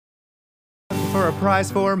for a prize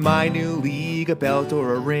for my new league, a belt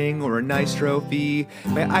or a ring or a nice trophy.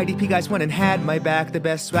 My IDP guys went and had my back. The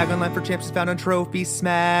best swag online for champs is found on Trophy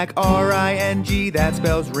Smack. RING, that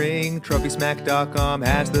spells ring. TrophySmack.com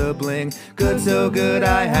has the bling. Good, so good,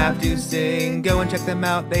 I have to sing. Go and check them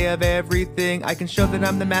out, they have everything. I can show that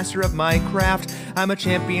I'm the master of my craft. I'm a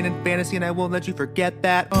champion in fantasy and I won't let you forget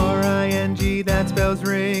that. RING, that spells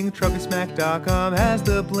ring. TrophySmack.com has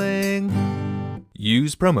the bling.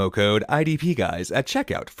 Use promo code IDPguys at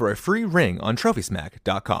checkout for a free ring on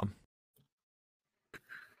TrophySmack.com.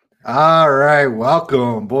 All right,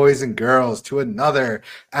 welcome, boys and girls, to another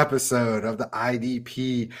episode of the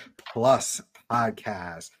IDP Plus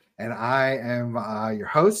podcast. And I am your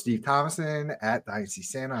host, Steve Thomason at Dynasty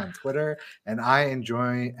Santa on Twitter. And I am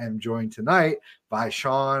joined tonight by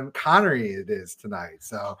Sean Connery. It is tonight.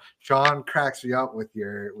 So Sean cracks me up with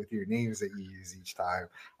your names that you use each time.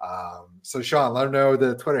 So Sean, let him know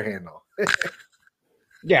the Twitter handle.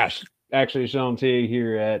 Yes, actually, Sean T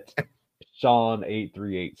here at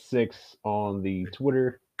Sean8386 on the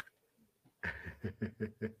Twitter.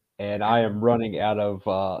 And I am running out of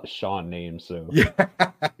Sean names, so yeah.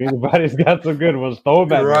 If anybody's got some good ones, throw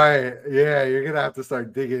them at right. Yeah, you're gonna have to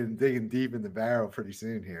start digging deep in the barrel pretty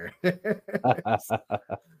soon here.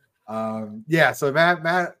 Yeah, so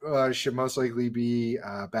Matt should most likely be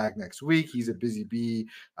back next week. He's a busy bee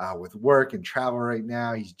with work and travel right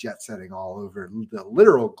now. He's jet setting all over the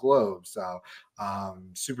literal globe, so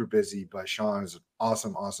super busy. But Sean is an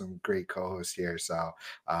awesome, great co-host here. So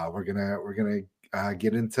we're gonna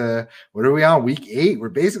get into, what are we on, week 8? We're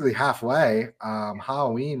basically halfway.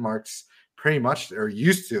 Halloween marks pretty much, or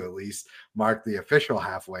used to at least, mark the official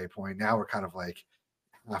halfway point. Now we're kind of like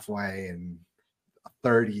halfway and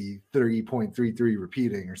 30.33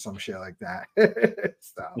 repeating or some shit like that.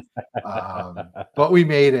 So, but we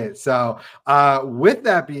made it. So with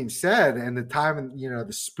that being said, and the time, the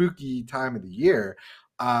spooky time of the year,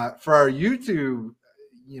 for our YouTube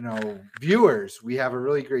viewers, we have a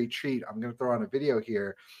really great treat. I'm going to throw on a video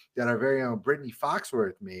here that our very own Brittany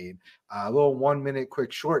Foxworth made, a little 1-minute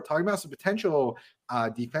quick short talking about some potential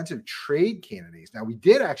defensive trade candidates. Now, we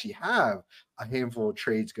did actually have a handful of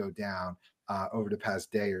trades go down over the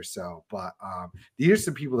past day or so, but these are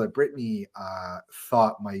some people that Brittany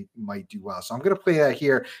thought might do well. So I'm going to play that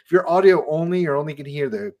here. If you're audio only, you're only going to hear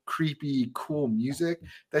the creepy, cool music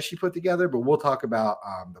that she put together, but we'll talk about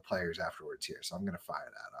the players afterwards here. So I'm going to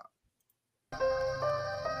fire that up.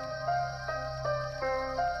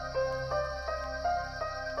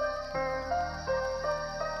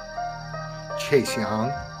 Chase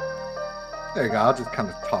Young. There you go. I'll just kind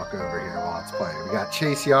of talk over here while it's playing. We got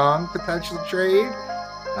Chase Young, potential trade.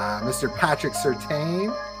 Mr. Patrick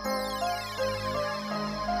Surtain.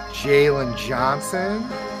 Jalen Johnson.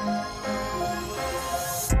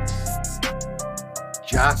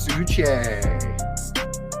 Josh Uche.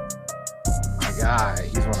 My guy.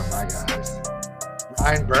 He's one of my guys.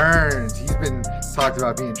 Ryan Burns. He's been talked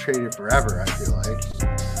about being traded forever, I feel like.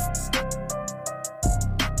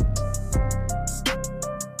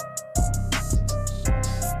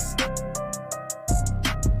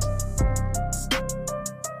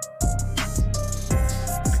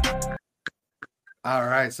 All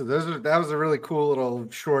right, so that was a really cool little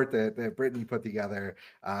short that Brittany put together.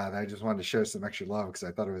 That I just wanted to show some extra love because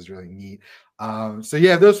I thought it was really neat. So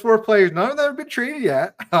yeah, those 4 players, none of them have been traded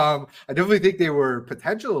yet. I definitely think they were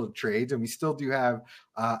potential trades, and we still do have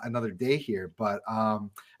another day here. But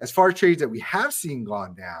as far as trades that we have seen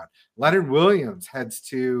gone down, Leonard Williams heads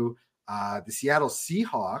to the Seattle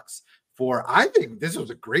Seahawks. I think this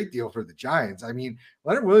was a great deal for the Giants. I mean,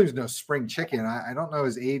 Leonard Williams, no spring chicken. I don't know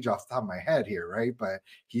his age off the top of my head here, right? But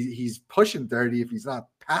he's pushing 30 if he's not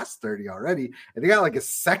past 30 already. And they got like a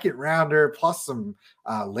second rounder plus some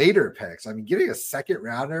later picks. I mean, getting a second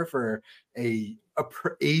rounder for a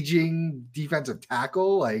aging defensive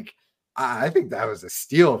tackle, like I think that was a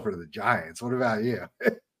steal for the Giants. What about you?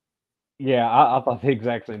 Yeah, I thought the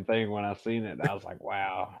exact same thing when I seen it. I was like,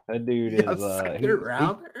 wow, that dude is second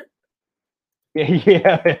rounder.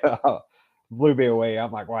 Yeah, blew me away.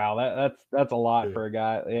 I'm like, wow, that's a lot for a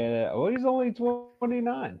guy. Yeah, well, he's only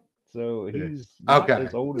 29, so he's not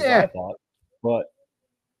as old as I thought. But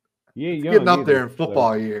yeah, young, getting up there in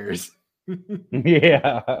football years.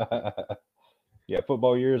 Yeah,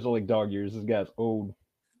 football years are like dog years. This guy's old.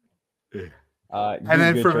 And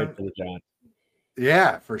then for the Giants.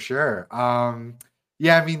 Yeah, for sure.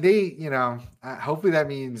 Yeah, I mean, they, hopefully that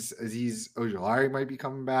means Azeez Ojulari might be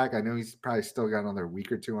coming back. I know he's probably still got another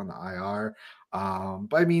week or 2 on the IR.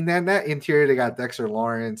 But I mean, then that interior, they got Dexter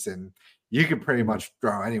Lawrence, and you could pretty much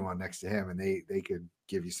throw anyone next to him, and they could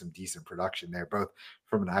give you some decent production there, both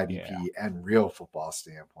from an IDP and real football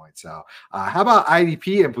standpoint. So how about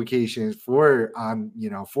IDP implications for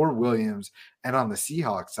Williams and on the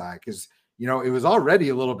Seahawks side? Because, it was already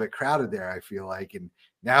a little bit crowded there, I feel like, and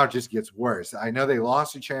now it just gets worse. I know they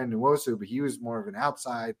lost to Uchenna Nwosu, but he was more of an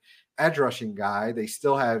outside edge rushing guy. They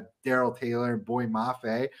still have Darrell Taylor and Boy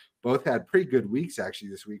Mafe. Both had pretty good weeks actually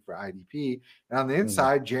this week for IDP. And on the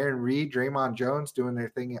inside, Jaron Reed, Draymond Jones doing their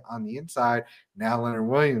thing on the inside. Now Leonard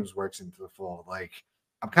Williams works into the fold. Like,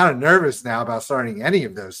 I'm kind of nervous now about starting any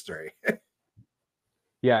of those three.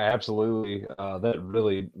 Yeah, absolutely. That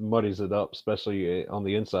really muddies it up, especially on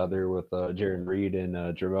the inside there with Jaron Reed and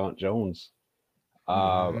Draymond Jones.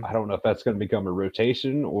 I don't know if that's going to become a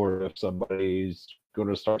rotation or if somebody's going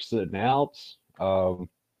to start sitting out.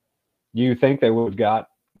 You think they would have got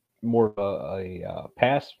more of a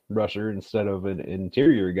pass rusher instead of an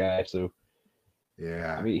interior guy? So,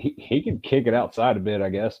 yeah, I mean, he can kick it outside a bit, I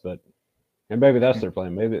guess, and maybe that's their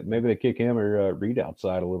plan. Maybe they kick him or Reed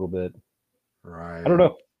outside a little bit. Right. I don't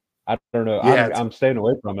know. Yeah, I'm staying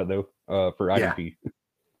away from it though. For IDP. Yeah,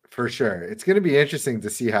 for sure. It's going to be interesting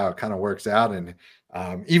to see how it kind of works out. And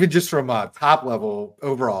even just from a top level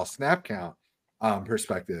overall snap count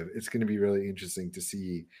perspective, it's going to be really interesting to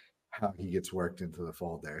see how he gets worked into the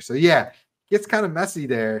fold there. So yeah, gets kind of messy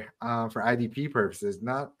there for IDP purposes.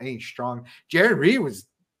 Not any strong. Jaron Reed was,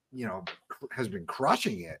 has been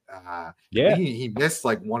crushing it. He missed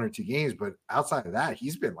like 1 or 2 games, but outside of that,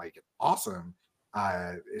 he's been like awesome,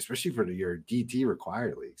 especially for your DT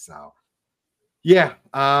required league. So yeah,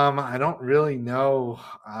 I don't really know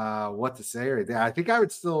what to say right there. I think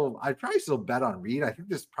I'd probably still bet on Reed. I think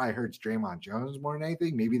this probably hurts Draymond Jones more than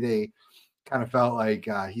anything. Maybe they kind of felt like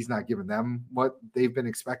he's not giving them what they've been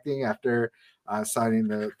expecting after signing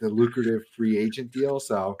the lucrative free agent deal.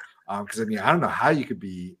 So, because I don't know how you could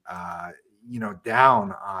be,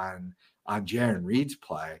 down on Jaron Reed's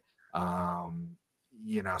play. So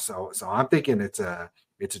I'm thinking it's a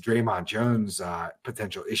Draymond Jones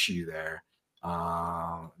potential issue there.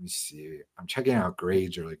 Let me see. I'm checking out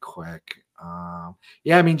grades really quick.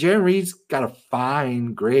 Jaron Reed's got a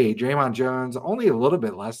fine grade. Draymond Jones only a little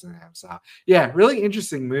bit less than him. So yeah, really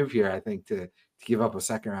interesting move here, I think, to give up a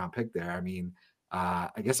 2nd round pick there. I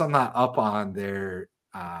guess I'm not up on their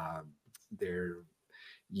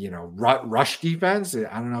rush defense. I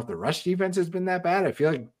don't know if the rush defense has been that bad. I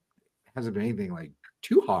feel like it hasn't been anything like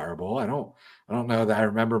too horrible. I don't know that I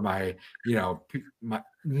remember my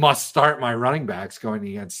must start my running backs going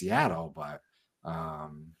against Seattle, but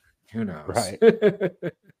who knows? Right.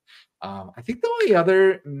 I think the only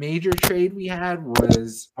other major trade we had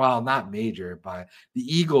was, well, not major, but the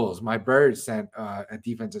Eagles. My Birds sent a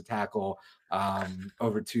defensive tackle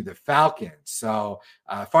over to the Falcons. So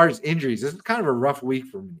as far as injuries, this is kind of a rough week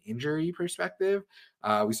from an injury perspective.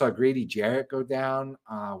 We saw Grady Jarrett go down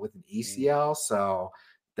with an ACL. So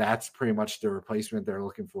that's pretty much the replacement they're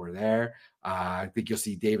looking for there. I think you'll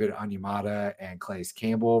see David Onyemata and Calais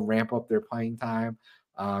Campbell ramp up their playing time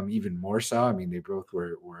even more so. They both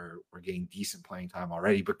were getting decent playing time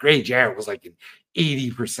already, but Grady Jarrett was like an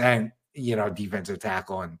 80% defensive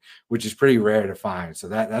tackle, and which is pretty rare to find. So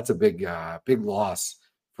that's a big loss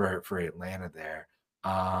for Atlanta there.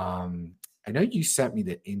 I know you sent me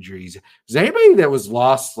the injuries. Is there anybody that was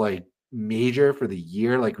lost like major for the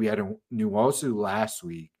year? Like we had a Nwosu last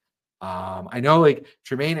week. I know like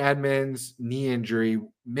Tremaine Edmonds knee injury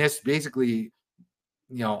missed basically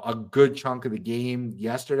a good chunk of the game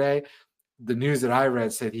yesterday. The news that I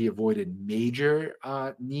read said he avoided major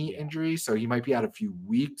knee injury, so he might be out a few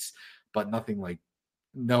weeks, but nothing like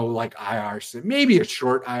IR stint, maybe a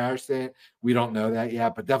short IR stint. We don't know that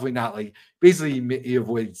yet, but definitely not like basically he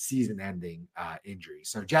avoided season-ending injury.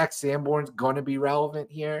 So Jack Sanborn's going to be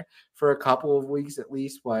relevant here for a couple of weeks at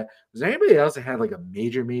least. But was there anybody else that had like a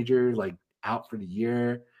major like out for the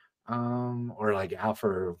year, or like out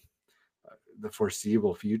for the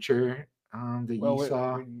foreseeable future that you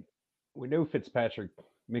saw? We know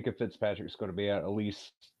Minka Fitzpatrick's going to be out at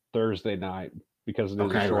least Thursday night because it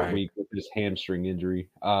is a short week with his hamstring injury.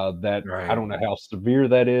 I don't know how severe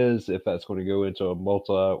that is, if that's going to go into a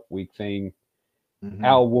multi-week thing.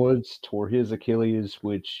 Al Woods tore his Achilles,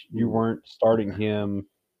 which you weren't starting him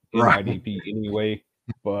in IDP anyway,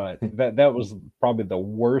 but that was probably the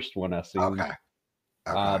worst one I've seen. Okay.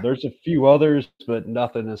 There's a few others, but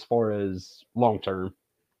nothing as far as long-term.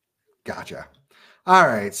 Gotcha. All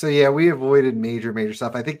right. So yeah, we avoided major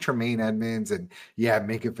stuff. I think Tremaine Edmonds and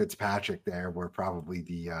Minka Fitzpatrick there were probably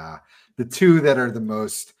the two that are the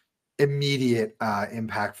most immediate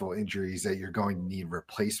impactful injuries that you're going to need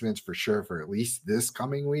replacements for sure for at least this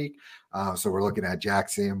coming week. So we're looking at Jack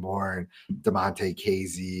Sanborn, DeMonte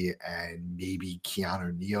Casey, and maybe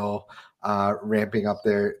Keanu Neal ramping up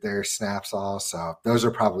their snaps also. Those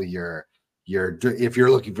are probably your if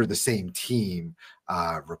you're looking for the same team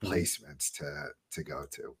replacements to go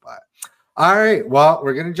to. But all right, well,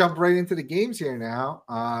 we're gonna jump right into the games here now.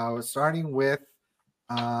 Starting with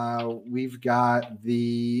we've got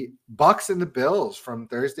the Bucks and the Bills from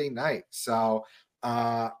Thursday night. So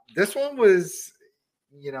this one was,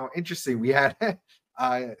 interesting. We had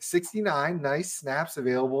 69 nice snaps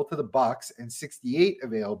available to the Bucks and 68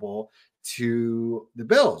 available to the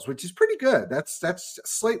Bills, which is pretty good. That's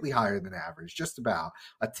slightly higher than average, just about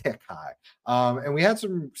a tick high. And we had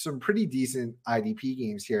some pretty decent IDP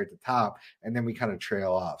games here at the top, and then we kind of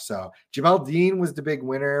trail off. So Jamel Dean was the big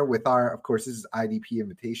winner with of course, this is IDP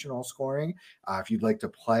Invitational scoring. If you'd like to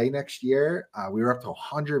play next year, we were up to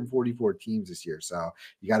 144 teams this year. So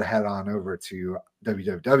you got to head on over to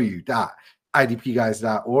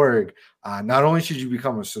www.idpguys.org. Not only should you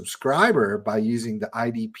become a subscriber by using the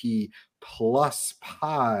IDP Plus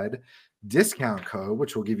Pod discount code,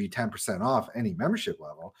 which will give you 10% off any membership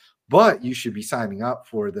level, but you should be signing up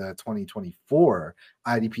for the 2024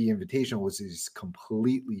 IDP Invitational, which is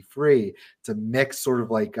completely free to mix, sort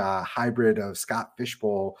of like a hybrid of Scott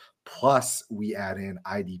Fishbowl, plus we add in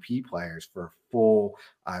IDP players for a full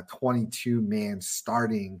 22-man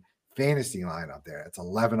starting fantasy lineup there. It's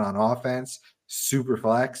 11 on offense, super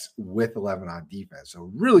flex with 11 on defense. So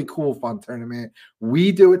really cool, fun tournament.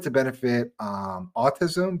 We do it to benefit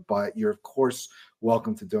autism, but you're of course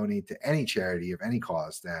welcome to donate to any charity of any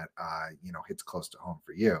cause that hits close to home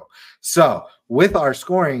for you. So with our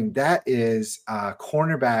scoring, that is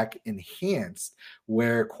cornerback enhanced,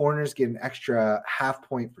 where corners get an extra half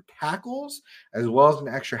point for tackles as well as an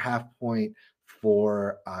extra half point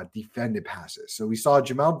for defended passes. So we saw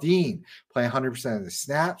Jamel Dean play 100% of the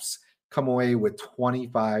snaps, come away with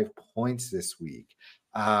 25 points this week.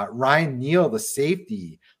 Ryan Neal, the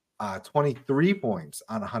safety, 23 points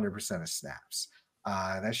on 100% of snaps.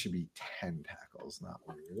 That should be 10 tackles, not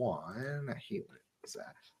one. I hate when it does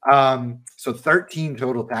that. So 13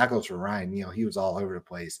 total tackles for Ryan Neal. He was all over the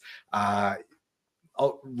place.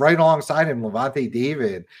 Right alongside him, Levante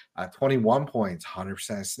David, 21 points,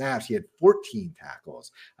 100% of snaps. He had 14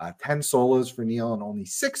 tackles, 10 solos for Neal, and only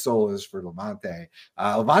 6 solos for Levante.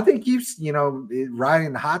 Levante keeps,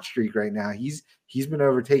 riding the hot streak right now. He's been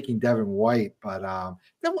overtaking Devin White, but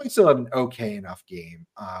Devin White still had an okay enough game.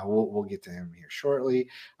 We'll get to him here shortly.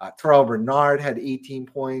 Terrell Bernard had 18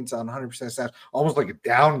 points on 100% snaps, almost like a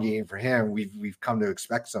down game for him. We've come to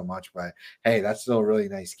expect so much, but hey, that's still a really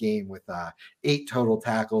nice game with 8 total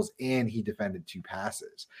tackles, and he defended 2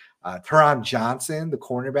 passes. Teron Johnson, the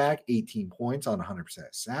cornerback, 18 points on 100%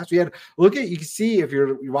 snaps. You can see if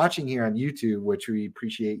you're watching here on YouTube, which we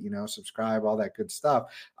appreciate, subscribe, all that good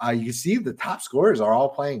stuff. You can see the top scorers are all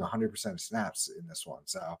playing 100% of snaps in this one.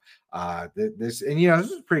 So this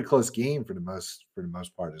is a pretty close game for the most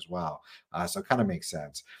part as well. So it kind of makes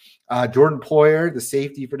sense. Jordan Poyer, the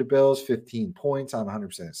safety for the Bills, 15 points on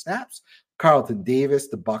 100% of snaps. Carlton Davis,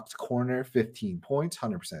 the Bucs corner, 15 points,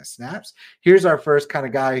 100% snaps. Here's our first kind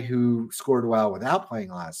of guy who scored well without playing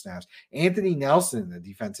a lot of snaps. Anthony Nelson, the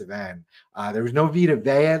defensive end. There was no Vita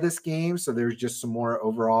Vea this game, so there's just some more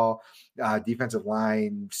overall defensive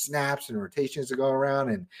line snaps and rotations to go around,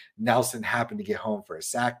 and Nelson happened to get home for a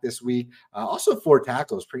sack this week. Also 4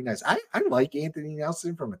 tackles, pretty nice. I like Anthony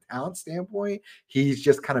Nelson from a talent standpoint. He's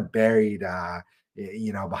just kind of buried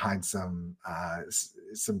behind some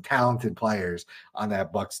talented players on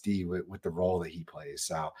that Bucs D with the role that he plays.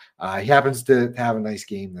 So he happens to have a nice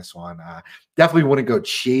game this one. Definitely wouldn't go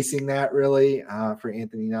chasing that really for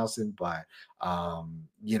Anthony Nelson, but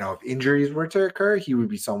if injuries were to occur, he would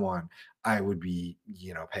be someone I would be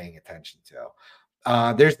paying attention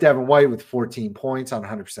to. There's Devin White with 14 points on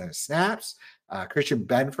 100% of snaps. Christian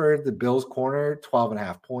Benford, the Bills corner,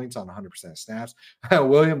 12.5 points on 100% of snaps.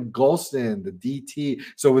 William Golston, the DT.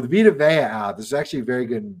 So with Vita Vea out, this is actually a very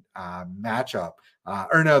good matchup.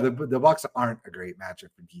 The Bucs aren't a great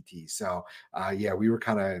matchup for DT. So we were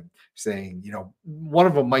kind of saying, one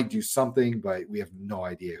of them might do something, but we have no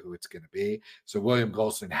idea who it's going to be. So William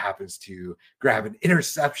Golston happens to grab an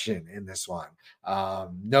interception in this one.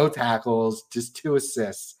 No tackles, just 2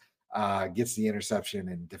 assists. Gets the interception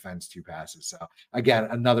and defends 2 passes. So again,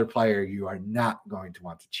 another player you are not going to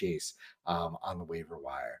want to chase on the waiver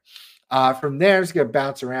wire. From there, it's going to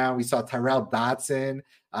bounce around. We saw Tyrell Dodson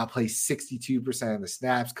play 62% of the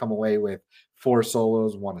snaps, come away with 4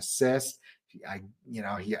 solos, 1 assist.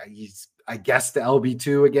 I I guess the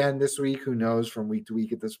LB2 again this week. Who knows from week to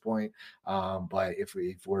week at this point? But if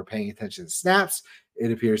we're paying attention to snaps,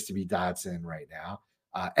 it appears to be Dotson right now.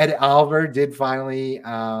 Ed Oliver did finally,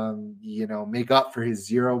 make up for his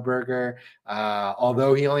zero burger,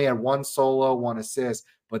 although he only had one solo, one assist,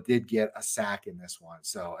 but did get a sack in this one.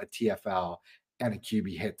 So a TFL and a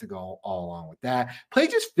QB hit to go all along with that.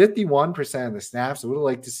 Played just 51% of the snaps. I would have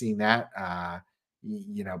liked to see that,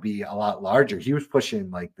 be a lot larger. He was pushing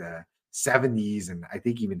like the 70s and I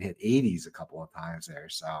think even hit 80s a couple of times there.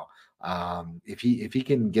 So if he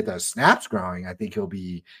can get those snaps growing, I think he'll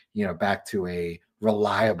be, back to a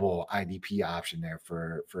reliable IDP option there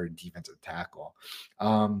for a defensive tackle.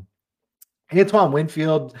 Antoine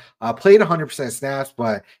Winfield played 100% snaps,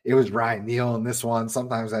 but it was Ryan Neal in this one.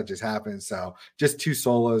 Sometimes that just happens. So just 2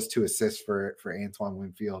 solos, 2 assists for Antoine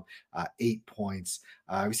Winfield, 8 points.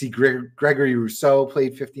 We see Gregory Rousseau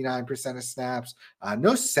played 59% of snaps.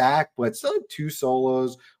 No sack, but still 2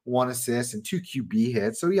 solos, 1 assist, and 2 QB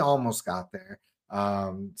hits. So he almost got there.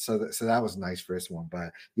 So that was nice for this one.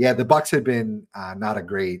 But yeah, the Bucs had been not a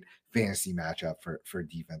great fantasy matchup for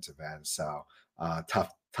defensive ends. So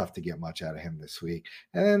tough to get much out of him this week.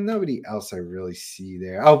 And then nobody else I really see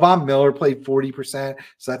there. Oh, Von Miller played 40%,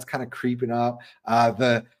 so that's kind of creeping up.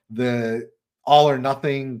 The all or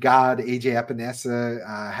nothing god AJ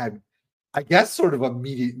Epinesa had, I guess, sort of a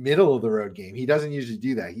middle of the road game. He doesn't usually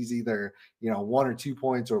do that. He's either 1 or 2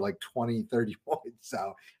 points or like 20, 30 points.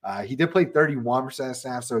 So he did play 31% of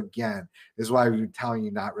snaps. So again, this is why we've been telling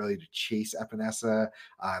you not really to chase Epinesa,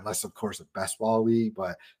 unless of course a best ball league,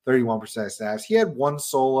 but 31% of snaps. He had 1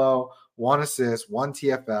 solo, 1 assist, 1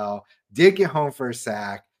 TFL, did get home for a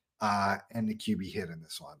sack, and the QB hit in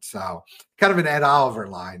this one. So kind of an Ed Oliver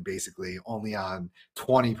line, basically, only on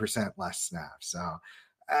 20% less snaps. So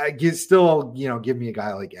give me a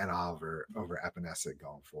guy like Ed Oliver over Epinesa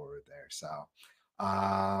going forward there. So,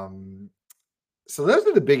 so those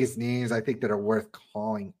are the biggest names I think that are worth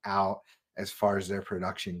calling out as far as their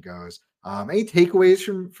production goes. Any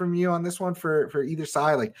takeaways from you on this one for either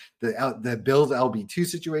side, like the Bills LB2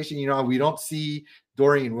 situation? We don't see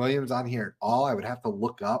Dorian Williams on here at all. I would have to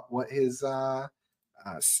look up what his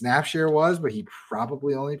snap share was, but he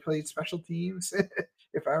probably only played special teams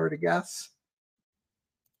if I were to guess.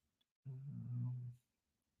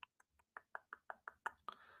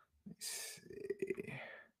 See.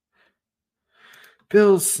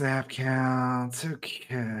 Bill's snap counts.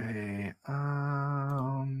 Okay.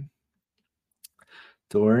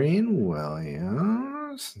 Dorian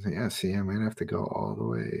Williams. Yeah, see, I might have to go all the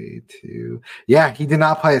way to. Yeah, he did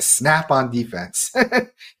not play a snap on defense.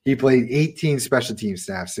 He played 18 special team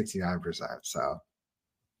snaps, 69%. So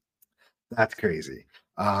that's crazy.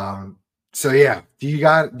 So yeah, do you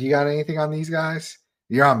got anything on these guys?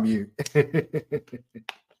 You're on mute.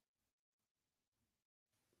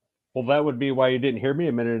 Well, that would be why you didn't hear me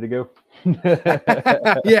a minute ago.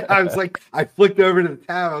 Yeah, I was like, I flicked over to the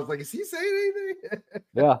tab. I was like, is he saying anything?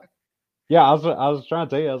 Yeah. I was trying to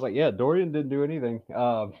tell you. I was like, yeah, Dorian didn't do anything.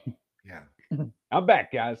 Yeah, I'm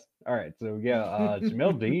back, guys. All right, so yeah,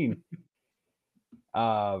 Jamel Dean.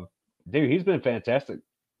 Dude, he's been fantastic.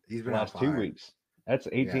 He's been last 2 weeks. That's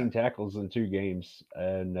 18 tackles in 2 games,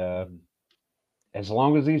 and as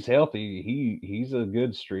long as he's healthy, he's a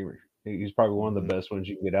good streamer. He's probably one of the best ones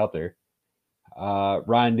you can get out there.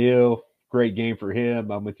 Ryan Neal, great game for him.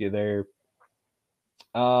 I'm with you there.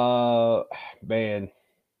 Man,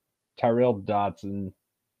 Tyrell Dotson,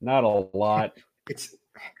 not a lot.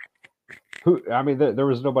 There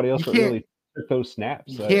was nobody else that really took those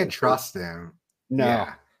snaps. You can't trust him. No.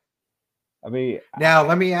 Yeah. Now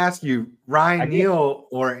let me ask you, Ryan Neal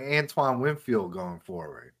or Antoine Winfield going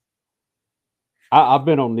forward? I've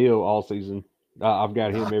been on Neal all season. I've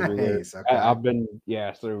got him everywhere. Okay. I've been,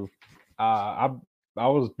 so I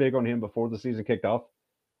was big on him before the season kicked off.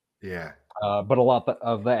 Yeah. But a lot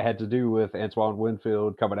of that had to do with Antoine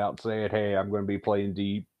Winfield coming out and saying, hey, I'm going to be playing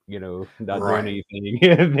deep, not doing anything.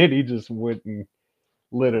 And then he just went and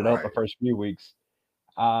lit it up the first few weeks.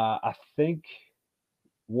 I think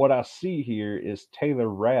what I see here is Taylor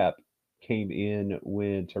Rapp came in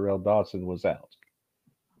when Tyrell Dodson was out.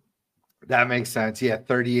 That makes sense. Yeah,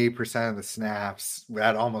 38% of the snaps.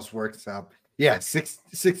 That almost works out. Yeah,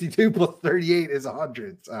 62 plus 38 is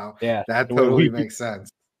 100. So yeah, that totally makes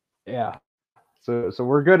sense. Yeah. So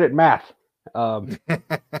we're good at math. I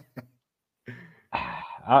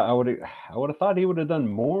would have thought he would have done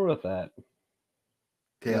more with that.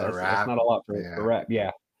 Taylor Rapp. That's not a lot for Rapp.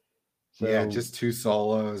 Yeah. So, yeah, just 2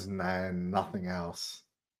 solos and then nothing else.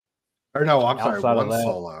 Or no, I'm sorry, 1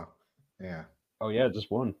 solo. Yeah. Oh yeah,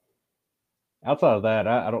 just 1. Outside of that,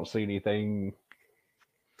 I don't see anything.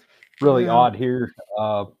 really odd here.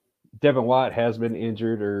 Devin White has been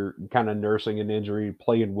injured or kind of nursing an injury,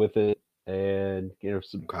 playing with it, and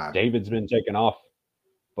David's been taken off.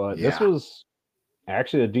 But this was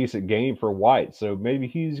actually a decent game for White, so maybe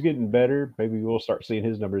he's getting better. Maybe we'll start seeing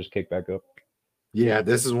his numbers kick back up. Yeah,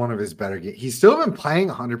 this is one of his better games. He's still been playing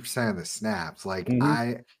 100% of the snaps. Like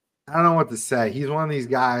I don't know what to say. He's one of these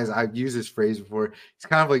guys. I've used this phrase before. He's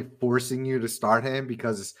kind of like forcing you to start him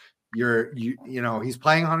because he's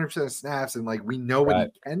playing 100% of snaps, and like we know what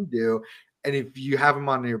he can do. And if you have him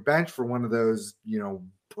on your bench for one of those,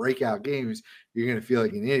 breakout games, you're gonna feel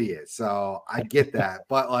like an idiot. So I get that,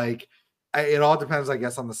 but like it all depends, I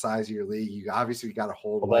guess, on the size of your league. You obviously got to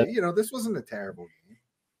hold. This wasn't a terrible game.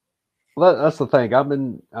 Well, that's the thing. I'm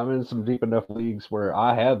in some deep enough leagues where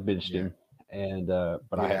I have benched him, and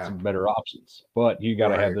but I had some better options. But you got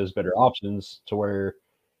to have those better options to where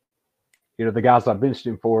the guys I benched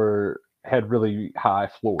him for had really high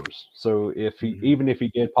floors. So if he even if he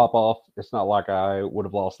did pop off, it's not like I would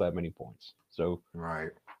have lost that many points. So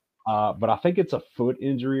but I think it's a foot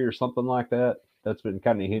injury or something like that that's been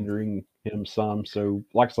kind of hindering him some. So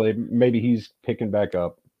like I say, maybe he's picking back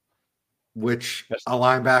up. Which a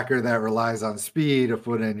linebacker that relies on speed, a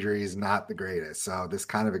foot injury is not the greatest. So this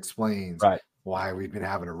kind of explains why we've been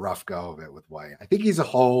having a rough go of it with White. I think he's a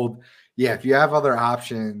hold. Yeah, if you have other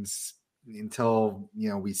options until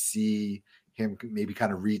we see him maybe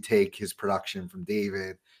kind of retake his production from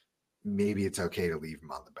David, maybe it's okay to leave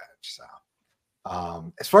him on the bench. So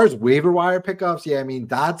as far as waiver wire pickups,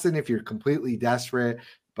 Dotson, if you're completely desperate.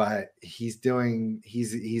 But he's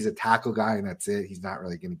a tackle guy, and that's it. He's not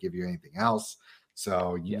really going to give you anything else.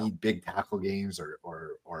 So you need big tackle games,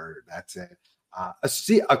 or that's it.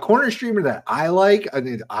 A corner streamer that I like,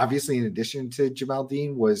 and obviously in addition to Jamel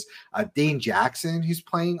Dean, was Dane Jackson, who's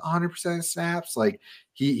playing 100% of snaps. Like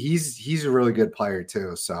he's a really good player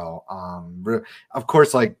too. So of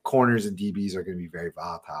course, like corners and DBs are going to be very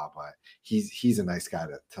volatile, but he's a nice guy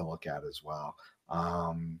to look at as well.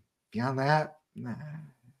 Beyond that, nah.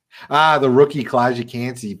 The rookie Kalijah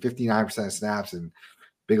Cansey, 59% of snaps and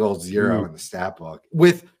big old 0 in the stat book.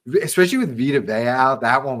 Especially with Vita Vea out,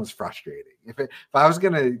 that one was frustrating. If I was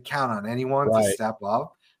going to count on anyone to step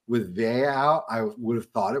up with Vea out, I would have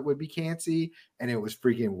thought it would be Cansey, and it was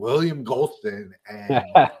freaking William Golston and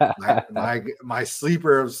my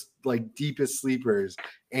sleeper of like deepest sleepers,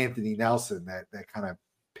 Anthony Nelson, that kind of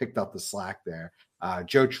picked up the slack there.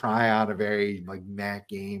 Joe Tryon, a very like mad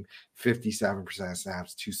game, 57% of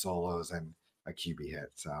snaps, 2 solos, and a QB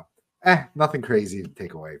hit. So nothing crazy to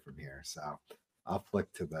take away from here. So I'll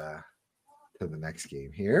flick to the next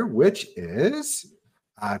game here, which is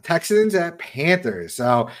Texans at Panthers.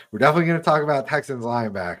 So we're definitely going to talk about Texans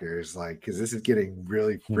linebackers, because this is getting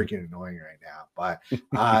really freaking annoying right now. But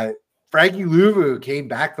Frankie Louvu came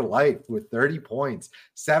back to life with 30 points,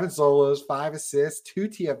 7 solos, 5 assists, 2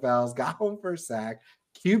 TFLs, got home for a sack,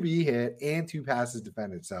 QB hit, and 2 passes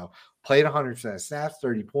defended. So played 100% of snaps,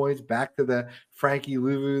 30 points, back to the Frankie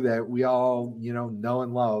Louvu that we all, know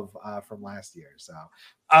and love from last year. So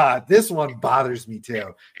this one bothers me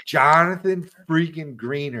too. Jonathan freaking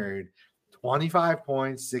Greenard, 25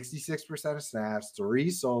 points, 66% of snaps, 3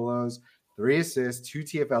 solos, 3 assists, 2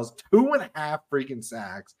 TFLs, 2.5 freaking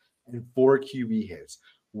sacks, and 4 QB hits.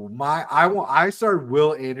 I started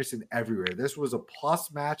Will Anderson everywhere. This was a plus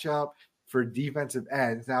matchup for defensive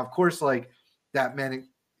ends. Now, of course, like that meant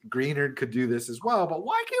Greenard could do this as well, but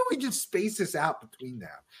why can't we just space this out between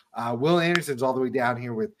them? Will Anderson's all the way down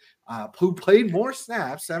here with who played more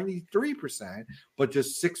snaps, 73%, but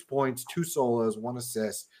just 6 points, 2 solos, 1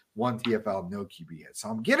 assist, 1 TFL, no QB hit. So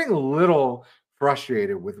I'm getting a little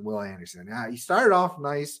frustrated with Will Anderson. Now, he started off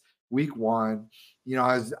nice week 1.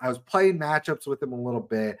 I was playing matchups with him a little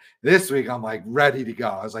bit. This week, I'm like ready to go.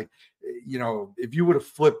 I was like, if you would have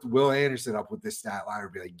flipped Will Anderson up with this stat line,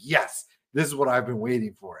 I'd be like, yes, this is what I've been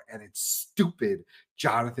waiting for. And it's stupid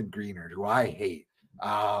Jonathan Greenard, who I hate.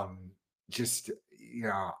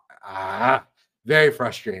 Very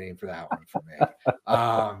frustrating for that one for me.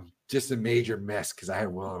 Just a major miss because I had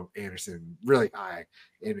Will Anderson really high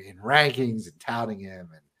in rankings and touting him.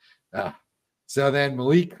 And so then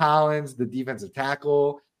Malik Collins, the defensive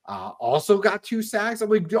tackle, also got 2 sacks. I'm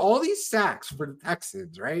like, all these sacks for the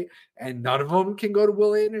Texans, right? And none of them can go to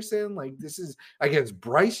Will Anderson. Like, this is against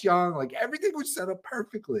Bryce Young. Like, everything was set up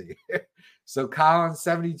perfectly. So Collins,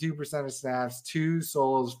 72% of snaps, 2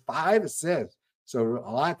 solos, 5 assists. So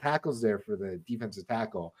a lot of tackles there for the defensive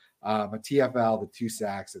tackle. A TFL, the 2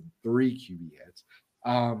 sacks, and 3 QB hits.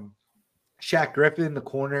 Shaq Griffin, the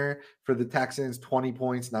corner for the Texans, 20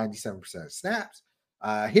 points, 97% of snaps.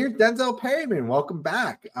 Here's Denzel Perryman. Welcome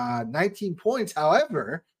back. 19 points.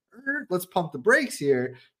 However, let's pump the brakes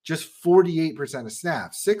here. Just 48% of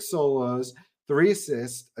snaps, 6 solos, 3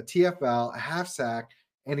 assists, a TFL, a half sack,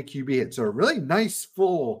 and a QB hit. So a really nice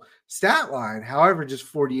full stat line. However,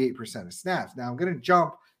 just 48% of snaps. Now I'm going to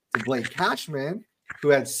jump to Blake Cashman, who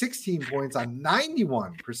had 16 points on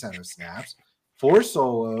 91% of snaps, 4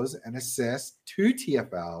 solos, an assist, 2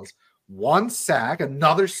 TFLs, 1 sack,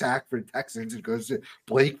 another sack for the Texans. It goes to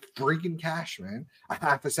Blake freaking Cashman, a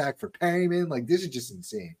half a sack for Perryman. Like, this is just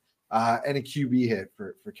insane. And a QB hit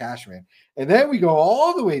for Cashman. And then we go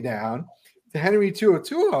all the way down to Henry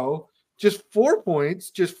 202, just 4 points,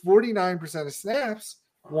 just 49% of snaps,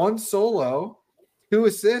 1 solo, 2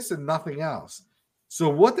 assists, and nothing else. So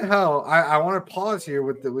what the hell? I want to pause here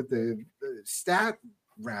with the stat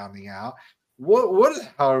rounding out. What the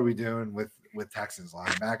hell are we doing with Texans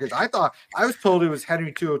linebackers? I was told it was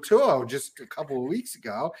Henry 202 just a couple of weeks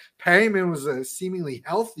ago. Perryman was a seemingly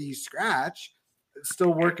healthy scratch,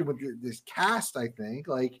 still working with this cast, I think.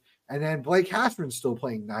 And then Blake Cashman's still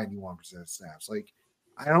playing 91% of snaps.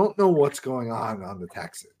 I don't know what's going on the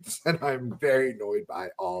Texans, and I'm very annoyed by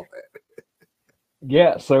all of it.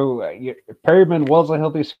 Yeah, so Perryman was a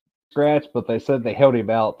healthy scratch, but they said they held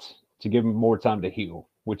him out to give him more time to heal,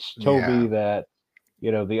 which told me that,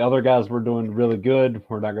 the other guys were doing really good.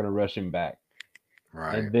 We're not going to rush him back.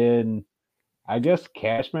 Right. And then I guess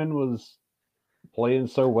Cashman was playing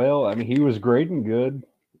so well. I mean, he was great and good.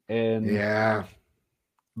 And yeah.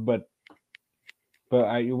 But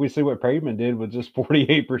we see what Perryman did with just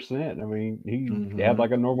 48%. I mean, he had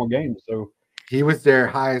like a normal game. So he was their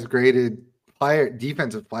highest graded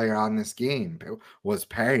defensive player on this game was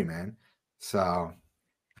Perryman. So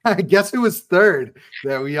I guess who was third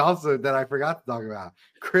that I forgot to talk about?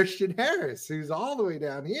 Christian Harris, who's all the way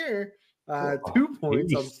down here. 2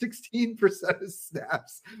 points on 16% of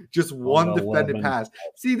snaps, just 1 defended pass.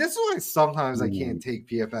 See, this is why sometimes I can't take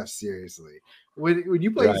PFF seriously. When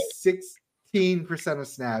you play 16% of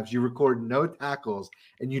snaps, you record no tackles,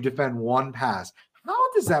 and you defend 1 pass.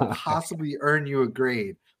 How does that possibly earn you a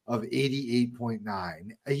grade of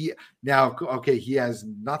 88.9? He has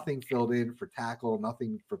nothing filled in for tackle,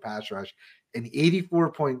 nothing for pass rush, an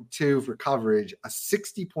 84.2 for coverage, a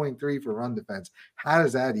 60.3 for run defense. How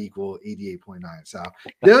does that equal 88.9? So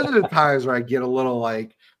those are the times where I get a little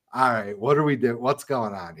like, all right, what are we doing? What's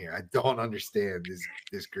going on here? I don't understand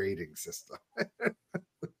this grading system.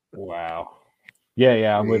 Wow.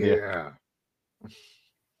 Yeah, I'm with you.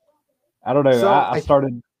 I don't know. So I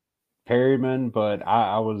started Perryman, but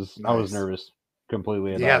I was nervous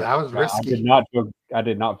completely. Yeah, that was risky. I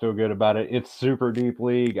did not feel good about it. It's super deep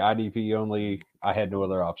league, IDP only. I had no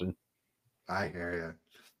other option. I hear you.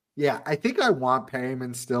 Yeah, I think I want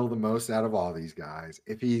Perryman still the most out of all these guys.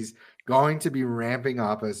 If he's going to be ramping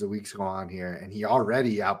up as the weeks go on here, and he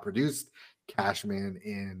already outproduced Cashman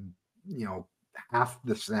in half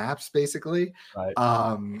the snaps basically. Right.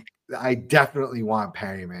 I definitely want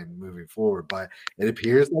Perryman moving forward, but it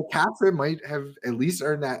appears like Cashman might have at least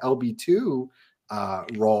earned that LB2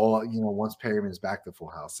 role, once Perryman's back to full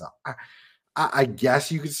health. So I guess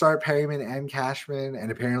you could start Perryman and Cashman,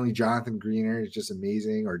 and apparently Jonathan Greener is just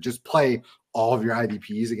amazing, or just play all of your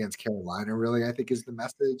IDPs against Carolina, really, I think is the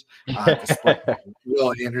message, despite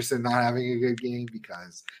Will Anderson not having a good game,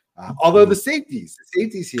 because although the safeties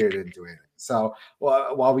here didn't do anything. So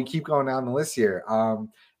while we keep going down the list here,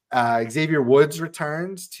 Xavier Woods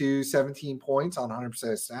returns to 17 points on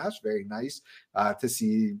 100% of snaps. Very nice to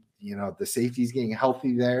see, the safeties getting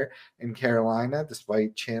healthy there in Carolina,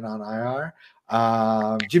 despite Chin on IR.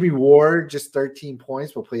 Jimmy Ward, just 13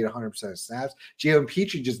 points, but played 100% of snaps. Jalen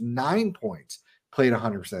Petrie, just 9 points, played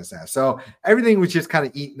 100% of snaps. So everything was just kind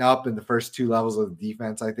of eaten up in the first 2 levels of the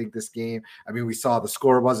defense, I think, this game. I mean, we saw the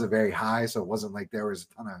score wasn't very high, so it wasn't like there was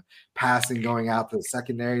a ton of passing going out to the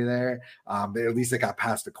secondary there. But at least they got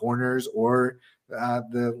past the corners or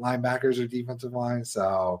the linebackers or defensive line.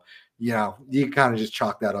 So, you kind of just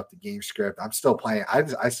chalk that up to game script. I'm still playing.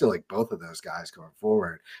 I still like both of those guys going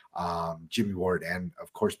forward, Jimmy Ward and,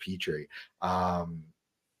 of course, Petrie.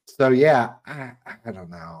 So, yeah, I don't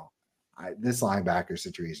know. This linebacker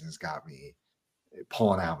situation has got me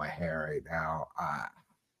pulling out my hair right now.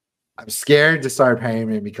 I'm scared to start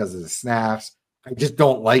Perryman because of the snaps. I just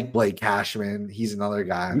don't like Blake Cashman. He's another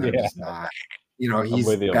guy that I'm just not.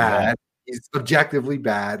 He's bad. He's objectively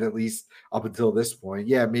bad, at least up until this point.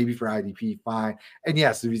 Yeah, maybe for IDP, fine. And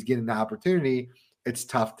yes, if he's getting the opportunity, it's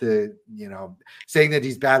tough to, saying that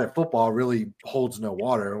he's bad at football really holds no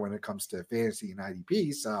water when it comes to fantasy and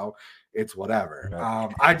IDP. So it's whatever.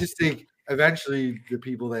 I just think eventually the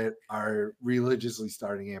people that are religiously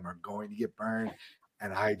starting him are going to get burned.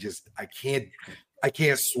 And I I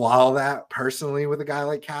can't swallow that personally with a guy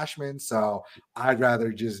like Cashman. So I'd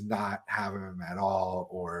rather just not have him at all,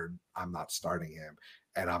 or I'm not starting him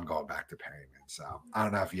and I'm going back to Perryman. So I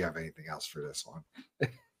don't know if you have anything else for this one.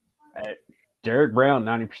 Derek Brown,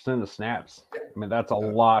 90% of the snaps. I mean, that's a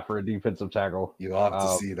lot for a defensive tackle. You love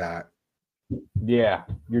to see that. Yeah,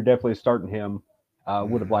 you're definitely starting him.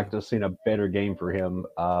 Would have liked to have seen a better game for him.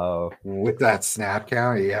 With that snap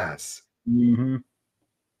count, yes. Mm-hmm.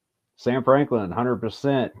 Sam Franklin,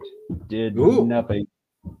 100%, did nothing.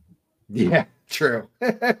 Yeah, true.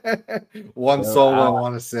 One solo,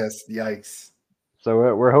 one assist. Yikes.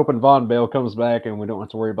 So we're hoping Von Bell comes back and we don't have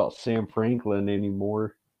to worry about Sam Franklin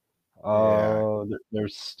anymore.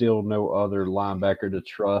 There's still no other linebacker to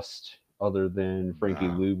trust other than Frankie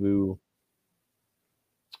Luvu.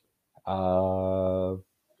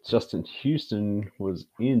 Justin Houston was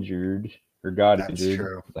injured or got injured.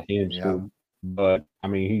 True. The hamstring. But I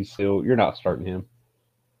mean, you're not starting him.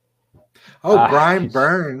 Oh, Brian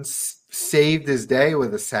Burns saved his day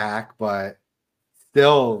with a sack, but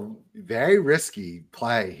still very risky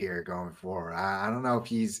play here going forward. I don't know if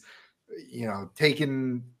he's,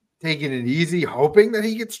 taking it easy, hoping that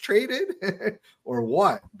he gets traded or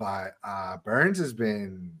what. But Burns has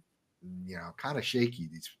been, kind of shaky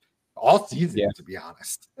all season, to be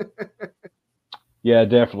honest. Yeah,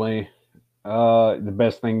 definitely. The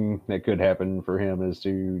best thing that could happen for him is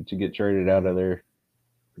to get traded out of there.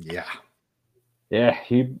 Yeah,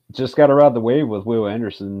 he just got to ride the wave with Will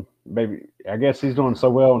Anderson. Maybe I guess he's doing so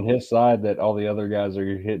well on his side that all the other guys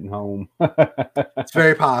are hitting home. It's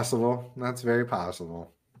very possible. That's very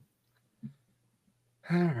possible.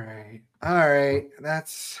 All right.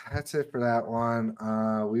 That's it for that one.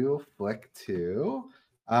 We will flick to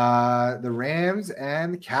the Rams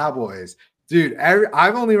and the Cowboys. Dude,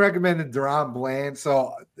 I've only recommended Deron Bland,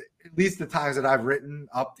 so at least the times that I've written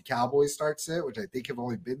up the Cowboys start sit, which I think have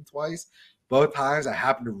only been twice. Both times I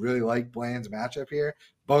happen to really like Bland's matchup here.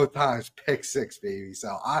 Both times pick 6, baby.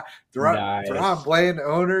 So Deron Bland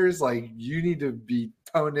owners, like, you need to be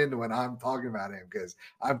toned into when I'm talking about him, because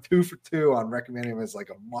I'm 2 for 2 on recommending him as like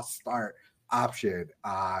a must start option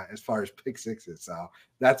as far as pick 6s. So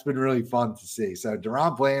that's been really fun to see. So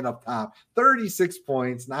Deron Bland up top, 36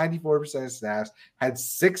 points, 94% of snaps, had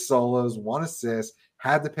 6 solos, 1 assist,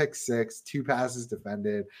 had the pick 6, 2 passes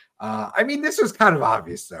defended. I mean, this was kind of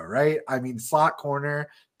obvious though, right? I mean, slot corner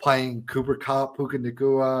playing Cooper Kupp, Puka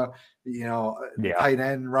Nacua, tight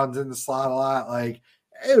end runs in the slot a lot. Like,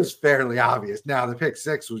 it was fairly obvious. Now the pick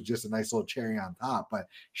 6 was just a nice little cherry on top, but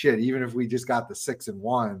shit, even if we just got the 6 and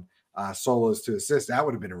 1 solos to assist, that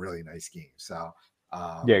would have been a really nice game. So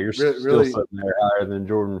you're still sitting there higher than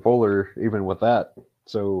Jordan Fuller, even with that.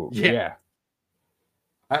 So yeah,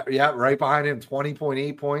 right behind him,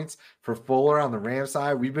 20.8 points for Fuller on the Rams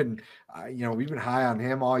side. We've been high on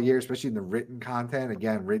him all year, especially in the written content.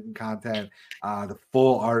 Again, the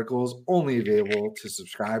full articles only available to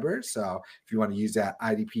subscribers. So if you want to use that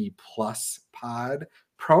IDP Plus Pod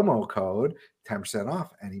promo code, 10%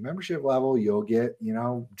 off any membership level, you'll get,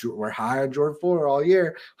 we're high on Jordan Fuller all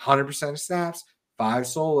year, 100% of snaps, 5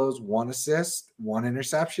 solos, 1 assist, 1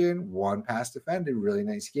 interception, 1 pass defended. Really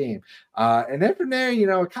nice game. And then from there,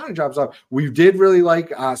 it kind of drops off. We did really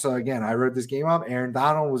like, so again, I wrote this game up. Aaron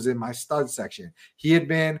Donald was in my stud section.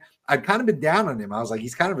 I'd kind of been down on him. I was like,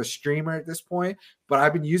 he's kind of a streamer at this point, but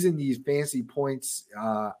I've been using these fancy points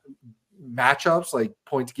matchups, like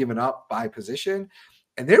points given up by position.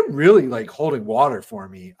 And they're really like holding water for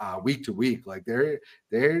me week to week. Like they're,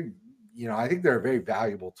 I think they're a very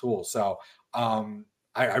valuable tool. So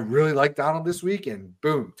I really like Donald this week, and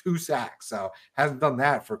boom, 2 sacks. So hasn't done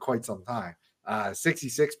that for quite some time.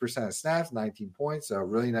 66% of snaps, 19 points. So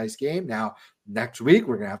really nice game. Now, next week,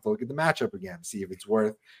 we're going to have to look at the matchup again, see if it's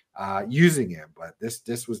worth using him. But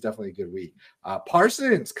this was definitely a good week.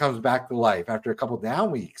 Parsons comes back to life after a couple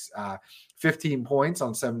down weeks. 15 points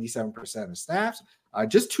on 77% of snaps.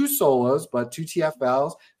 Just 2 solos, but 2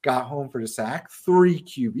 TFLs, got home for the sack, 3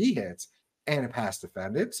 QB hits, and a pass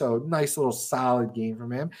defended. So nice little solid game from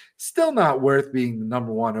him. Still not worth being the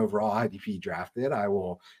number 1 overall IDP drafted.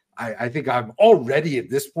 I think I'm already at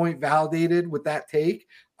this point validated with that take.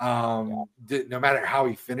 No matter how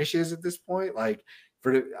he finishes at this point, like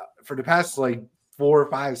for the past like 4,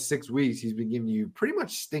 5, 6 weeks, he's been giving you pretty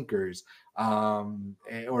much stinkers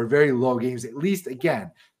or very low games. At least, again,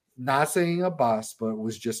 not saying a bust, but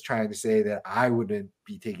was just trying to say that I wouldn't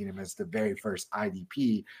be taking him as the very first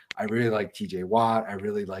IDP. I really liked TJ Watt. I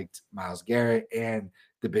really liked Myles Garrett and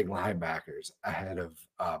the big linebackers ahead of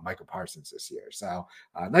Michael Parsons this year. So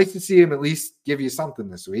nice to see him at least give you something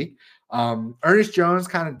this week. Ernest Jones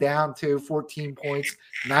kind of down to 14 points,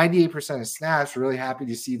 98% of snaps. Really happy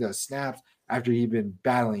to see those snaps after he'd been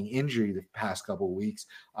battling injury the past couple of weeks.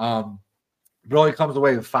 Really comes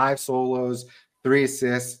away with 5 solos, 3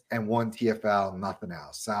 assists, and 1 TFL, nothing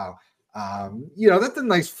else. So, that's a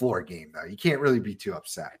nice floor game, though. You can't really be too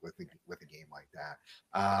upset with a game like that.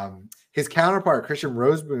 His counterpart, Christian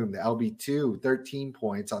Roseboom, the LB2, 13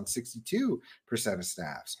 points on 62% of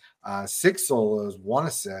snaps, 6 solos, 1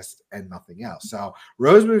 assist, and nothing else. So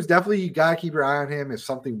Roseboom's definitely, you got to keep your eye on him. If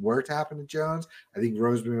something were to happen to Jones, I think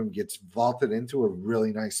Roseboom gets vaulted into a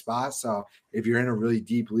really nice spot. So if you're in a really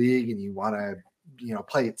deep league and you want to,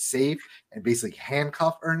 play it safe and basically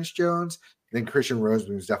handcuff Ernest Jones, then Christian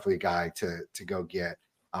Roseboom is definitely a guy to go get,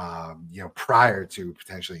 prior to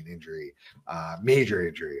potentially an injury, major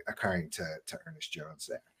injury occurring to Ernest Jones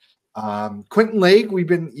there. Quentin Lake, we've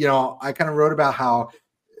been, I kind of wrote about how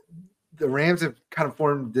the Rams have kind of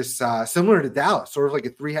formed this similar to Dallas, sort of like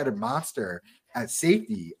a 3-headed monster at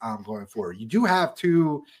safety going forward. You do have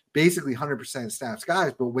 2 basically 100% snaps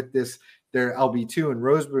guys, but with this, their LB2 and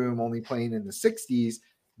Roseboom only playing in the 60s,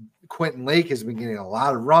 Quentin Lake has been getting a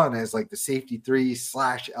lot of run as like the safety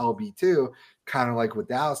 3/LB2, kind of like what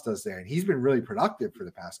Dallas does there. And he's been really productive for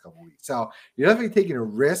the past couple of weeks. So you're definitely taking a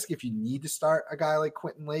risk if you need to start a guy like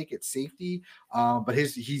Quentin Lake at safety. But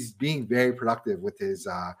he's being very productive with his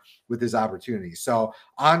opportunities. So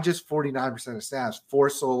on just 49% of snaps, 4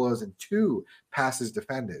 solos and 2 passes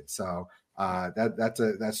defended. So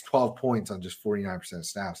that's 12 points on just 49% of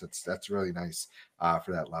snaps. That's really nice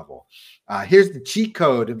for that level. Here's the cheat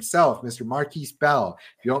code himself, Mr. Marquise Bell.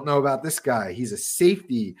 If you don't know about this guy, he's a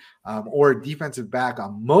safety or a defensive back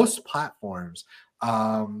on most platforms.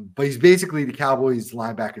 But he's basically the Cowboys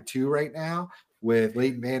linebacker 2 right now, with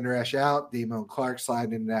Leighton Vander Esch out, Damon Clark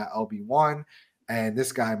sliding into that LB1. And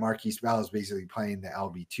this guy, Marquise Bell, is basically playing the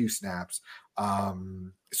LB2 snaps.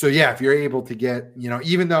 So yeah, if you're able to get,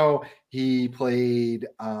 even though he played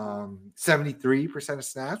 73% of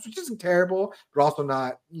snaps, which isn't terrible, but also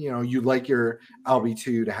not, you'd like your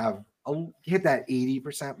LB2 to have hit that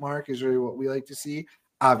 80% mark is really what we like to see.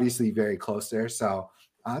 Obviously very close there. So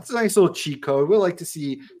it's a nice little cheat code. We'd like to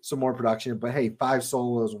see some more production, but hey, 5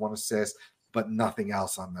 solos, 1 assist, but nothing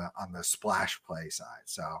else on the splash play side.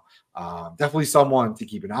 So definitely someone to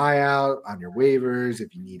keep an eye out on your waivers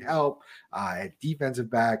if you need help. At defensive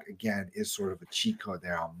back, again, is sort of a cheat code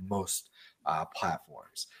there on most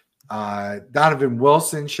platforms. Donovan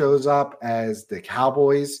Wilson shows up as the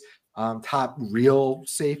Cowboys' top real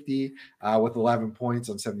safety with 11 points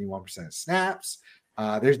on 71% of snaps.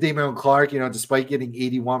 There's Damon Clark. Despite getting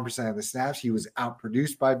 81% of the snaps, he was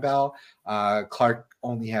outproduced by Bell. Clark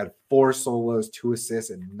only had 4 solos, 2 assists,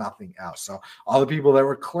 and nothing else. So all the people that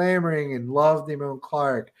were clamoring and loved Damon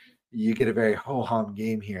Clark, you get a very ho-hum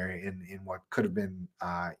game here in what could have been,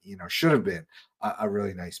 should have been a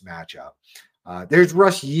really nice matchup. There's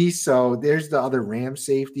Russ Yeast. So there's the other Ram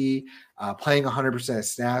safety playing 100% of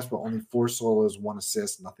snaps, but only 4 solos, 1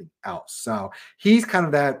 assist, nothing else. So he's kind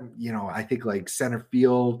of that, I think like center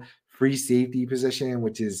field free safety position,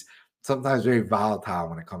 which is sometimes very volatile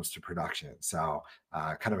when it comes to production. So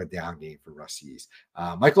kind of a down game for Russ Yeast.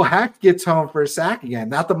 Michael Hack gets home for a sack again.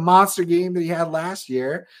 Not the monster game that he had last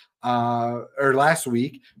year or last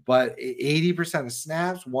week, but 80% of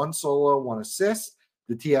snaps, 1 solo, 1 assist.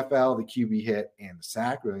 The TFL, the QB hit, and the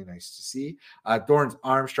sack. Really nice to see. Dorrance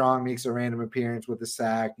Armstrong makes a random appearance with the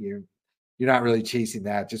sack. You're not really chasing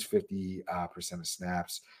that, just 50% of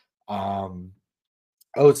snaps.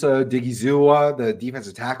 Osa Digizua, the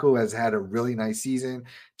defensive tackle, has had a really nice season.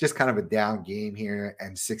 Just kind of a down game here,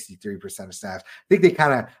 and 63% of snaps. I think they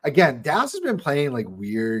kind of, again, Dallas has been playing like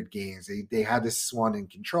weird games. They had this one in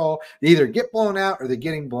control. They either get blown out, or they're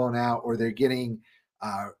getting blown out, or they're getting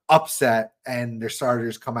upset, and their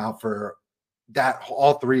starters come out for that,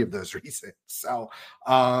 all 3 of those reasons. So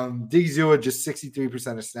Digizua just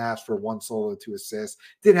 63% of snaps for 1 solo, 2 assists.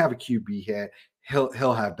 Did have a QB hit.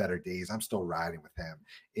 He'll have better days. I'm still riding with him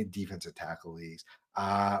in defensive tackle leagues.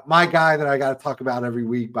 My guy that I got to talk about every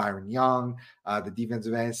week, Byron Young, the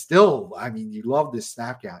defensive end. Still, you love this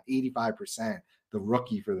snap count, 85%. The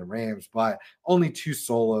rookie for the Rams, but only 2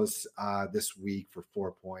 solos this week for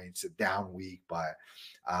 4 points. A down week, but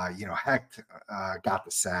Hecht got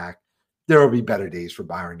the sack. There will be better days for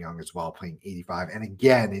Byron Young as well, playing 85. And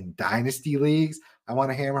again, in dynasty leagues, I want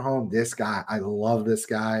to hammer home this guy. I love this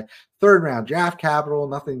guy. 3rd round draft capital,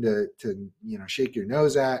 nothing to shake your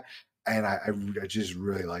nose at. And I just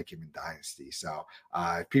really like him in dynasty. So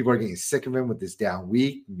if people are getting sick of him with this down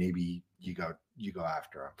week, maybe you go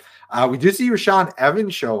after him. We do see Rashaan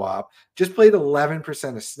Evans show up. Just played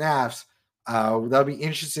 11% of snaps. That'll be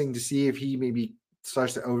interesting to see if he maybe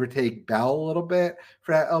starts to overtake Bell a little bit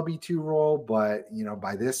for that LB2 role, but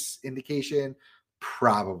by this indication,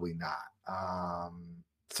 probably not.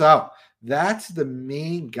 So that's the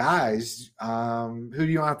main guys. Who do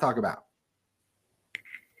you want to talk about?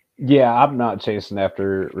 Yeah, I'm not chasing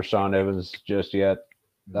after Rashaan Evans just yet.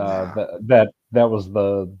 That was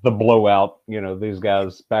the blowout. These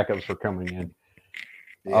guys backups were coming in.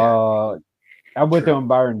 Yeah. I'm with him,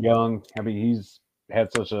 Byron Young. I mean, he's had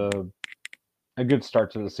such a good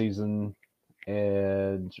start to the season,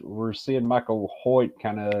 and we're seeing Michael Hoyt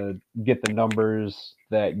kind of get the numbers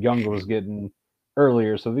that Young was getting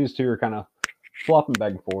earlier. So these two are kind of flopping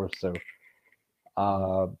back and forth. So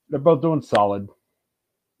they're both doing solid.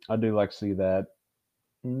 I do like to see that.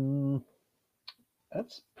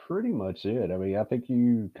 That's pretty much it. I mean, I think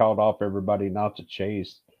you called off everybody not to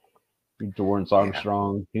chase. Dorrance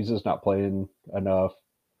Armstrong, he's just not playing enough.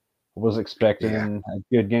 I was expecting a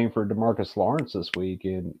good game for DeMarcus Lawrence this week,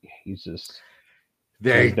 and he's just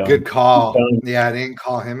very good call. Yeah, I didn't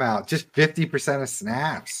call him out. Just 50% of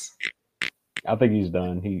snaps. I think he's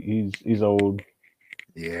done. He's old.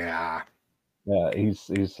 Yeah. Yeah, he's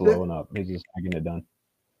slowing up. He's just not getting it done.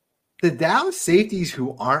 The Dallas safeties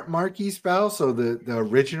who aren't Marquise Bell, so the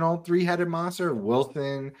original three-headed monster,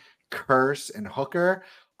 Wilson, Curse, and Hooker,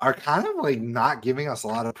 are kind of like not giving us a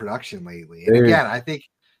lot of production lately. And again, I think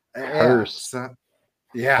Curse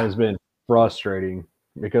has been frustrating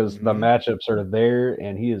because the matchups are there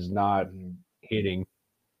and he is not hitting.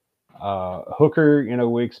 Hooker,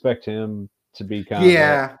 we expect him to be kind of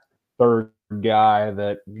a third guy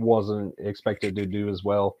that wasn't expected to do as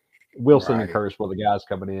well. Wilson and Curse were the guys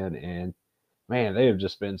coming in, and man, they have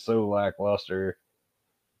just been so lackluster.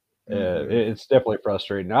 It's definitely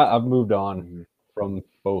frustrating. I've moved on from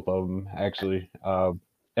both of them, actually.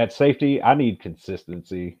 At safety, I need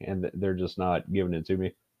consistency, and they're just not giving it to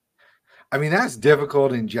me. I mean, that's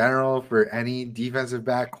difficult in general for any defensive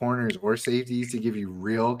back, corners, or safeties to give you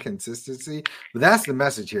real consistency. But that's the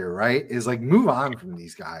message here, right? Is like move on from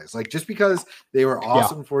these guys. Like just because they were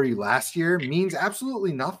awesome for you last year means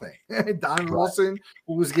absolutely nothing. Don Wilson,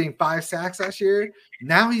 who was getting 5 sacks last year,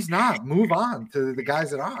 now he's not. Move on to the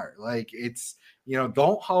guys that are. Like it's,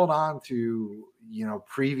 don't hold on to,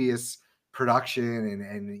 previous production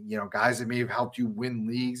and guys that may have helped you win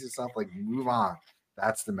leagues and stuff. Like move on.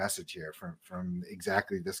 That's the message here from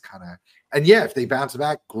exactly this kind of, and if they bounce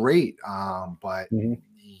back, great. But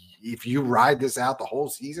if you ride this out the whole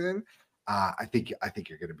season, I think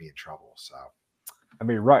you're going to be in trouble. So, I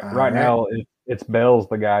mean, right now it's Bell's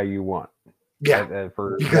the guy you want. Yeah,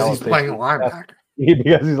 because he's playing a linebacker.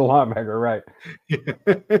 Because he's a linebacker, right?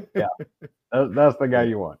 Yeah, that's the guy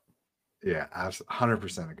you want. Yeah,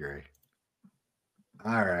 100% agree.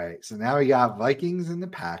 All right, so now we got Vikings and the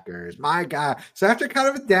Packers. My God. So after kind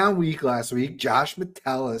of a down week last week, Josh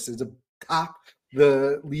Metellus is atop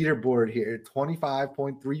the leaderboard here.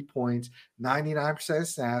 25.3 points, 99%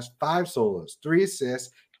 snaps, 5 solos, 3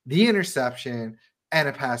 assists, the interception, and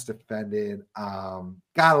a pass defended.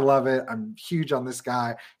 Gotta love it. I'm huge on this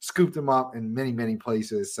guy. Scooped him up in many, many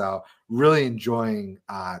places. So really enjoying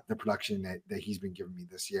the production that he's been giving me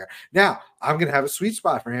this year. Now, I'm going to have a sweet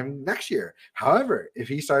spot for him next year. However, if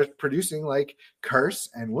he starts producing like Curse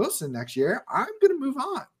and Wilson next year, I'm going to move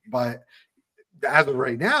on. But as of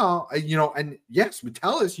right now, and yes,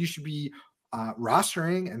 Metellus, you should be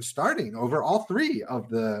rostering and starting over all 3 of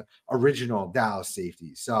the original Dallas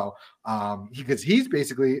safeties. So because he's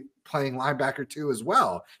basically playing linebacker too as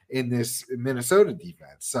well in this Minnesota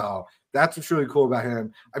defense. So that's what's really cool about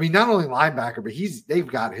him. I mean, not only linebacker, but they've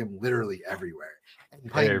got him literally everywhere.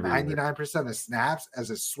 And playing 99% of snaps as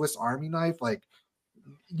a Swiss Army knife, like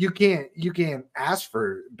you can't ask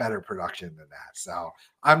for better production than that. So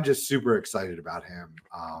I'm just super excited about him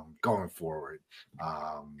going forward.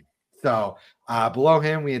 So below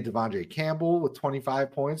him, we had Devondre Campbell with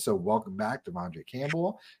 25 points. So welcome back, Devondre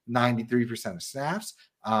Campbell, 93% of snaps.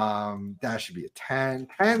 That should be a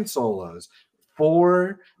 10 solos,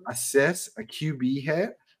 4 assists, a QB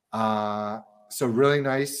hit. So really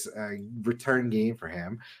nice return game for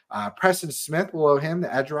him. Preston Smith below him,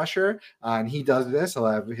 the edge rusher, and he does this.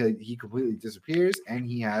 He completely disappears, and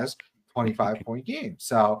he has 25-point game.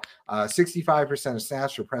 So 65% of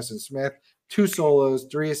snaps for Preston Smith, 2 solos,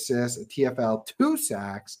 3 assists, a TFL, 2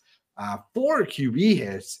 sacks, 4 QB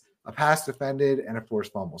hits, a pass defended, and a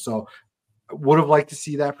forced fumble. So would have liked to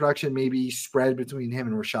see that production maybe spread between him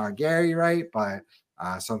and Rashawn Gary, right? But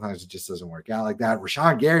Sometimes it just doesn't work out like that.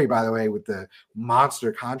 Rashawn Gary, by the way, with the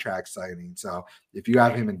monster contract signing. So if you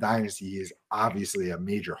have him in Dynasty, he is obviously a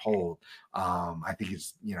major hold. I think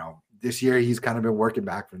he's, this year he's kind of been working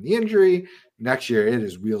back from the injury. Next year it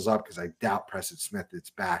is wheels up because I doubt Preston Smith is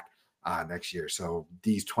back next year. So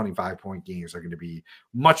these 25-point games are going to be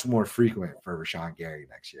much more frequent for Rashawn Gary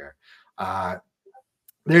next year.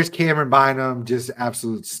 There's Cameron Bynum, just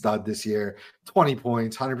absolute stud this year. 20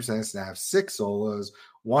 points, 100% snaps, 6 solos,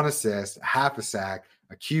 1 assist, half a sack,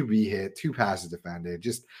 a QB hit, 2 passes defended.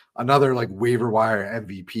 Just another like waiver wire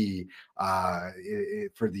MVP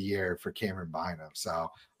for the year for Cameron Bynum.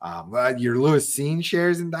 So your Lewis Cine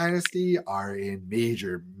shares in Dynasty are in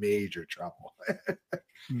major, major trouble.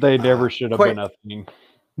 They never should have been a thing.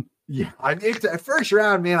 Yeah, it's a first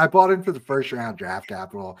round, man. I bought in for the first round draft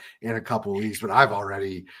capital in a couple of weeks, but I've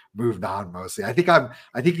already moved on mostly. I think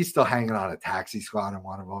he's still hanging on a taxi squad in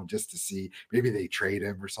one of them just to see maybe they trade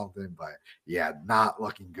him or something. But yeah, not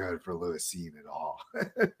looking good for Lewis Cine at all.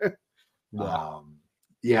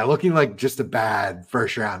 Yeah, looking like just a bad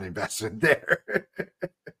first round investment there.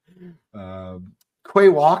 Quay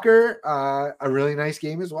Walker, a really nice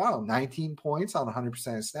game as well. 19 points on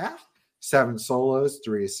 100% of snaps. 7 solos,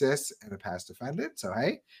 3 assists, and a pass defended. So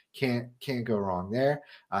hey, can't go wrong there.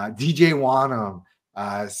 DJ Wanham,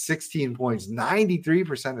 16 points,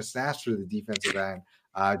 93% of snaps for the defensive end.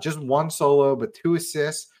 Just 1 solo, but 2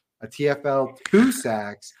 assists, a TFL, 2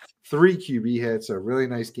 sacks, 3 QB hits. So a really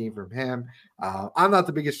nice game from him. I'm not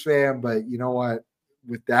the biggest fan, but you know what?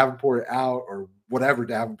 With Davenport out or whatever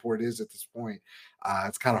Davenport is at this point,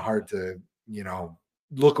 it's kind of hard to,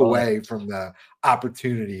 look away from the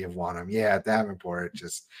opportunity of Wanham. Yeah, Davenport,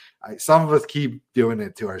 some of us keep doing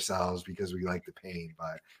it to ourselves because we like the pain,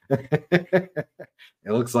 but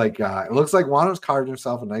it looks like Wanham's carved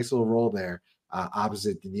himself a nice little role there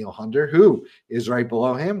opposite Daniil Hunter, who is right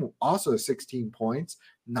below him, also 16 points,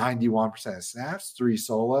 91% of snaps, 3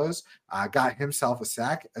 solos, got himself a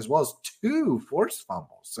sack as well as 2 forced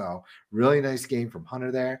fumbles. So really nice game from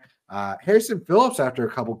Hunter there. Harrison Phillips, after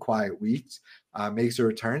a couple quiet weeks, makes a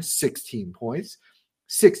return, 16 points,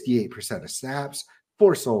 68% of snaps,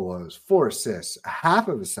 4 solos, 4 assists, a half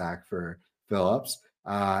of a sack for Phillips,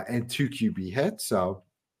 and 2 QB hits. So,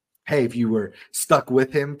 hey, if you were stuck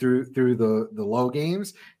with him through the low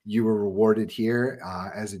games, you were rewarded here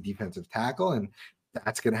as a defensive tackle, and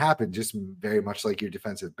that's going to happen just very much like your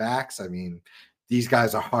defensive backs. I mean, these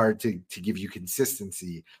guys are hard to give you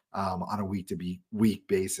consistency on a week-to-week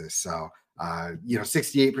basis. So,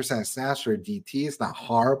 68% of snaps for a DT is not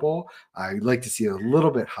horrible. You'd like to see it a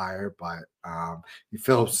little bit higher, but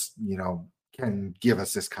Phillips, can give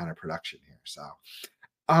us this kind of production here. So,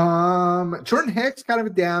 Jordan Hicks, kind of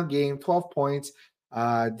a down game, 12 points.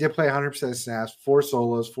 Did play 100% of snaps, 4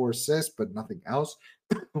 solos, 4 assists, but nothing else.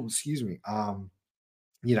 Excuse me.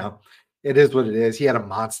 It is what it is. He had a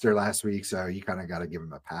monster last week, so you kind of got to give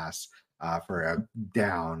him a pass for a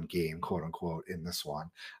down game, quote unquote, in this one.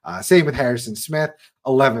 Same with Harrison Smith,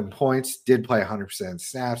 11 points, did play 100%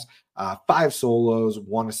 snaps, 5 solos,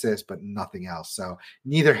 1 assist, but nothing else. So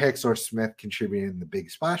neither Hicks or Smith contributed in the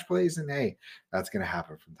big splash plays, and hey, that's going to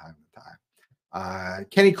happen from time to time.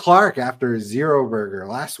 Kenny Clark, after a 0 burger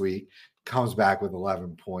last week, comes back with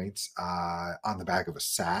 11 points on the back of a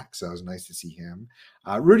sack. So it was nice to see him.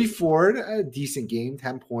 Rudy Ford, a decent game,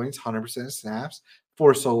 10 points, 100% snaps,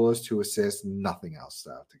 4 solos, 2 assists, nothing else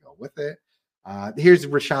to go with it. Here's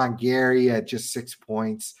Rashawn Gary at just 6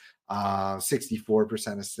 points,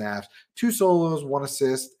 64% of snaps, 2 solos, 1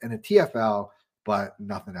 assist, and a TFL, but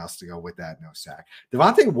nothing else to go with that. No sack.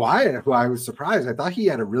 Devontae Wyatt, who I was surprised. I thought he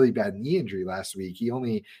had a really bad knee injury last week.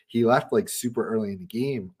 He left like super early in the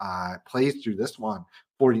game. Plays through this one,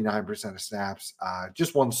 49% of snaps.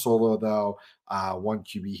 Just 1 solo though, 1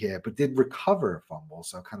 QB hit, but did recover a fumble.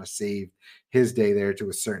 So kind of saved his day there to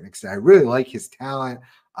a certain extent. I really like his talent.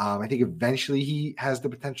 I think eventually he has the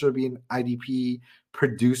potential to be an IDP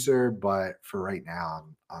producer, but for right now,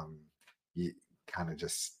 I'm kind of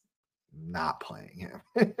just not playing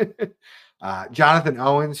him. Jonathan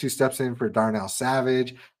Owens, who steps in for Darnell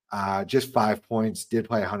Savage, just 5 points, did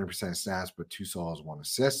play 100% snaps, but 2 solos, 1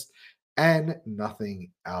 assist, and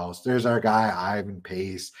nothing else. There's our guy, Ivan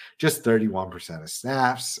Pace, just 31% of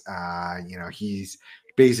snaps. He's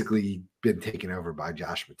basically been taken over by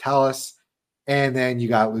Josh Metellus. And then you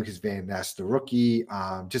got Lucas Van Ness, the rookie,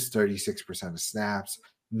 just 36% of snaps.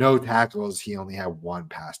 No tackles. He only had 1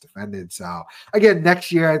 pass defended. So again,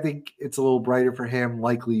 next year, I think it's a little brighter for him,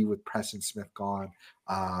 likely with Preston Smith gone.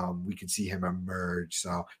 We can see him emerge.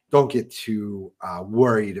 So don't get too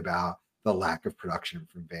worried about the lack of production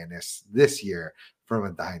from Van Ness this year from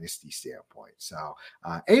a dynasty standpoint. So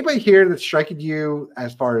anybody here that's striking you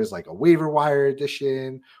as far as like a waiver wire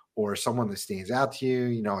addition or someone that stands out to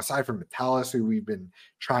you, aside from Metellus, who we've been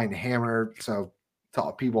trying to hammer, so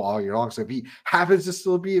to people all year long. So if he happens to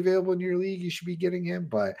still be available in your league, you should be getting him.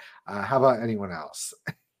 But how about anyone else?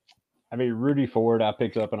 I mean, Rudy Ford, I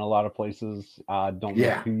picked up in a lot of places. I don't know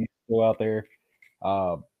if he's still out there.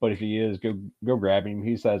 But if he is, go grab him.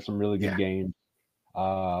 He's had some really good games.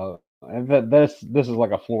 And this is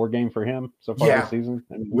like a floor game for him so far this season.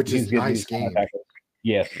 I mean, which is a nice game.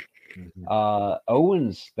 Yes. Mm-hmm.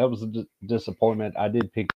 Owens, that was a disappointment. I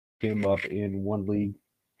did pick him up in one league.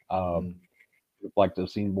 Like to have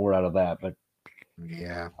seen more out of that, but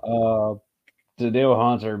Danielle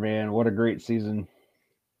Hunter, man, what a great season.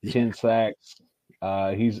 10 sacks.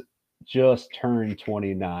 He's just turned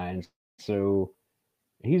 29, so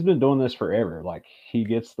he's been doing this forever. Like, he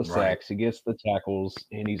gets the sacks, he gets the tackles,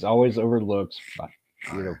 and he's always overlooked by,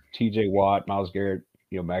 TJ Watt, Myles Garrett,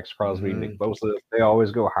 Max Crosby, Nick Bosa. They always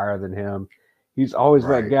go higher than him. He's always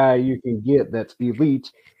that guy you can get that's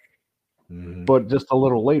elite, but just a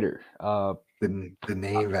little later. The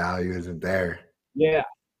name value isn't there. Yeah.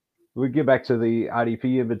 We get back to the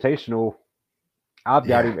IDP Invitational. I've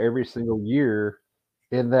got him every single year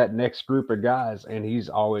in that next group of guys, and he's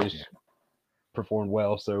always performed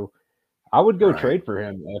well. So I would go trade for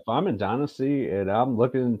him if I'm in Dynasty and I'm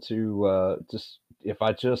looking to if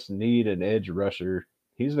I just need an edge rusher,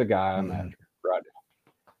 he's the guy I'm after right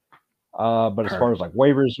now. But as far as like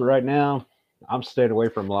waivers right now, I'm staying away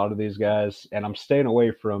from a lot of these guys, and I'm staying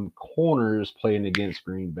away from corners playing against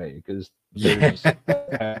Green Bay because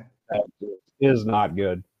that is not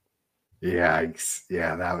good. Yikes.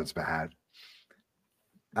 Yeah, that was bad.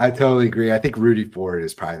 I totally agree. I think Rudy Ford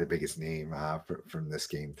is probably the biggest name from this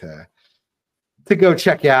game to go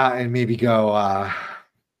check out and maybe go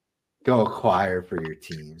acquire for your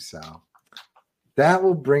team. So that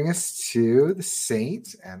will bring us to the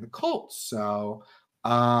Saints and the Colts. So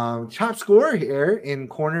top scorer here in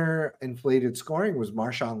corner inflated scoring was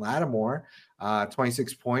Marshawn Lattimore,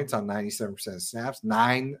 26 points on 97% of snaps,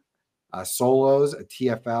 9 solos, a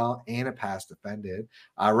TFL, and a pass defended.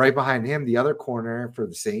 Right behind him, the other corner for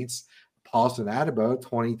the Saints, Paulson Adebo,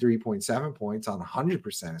 23.7 points on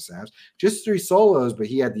 100% of snaps. Just 3 solos, but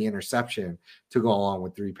he had the interception to go along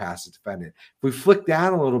with 3 passes defended. If we flick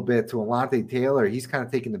down a little bit to Alontae Taylor, he's kind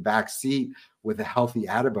of taking the back seat with a healthy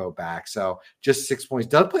Adebo back. So just 6 points.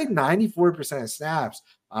 Doug played 94% of snaps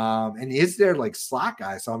and is there like slot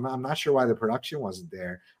guy. So I'm not sure why the production wasn't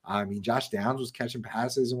there. I mean, Josh Downs was catching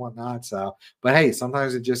passes and whatnot. So, but hey,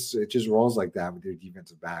 sometimes it just rolls like that with your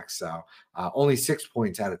defensive backs. So only 6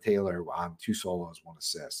 points out of Taylor on 2 solos, 1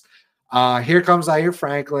 assist. Here comes Zaire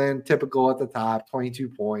Franklin, typical at the top, 22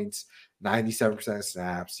 points, 97% of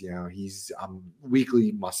snaps. He's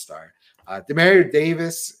weekly must start. Demario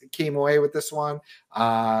Davis came away with this one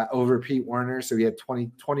over Pete Werner. So he had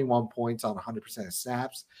 21 points on 100% of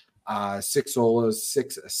snaps, 6 solos,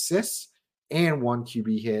 6 assists, and 1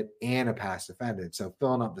 QB hit and a pass defended. So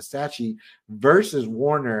filling up the stat sheet versus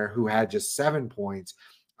Warner, who had just 7 points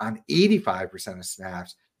on 85% of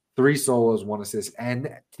snaps, 3 solos, 1 assist, and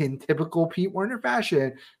in typical Pete Werner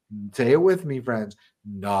fashion, say it with me, friends,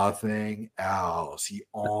 nothing else. He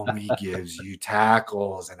only gives you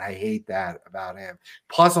tackles, and I hate that about him.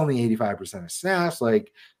 Plus only 85% of snaps.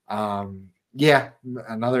 Like, another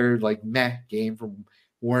like meh game from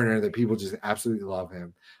Werner that people just absolutely love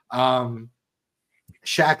him.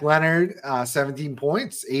 Shaq Leonard, 17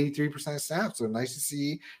 points, 83% of snaps. So nice to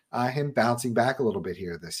see him bouncing back a little bit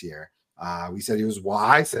here this year. I said he was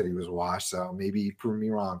washed, so maybe prove me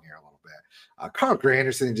wrong here a little bit. Carl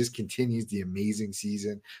Granderson just continues the amazing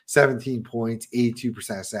season. 17 points,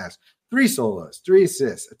 82% of snaps, 3 solos, 3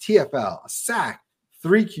 assists, a TFL, a sack,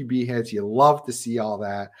 3 QB hits. You love to see all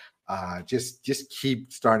that. Just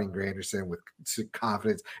keep starting Granderson with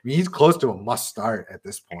confidence. I mean, he's close to a must start at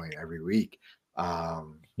this point every week. I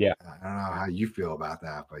don't know how you feel about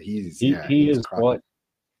that, but he is what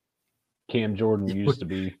Cam Jordan used to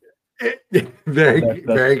be.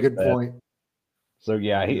 Very good point. So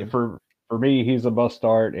for me, he's a must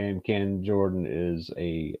start, and Cam Jordan is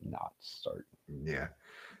a not start. Yeah,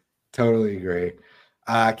 totally agree.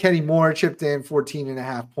 Kenny Moore chipped in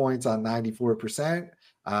 14.5 points on 94%.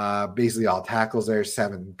 Basically all tackles there,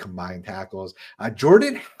 7 combined tackles.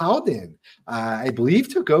 Jordan Howden, I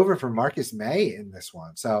believe, took over for Marcus May in this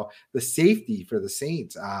one. So the safety for the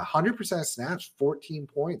Saints, 100% of snaps, 14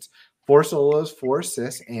 points, 4 solos, 4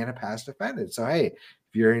 assists, and a pass defended. So, hey,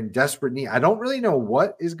 if you're in desperate need, I don't really know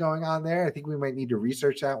what is going on there. I think we might need to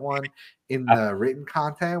research that one in the written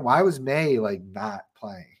content. Why was May like not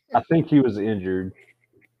playing? I think he was injured.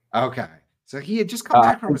 Okay. So he had just come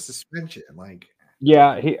back from a suspension.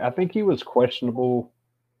 I think he was questionable.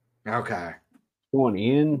 Okay. Going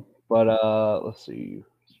in, but let's see.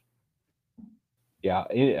 Yeah,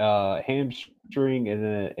 hamstring and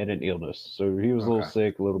an illness. So he was a little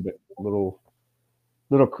sick, a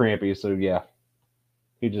little crampy. So yeah,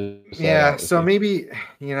 he just sat out. So maybe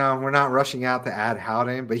we're not rushing out to add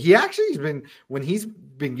Howden, but he actually has been, when he's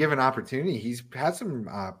been given opportunity, he's had some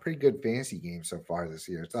pretty good fantasy games so far this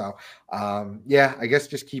year. So I guess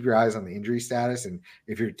just keep your eyes on the injury status, and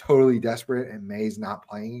if you're totally desperate and May's not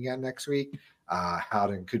playing again next week,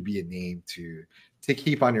 Howden could be a name to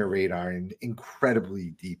keep on your radar in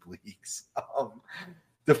incredibly deep leagues.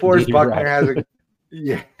 DeForest Buckner has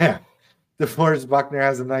DeForest Buckner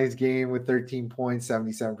has a nice game with 13 points,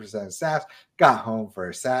 77% of snaps, got home for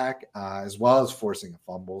a sack, as well as forcing a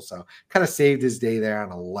fumble. So kind of saved his day there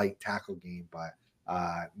on a light tackle game, but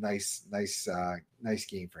nice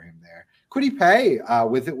game for him there. Kwity Paye,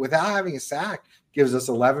 without having a sack, gives us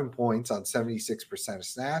 11 points on 76% of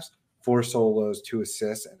snaps, 4 solos, 2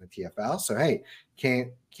 assists, and a TFL. So hey,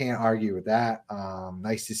 can't argue with that.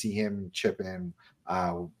 Nice to see him chip in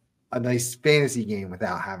a nice fantasy game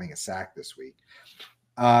without having a sack this week.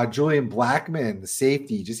 Julian Blackmon, the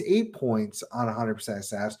safety, just 8 points on 100% of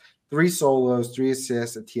snaps, 3 solos, 3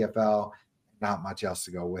 assists, a TFL, not much else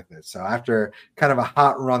to go with it. So after kind of a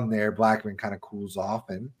hot run there, Blackmon kind of cools off,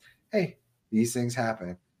 and hey, these things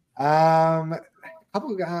happen.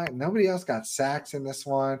 Couple of guys, nobody else got sacks in this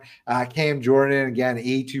one. Cam Jordan, again,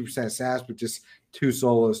 82% sacks, but just 2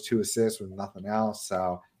 solos, 2 assists with nothing else.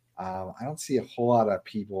 So I don't see a whole lot of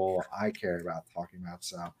people I care about talking about.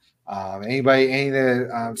 So any of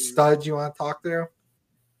the studs you want to talk through?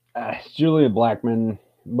 Julian Blackmon,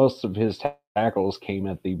 most of his tackles came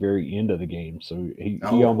at the very end of the game. So he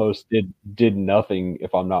almost did nothing,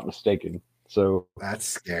 if I'm not mistaken. So that's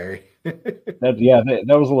scary. that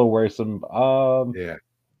was a little worrisome.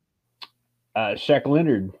 Shaq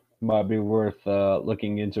Leonard might be worth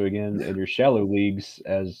looking into again in your shallow leagues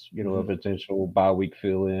as a potential bye week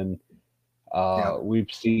fill in.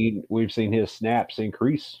 We've seen his snaps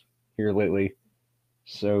increase here lately,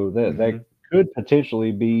 so that could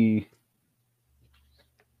potentially be.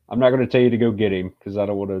 I'm not going to tell you to go get him because I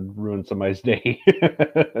don't want to ruin somebody's day.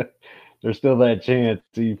 There's still that chance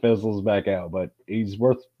he fizzles back out, but he's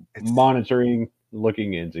worth monitoring,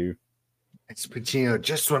 looking into. It's Pacino.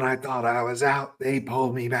 Just when I thought I was out, they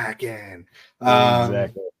pulled me back in.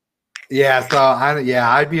 Exactly. So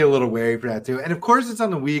I'd be a little wary for that too. And of course, it's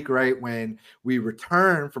on the week, right, when we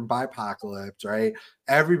return from Bipocalypse, right?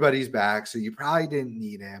 Everybody's back, so you probably didn't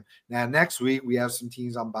need him. Now, next week, we have some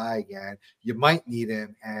teams on bye again. You might need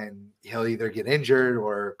him, and he'll either get injured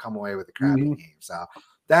or come away with a crappy game. So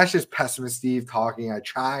that's just pessimist Steve talking.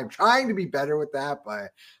 I'm trying to be better with that,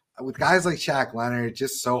 but with guys like Shaq Leonard, it's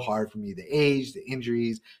just so hard for me. The age, the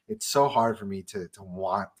injuries, it's so hard for me to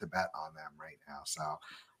want to bet on them right now. So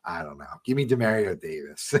I don't know. Give me Demario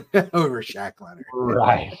Davis over Shaq Leonard.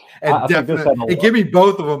 Right. And give me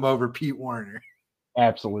both of them over Pete Warner.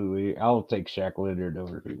 Absolutely. I'll take Shaq Leonard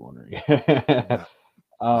over Pete Warner.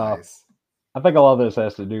 Nice. I think a lot of this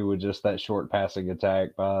has to do with just that short passing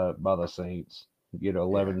attack by the Saints.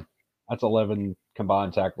 11. That's 11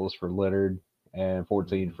 combined tackles for Leonard and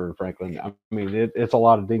 14 for Franklin. I mean, it's a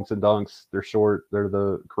lot of dinks and dunks. They're short. They're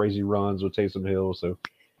the crazy runs with Taysom Hill. So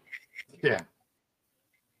yeah.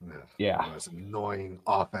 Most annoying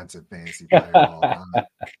offensive fantasy player of all time.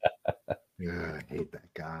 I hate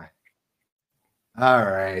that guy. All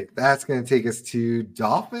right, that's going to take us to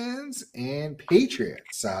Dolphins and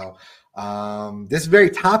Patriots. So this is a very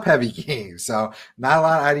top-heavy game. So not a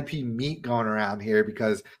lot of IDP meat going around here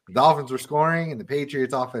because the Dolphins were scoring and the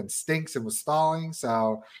Patriots offense stinks and was stalling.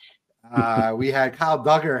 So we had Kyle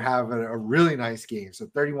Duggar have a really nice game. So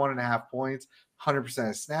 31.5 points, 100%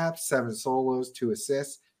 of snaps, 7 solos, 2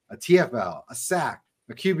 assists, a TFL, a sack,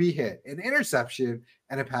 a QB hit, an interception,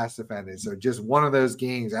 and a pass defended. So just one of those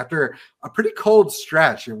games after a pretty cold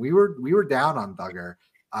stretch, and we were down on Duggar.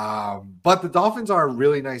 But the Dolphins are a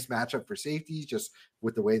really nice matchup for safeties, just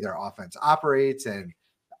with the way their offense operates. And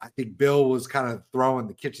I think Bill was kind of throwing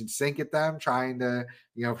the kitchen sink at them, trying to,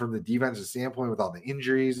 from the defensive standpoint with all the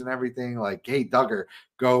injuries and everything, like, hey, Duggar,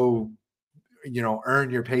 go, earn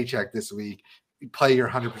your paycheck this week, play your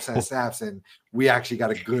 100% snaps, and we actually got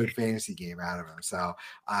a good fantasy game out of him. So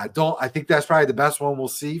I think that's probably the best one we'll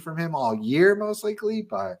see from him all year, most likely,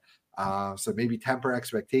 but so maybe temper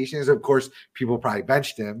expectations. Of course, people probably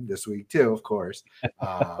benched him this week too, of course.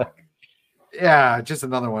 Just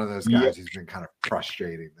another one of those guys who's been kind of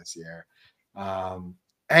frustrating this year.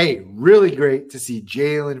 Hey, really great to see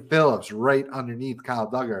Jalen Phillips right underneath Kyle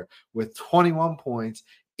Duggar with 21 points,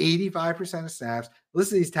 85% of snaps.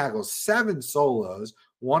 Listen to these tackles, 7 solos,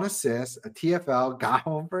 1 assist, a TFL, got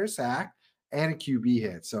home for a sack, and a QB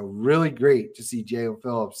hit. So really great to see Jalen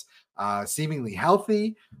Phillips seemingly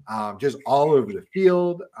healthy, just all over the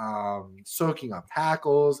field, soaking up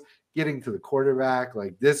tackles, getting to the quarterback.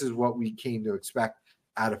 Like, this is what we came to expect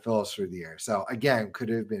out of Phillips for the year. So again, could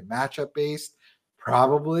it have been matchup based?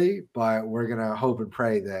 Probably, but we're gonna hope and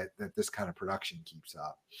pray that this kind of production keeps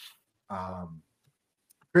up.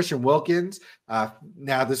 Christian Wilkins,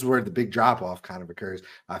 now this is where the big drop off kind of occurs.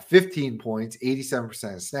 15 points,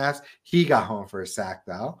 87% of snaps. He got home for a sack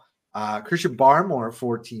though. Christian Barmore,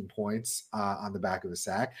 14 points on the back of a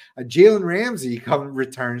sack. Jalen Ramsey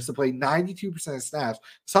returns to play 92% of snaps.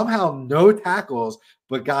 Somehow no tackles,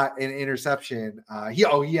 but got an interception. He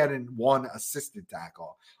had one assisted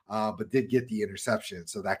tackle, but did get the interception.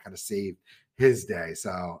 So that kind of saved his day.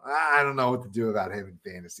 So I don't know what to do about him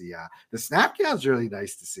in fantasy. The snap count's really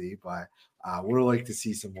nice to see, but we'd like to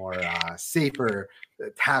see some more safer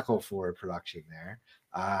tackle forward production there.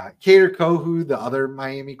 Kader Kohu, the other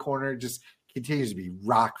Miami corner, just continues to be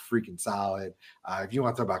rock freaking solid. If you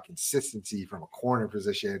want to talk about consistency from a corner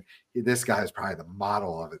position, this guy is probably the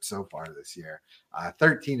model of it so far this year.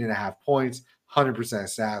 13.5 points, 100%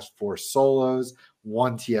 snaps, 4 solos,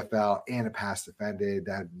 1 TFL, and a pass defended.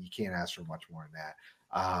 That you can't ask for much more than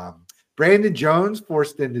that. Brandon Jones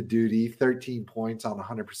forced into duty, 13 points on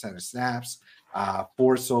 100% of snaps,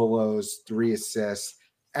 4 solos, 3 assists,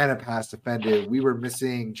 and a pass defended. We were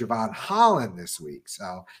missing Javon Holland this week,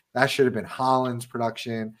 so that should have been Holland's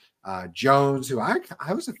production. Jones, who I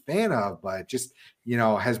was a fan of, but just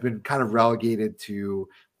has been kind of relegated to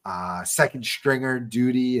second stringer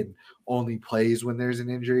duty and only plays when there's an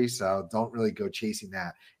injury. So don't really go chasing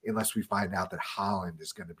that unless we find out that Holland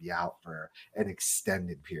is going to be out for an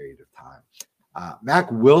extended period of time. Mac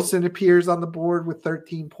Wilson appears on the board with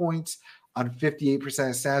 13 points on 58%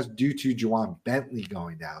 of snaps due to Juwan Bentley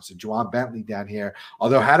going down. So Juwan Bentley down here,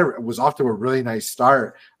 although was off to a really nice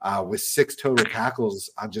start with 6 total tackles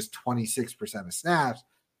on just 26% of snaps,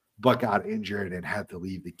 but got injured and had to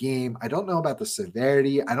leave the game. I don't know about the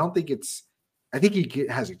severity. I think he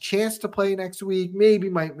has a chance to play next week. Maybe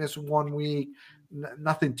might miss 1 week.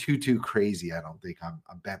 Nothing too crazy, I don't think, on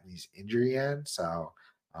Bentley's injury end. So,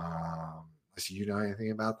 unless you know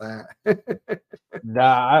anything about that.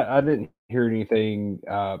 Nah, I didn't hear anything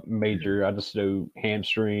major. I just know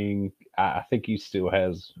hamstring. I think he still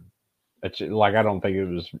has, I don't think it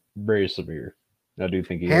was very severe. I do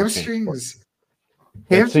think he hamstrings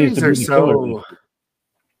are so.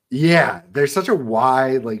 Yeah, there's such a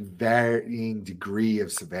wide, varying degree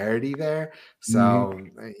of severity there. So,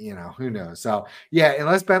 who knows? So, yeah,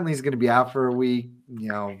 unless Bentley's going to be out for a week,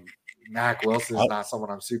 Mac Wilson is not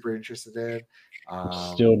someone I'm super interested in.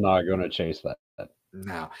 Still not going to chase that.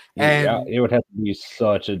 No. And it would have to be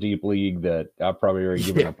such a deep league that I'll probably already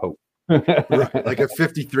give it a poke. Right, like a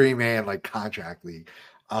 53-man contract league.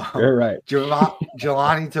 You're right.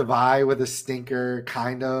 Jelani Tavai with a stinker,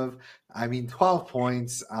 kind of. 12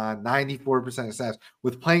 points, 94% of snaps.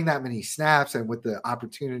 With playing that many snaps and with the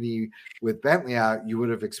opportunity with Bentley out, you would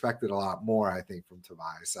have expected a lot more, I think, from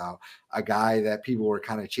Tavai. So a guy that people were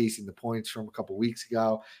kind of chasing the points from a couple weeks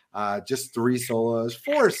ago. Just 3 solos,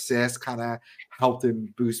 4 assists, kind of helped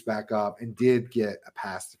him boost back up and did get a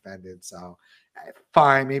pass defended. So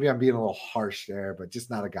fine, maybe I'm being a little harsh there, but just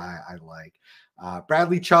not a guy I like.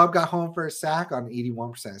 Bradley Chubb got home for a sack on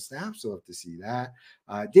 81% of snaps, so we'll have to see that.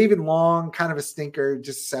 David Long, kind of a stinker,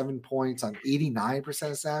 just 7 points on 89%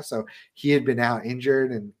 of snaps. So he had been out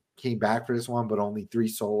injured and came back for this one, but only 3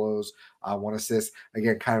 solos, 1 assist.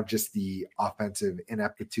 Again, kind of just the offensive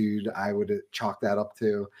ineptitude I would chalk that up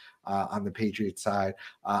to on the Patriots side.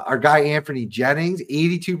 Our guy Anthony Jennings,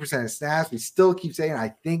 82% of snaps. We still keep saying, I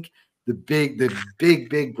think the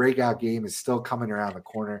big breakout game is still coming around the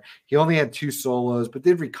corner. He only had 2 solos, but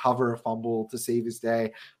did recover a fumble to save his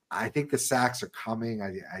day. I think the sacks are coming.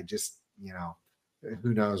 I just,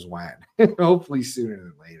 who knows when? Hopefully sooner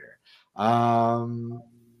than later.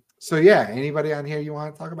 So yeah, anybody on here you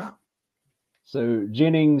want to talk about? So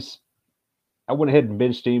Jennings, I went ahead and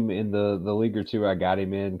benched him in the league or two I got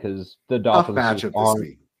him in because the Dolphins matchup this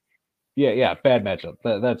week. Yeah, bad matchup.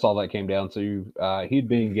 That's all that came down to. He'd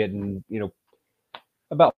been getting,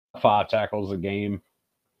 about 5 tackles a game.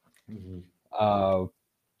 Mm-hmm.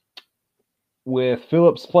 With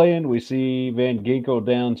Phillips playing, we see Van Ginkel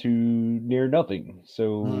down to near nothing.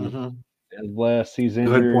 So unless he's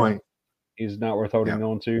injured, good point. He's not worth holding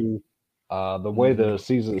on to. The way the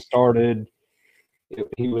season started,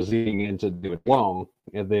 he was eating into David Long.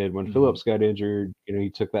 And then when Phillips got injured, he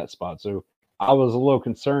took that spot. So I was a little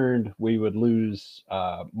concerned we would lose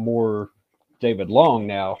more David Long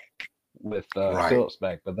now with Phillips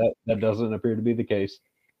back, but that doesn't appear to be the case.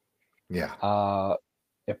 Yeah.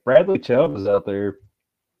 If Bradley Chubb is out there,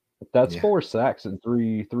 that's 4 sacks in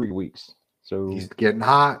three weeks. So he's getting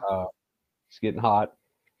hot. He's getting hot.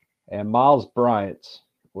 And Miles Bryant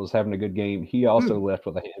was having a good game. He also left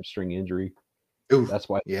with a hamstring injury. Oof. That's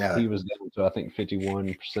why he was down to, I think,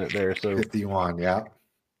 51% there. So 51, yeah.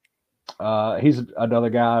 He's another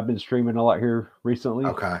guy I've been streaming a lot here recently.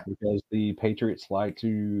 Okay. Because the Patriots like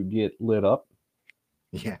to get lit up.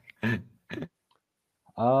 Yeah. Good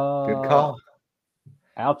call.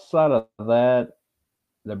 Outside of that,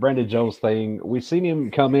 the Brandon Jones thing, we've seen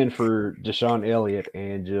him come in for Deshaun Elliott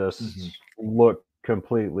and just look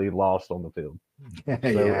completely lost on the field.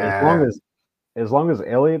 So as long as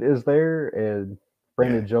Elliott is there and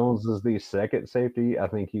Brandon Jones is the second safety, I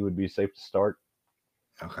think he would be safe to start.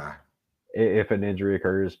 Okay. If an injury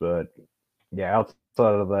occurs, but outside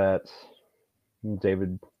of that,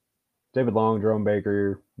 David Long, Jerome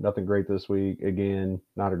Baker, nothing great this week. Again,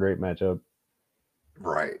 not a great matchup.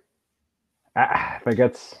 Right. I think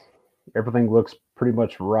everything looks pretty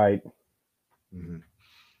much right.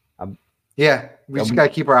 Yeah, we just got to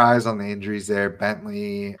keep our eyes on the injuries there.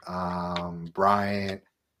 Bentley, Bryant,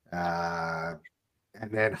 and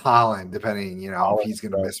then Holland, depending, if he's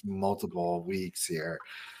going to miss multiple weeks here.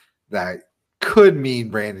 That could mean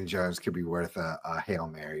Brandon Jones could be worth a Hail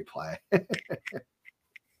Mary play.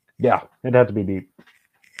 Yeah, it'd have to be deep.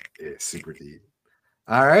 It's super deep.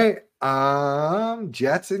 All right.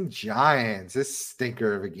 Jets and Giants. This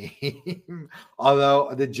stinker of a game.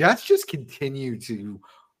 Although the Jets just continue to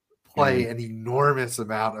play an enormous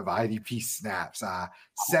amount of IDP snaps.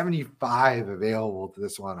 75 available to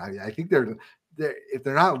this one. I think they're if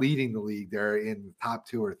they're not leading the league, they're in the top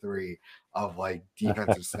 2 or 3 of like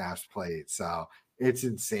defensive snaps played. So it's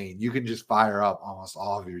insane. You can just fire up almost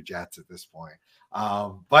all of your Jets at this point.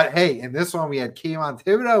 But hey, in this one, we had Kayvon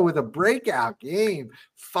Thibodeau with a breakout game.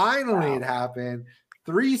 Finally, it happened.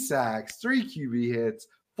 3 sacks, 3 QB hits,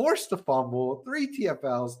 forced a fumble, 3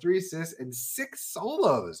 TFLs, 3 assists, and 6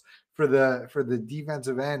 solos for the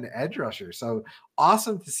defensive end edge rusher. So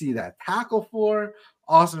awesome to see that tackle for.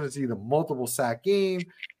 Awesome to see the multiple sack game.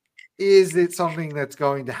 Is it something that's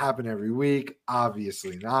going to happen every week?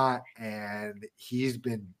 Obviously not. And he's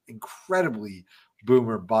been incredibly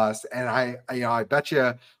boomer bust. And I bet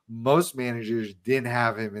you most managers didn't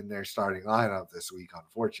have him in their starting lineup this week,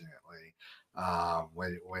 unfortunately,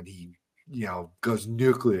 when he goes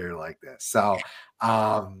nuclear like this. So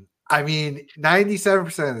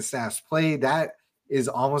 97% of the snaps played,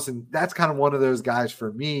 that's kind of one of those guys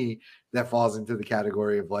for me that falls into the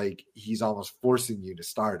category of like he's almost forcing you to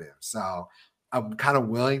start him. So I'm kind of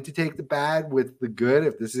willing to take the bad with the good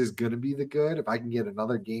if this is going to be the good. If I can get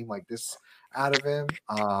another game like this out of him,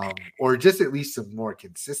 or just at least some more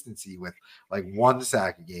consistency with like 1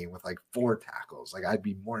 sack a game with like 4 tackles, like I'd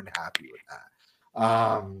be more than happy with that.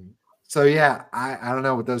 So yeah, I don't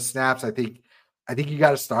know with those snaps. I think you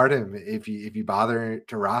got to start him if you bother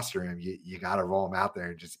to roster him. You got to roll him out there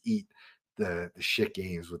and just eat the shit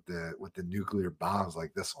games with the nuclear bombs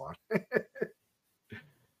like this one.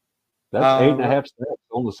 That's 8.5 sacks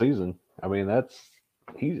on the season. I mean,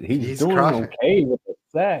 he's doing crushing. okay with the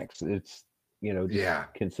sacks. It's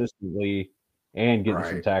just consistently and getting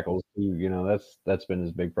some tackles too. That's been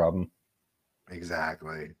his big problem.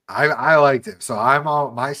 Exactly. I liked it. So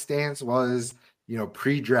my stance was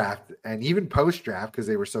pre-draft and even post-draft because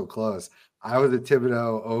they were so close. I was a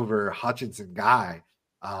Thibodeau over Hutchinson guy.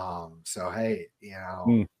 So hey,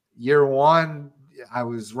 year 1 I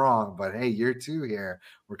was wrong, but hey, year 2 here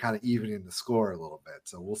we're kind of evening the score a little bit.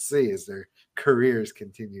 So we'll see as their careers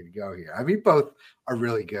continue to go here. I mean, both are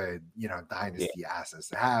really good, dynasty assets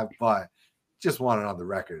to have, but just wanted on the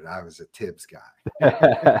record I was a Tibbs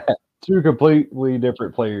guy. 2 completely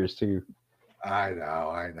different players too. I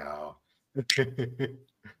know.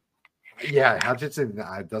 Yeah, Hutchinson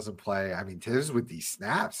doesn't play. I mean, Tibbs with these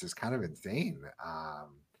snaps is kind of insane.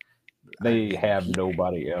 They have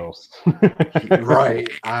nobody else. Right.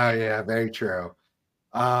 Yeah, very true.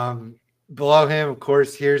 Below him, of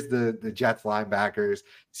course, here's the Jets linebackers.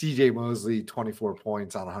 CJ Mosley, 24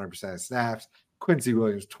 points on 100% of snaps. Quincy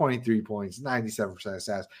Williams, 23 points, 97% of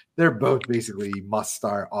snaps. They're both basically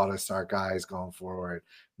must-start, auto-start guys going forward.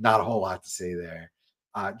 Not a whole lot to say there.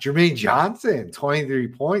 Jermaine Johnson, 23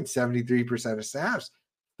 points, 73% of snaps.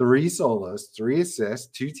 3 solos, 3 assists,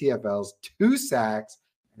 2 TFLs, 2 sacks,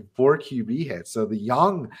 and 4 QB hits. So the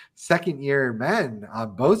young second-year men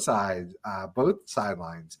on both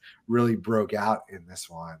sidelines really broke out in this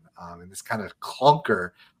one. In this kind of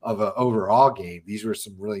clunker of an overall game, these were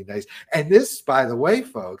some really nice. And this, by the way,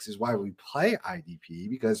 folks, is why we play IDP,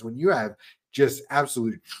 because when you have just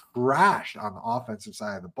absolute trash on the offensive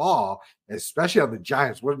side of the ball, especially on the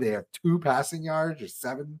Giants. What do they have? 2 passing yards or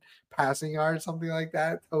 7 passing yards, something like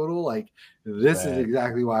that total? Like, this is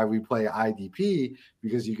exactly why we play IDP,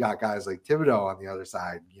 because you got guys like Thibodeau on the other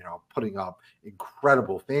side, putting up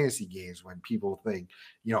incredible fantasy games when people think,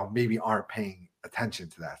 maybe aren't paying attention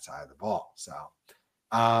to that side of the ball. So,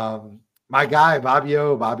 my guy, Bobby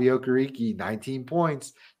Okereke, 19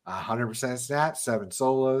 points, 100% snaps, 7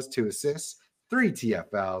 solos, 2 assists, 3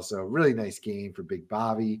 TFL. So really nice game for Big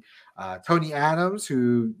Bobby. Tony Adams,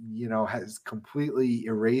 who, has completely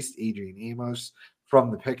erased Adrian Amos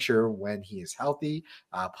from the picture when he is healthy,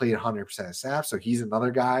 played 100% snaps. So he's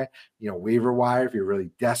another guy, waiver wire, if you're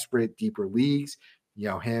really desperate, deeper leagues,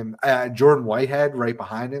 him, Jordan Whitehead right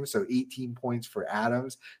behind him. So 18 points for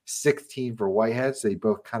Adams, 16 for Whitehead. So they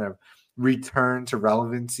both kind of return to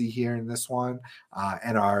relevancy here in this one,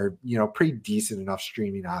 and are pretty decent enough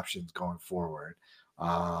streaming options going forward.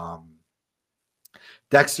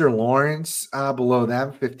 Dexter Lawrence below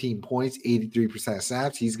them, 15 points, 83%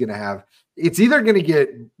 snaps. He's going to have, it's either going to get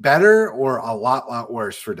better or a lot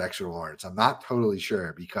worse for Dexter Lawrence. I'm not totally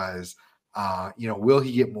sure, because will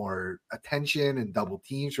he get more attention and double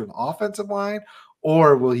teams from the offensive line,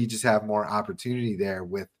 or will he just have more opportunity there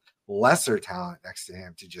with lesser talent next to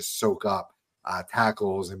him to just soak up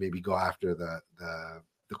tackles and maybe go after the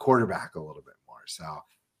quarterback a little bit more? So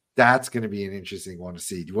that's going to be an interesting one to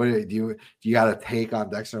see. Do you got a take on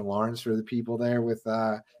Dexter Lawrence for the people there with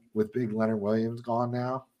big Leonard Williams gone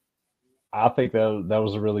now? I think that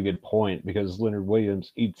was a really good point, because Leonard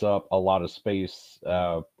Williams eats up a lot of space,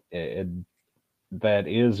 and that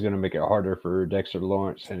is going to make it harder for Dexter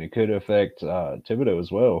Lawrence, and it could affect Thibodeau as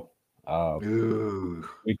well.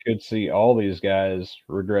 We could see all these guys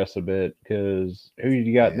regress a bit, because who do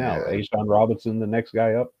you got now? Ashawn Robinson, the next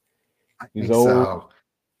guy up? He's old. So.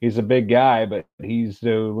 He's a big guy, but he's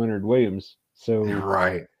no Leonard Williams. So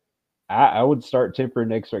right. I would start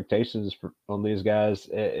tempering expectations on these guys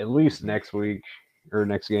at least next week or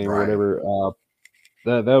next game or whatever.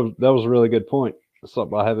 That was a really good point.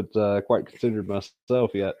 Something I haven't quite considered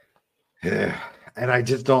myself yet. Yeah. And I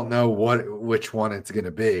just don't know which one it's going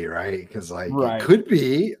to be, right? Because it could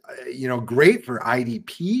be, great for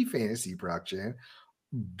IDP fantasy production,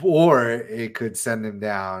 or it could send him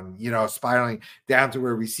down, spiraling down to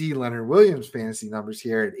where we see Leonard Williams fantasy numbers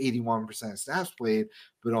here at 81% snaps played,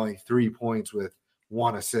 but only 3 points with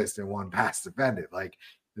 1 assist and 1 pass defended. Like,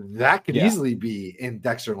 that could easily be in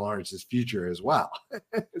Dexter Lawrence's future as well.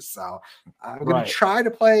 So I'm going to try to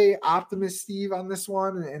play optimist Steve on this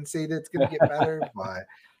one and say that it's going to get better, but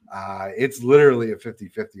it's literally a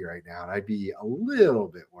 50-50 right now. And I'd be a little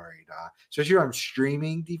bit worried, especially if I'm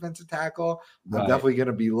streaming defensive tackle. I'm definitely going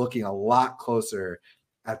to be looking a lot closer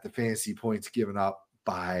at the fantasy points given up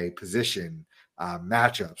by position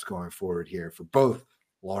matchups going forward here for both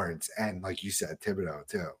Lawrence and, like you said, Thibodeau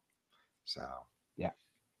too. So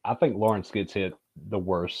I think Lawrence gets hit the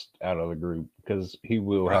worst out of the group, because he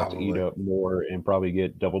will have to eat up more and probably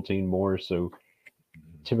get double teamed more. So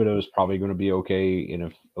Thibodeau is probably going to be okay. And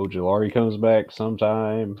if Ojulari comes back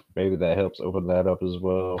sometime, maybe that helps open that up as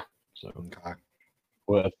well. So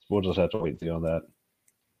we'll just have to wait and see on that.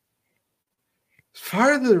 As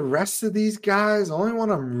far as the rest of these guys, the only one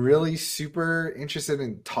I'm really super interested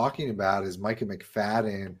in talking about is Micah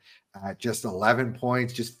McFadden. Just 11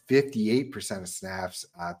 points, just 58% of snaps,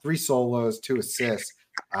 3 solos, 2 assists.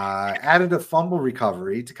 Added a fumble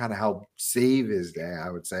recovery to kind of help save his day, I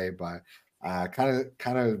would say, but kind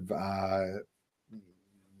of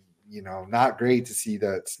not great to see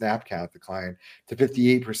the snap count decline to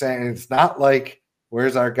 58%. And it's not like,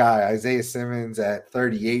 where's our guy Isaiah Simmons at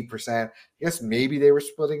 38%? I guess maybe they were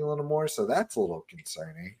splitting a little more, so that's a little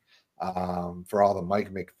concerning for all the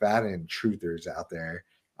Mike McFadden truthers out there.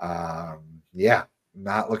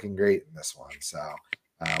 Not looking great in this one. So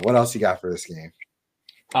what else you got for this game?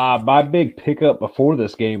 My big pickup before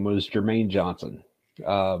this game was Jermaine Johnson.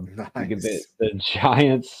 Nice. The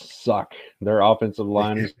Giants suck. Their offensive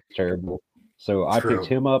line is terrible. So I picked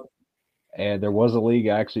him up, and there was a league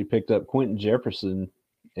I actually picked up Quentin Jefferson.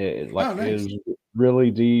 It was really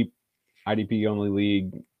deep, IDP only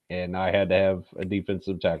league, and I had to have a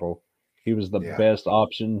defensive tackle. He was the best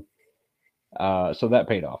option. So that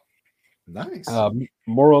paid off. Nice.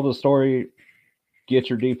 Moral of the story, get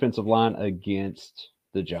your defensive line against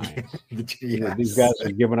the Giants. These guys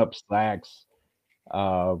are giving up sacks.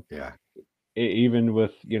 Yeah. Even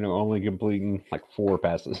with, only completing like 4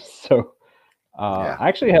 passes. So Yeah. I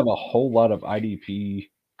actually have a whole lot of IDP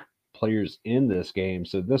players in this game.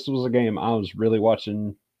 So this was a game I was really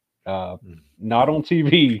watching, not on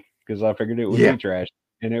TV because I figured it would be trash,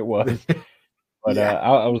 and it was. But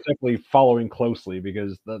I was definitely following closely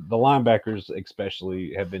because the linebackers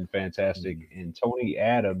especially have been fantastic. And Tony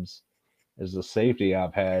Adams is the safety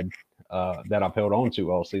I've had that I've held on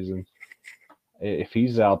to all season. If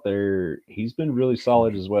he's out there, he's been really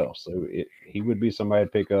solid as well. So he would be somebody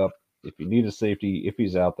to pick up if you need a safety. If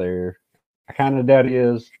he's out there, I kind of doubt he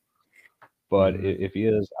is, but if he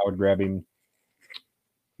is, I would grab him.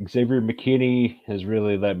 Xavier McKinney has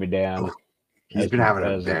really let me down. Oh, he's been having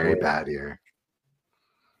a very bad year.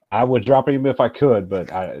 I would drop him if I could, but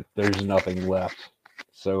there's nothing left.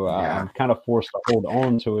 So I'm kind of forced to hold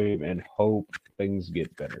on to him and hope things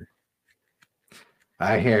get better.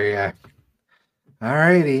 I hear you. All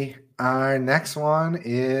righty. Our next one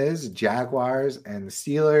is Jaguars and the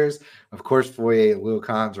Steelers. Of course, Foye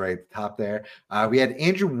Luacon's right at the top there. We had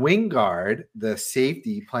Andrew Wingard, the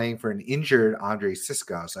safety, playing for an injured Andre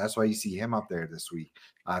Cisco. So that's why you see him up there this week.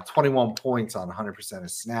 21 points on 100%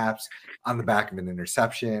 of snaps on the back of an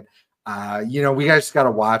interception. We guys got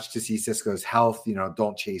to watch to see Cisco's health.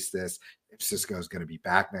 Don't chase this if Cisco's going to be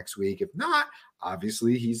back next week. If not,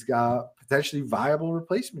 obviously he's got potentially viable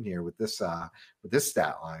replacement here with this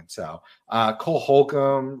stat line. So Cole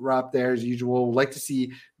Holcomb we're up there as usual. Glad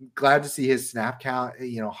to see his snap count,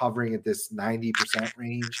 hovering at this 90%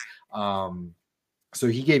 range. So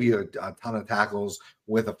he gave you a ton of tackles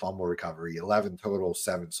with a fumble recovery, 11 total,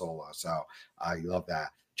 7 solo. So you love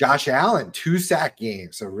that. Josh Allen, 2 sack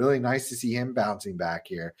games. So really nice to see him bouncing back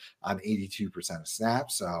here on 82% of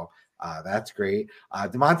snaps. So that's great.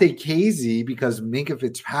 Demonte Casey, because Minka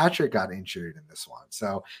Fitzpatrick got injured in this one.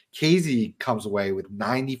 So Casey comes away with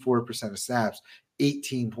 94% of snaps,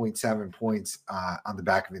 18.7 points on the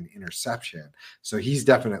back of an interception. So he's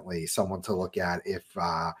definitely someone to look at if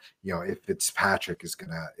Fitzpatrick is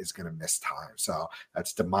gonna miss time. So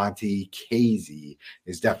that's Demonte Casey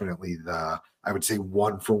is definitely I would say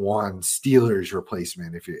 1-for-1 Steelers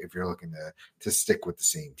replacement if you're looking to stick with the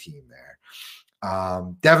same team there.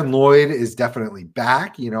 Devin Lloyd is definitely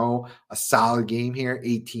back, a solid game here,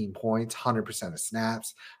 18 points, 100% of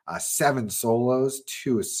snaps, 7 solos,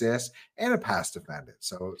 2 assists, and a pass defended.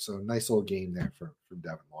 So nice little game there from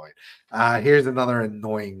Devin Lloyd. Here's another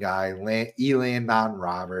annoying guy, Elandon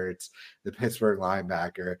Roberts, the Pittsburgh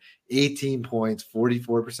linebacker, 18 points,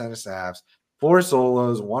 44% of snaps, 4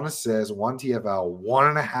 solos, 1 assist, 1 TFL,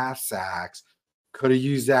 1.5 sacks. Could have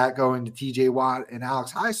used that going to TJ Watt and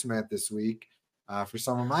Alex Highsmith this week. For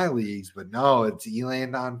some of my leagues, but no, it's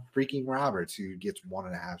Elandon freaking Roberts who gets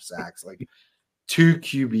 1.5 sacks, like 2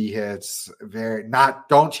 QB hits.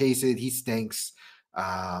 Don't chase it. He stinks.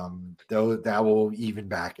 Though that will even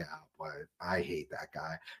back out, but I hate that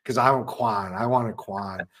guy because I want Quan. I wanted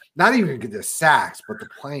Quan, not even get the sacks, but the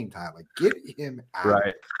playing time. Like, get him out.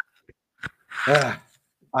 Right.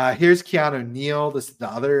 Here's Keanu Neal, the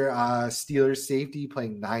other Steelers safety,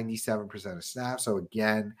 playing 97% of snaps. So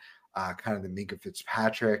again, kind of the Minka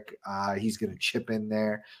Fitzpatrick. He's going to chip in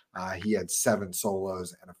there. He had 7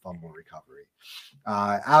 solos and a fumble recovery.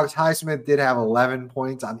 Alex Highsmith did have 11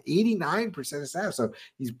 points on 89% of snaps, so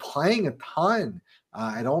he's playing a ton.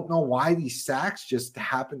 I don't know why these sacks just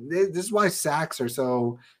happen. This is why sacks are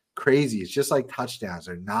so crazy. It's just like touchdowns.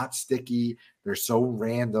 They're not sticky. They're so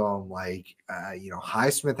random. Like,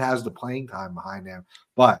 Highsmith has the playing time behind him,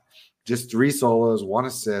 but just 3 solos, 1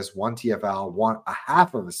 assist, 1 TFL, a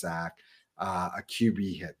half of a sack, a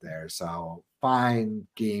QB hit there. So fine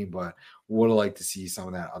game, but would have liked to see some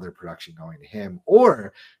of that other production going to him.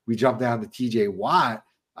 Or we jump down to TJ Watt,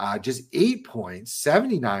 just 8 points,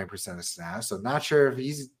 79% of snaps. So not sure if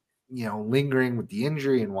he's, lingering with the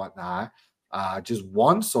injury and whatnot. Just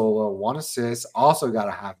 1 solo, 1 assist, also got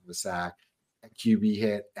a half of a sack, a QB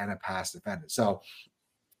hit, and a pass defended. So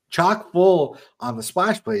chock full on the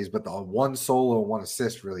splash plays, but the 1 solo, 1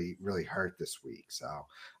 assist really, really hurt this week. So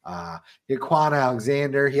Quan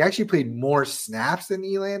Alexander, he actually played more snaps than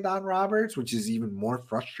Elandon Roberts, which is even more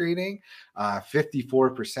frustrating.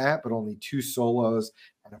 54%, but only 2 solos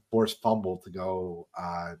and a forced fumble to go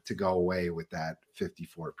away with that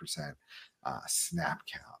 54% snap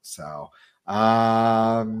count. So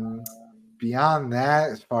beyond that,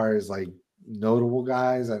 as far as like notable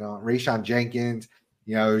guys, Rayshon Jenkins,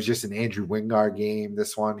 it was just an Andrew Wingard game.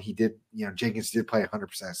 This one, Jenkins did play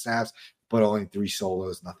 100% snaps, but only 3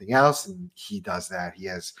 solos, nothing else. And he does that. He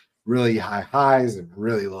has really high highs and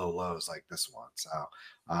really low lows like this one. So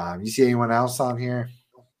you see anyone else on here?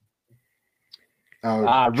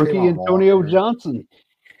 Rookie Antonio Johnson.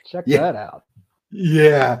 Check that out.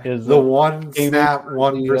 Yeah, the one snap,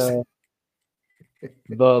 1%.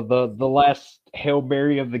 The last Hail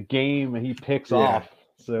Mary of the game, and he picks off.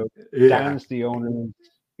 So dynasty owners,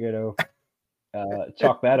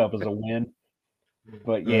 chalk that up as a win.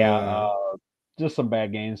 But just some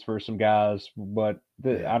bad games for some guys. But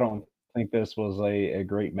I don't think this was a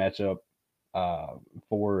great matchup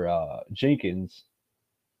for Jenkins.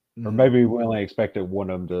 Or maybe we only expected one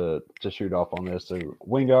of them to shoot off on this. So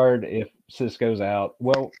Wingard, if Cisco's out,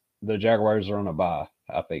 well, the Jaguars are on a bye,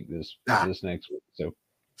 I think, this next week. So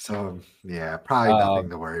probably nothing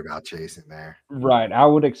to worry about chasing there. Right. I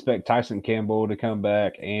would expect Tyson Campbell to come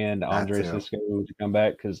back and Andre Cisco to come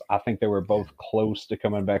back because I think they were both close to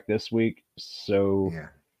coming back this week. So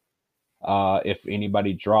if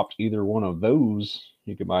anybody dropped either one of those,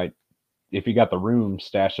 you might, if you got the room,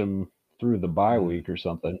 stash them through the bye week or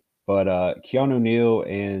something. But Keanu Neal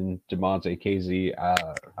and Demonte Casey,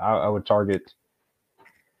 I would target.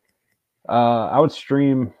 I would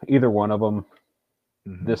stream either one of them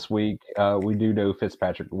this week. We do know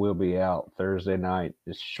Fitzpatrick will be out Thursday night.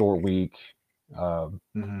 It's short week.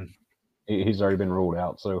 He's already been ruled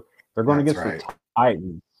out. So they're going against the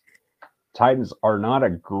Titans. Titans are not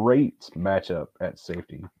a great matchup at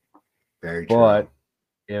safety. Very true. But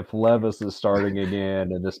if Levis is starting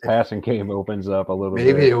again and this passing game opens up a little bit.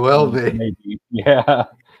 Maybe it will be. Maybe, yeah.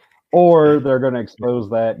 Or they're going to expose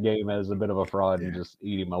that game as a bit of a fraud and just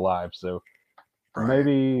eat him alive. So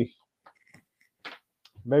maybe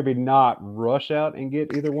not rush out and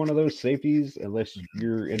get either one of those safeties unless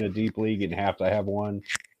you're in a deep league and have to have one.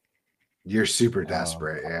 You're super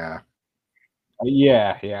desperate,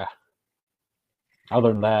 Yeah.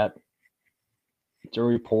 Other than that,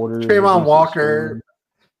 Joey Porter. Trayvon Walker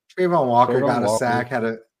got a sack, had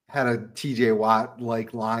a TJ Watt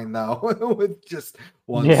like line though, with just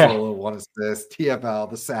one solo, one assist, TFL,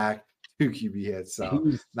 the sack, 2 QB hits.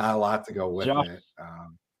 So not a lot to go with it.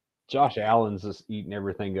 Josh Allen's just eating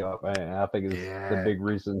everything up. I think it's the big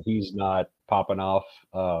reason he's not popping off.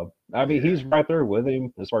 I mean, he's right there with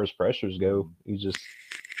him as far as pressures go. He's just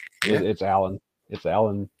it's Allen. It's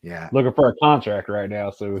Allen looking for a contract right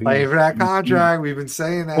now. So playing for that contract. We've been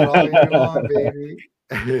saying that all year long, baby.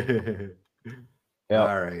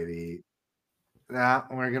 All righty. Now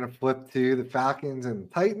we're going to flip to the Falcons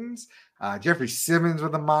and Titans. Jeffrey Simmons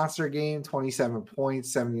with a monster game, 27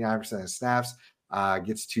 points, 79% of snaps,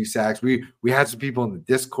 gets 2 sacks. We had some people in the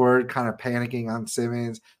Discord kind of panicking on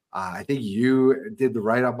Simmons. I think you did the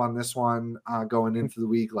write-up on this one going into the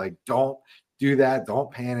week. Like, don't do that.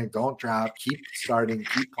 Don't panic. Don't drop. Keep starting.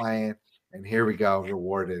 Keep playing. And here we go,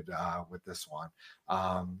 rewarded with this one.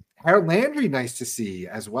 Harold Landry, nice to see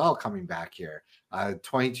as well, coming back here.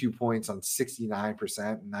 22 points on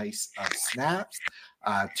 69%. Nice snaps.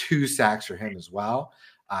 2 sacks for him as well.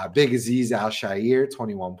 Big Aziz Al-Shair,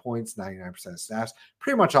 21 points, 99% of snaps.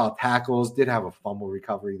 Pretty much all tackles. Did have a fumble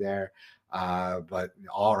recovery there. But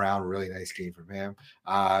all around, really nice game from him.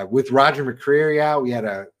 With Roger McCreary out, we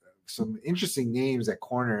had some interesting names at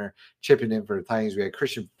corner chipping in for the Titans. We had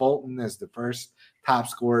Christian Fulton as the first top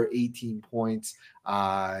scorer, 18 points,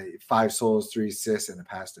 5 solos, 3 assists, and a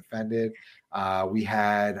pass defended. We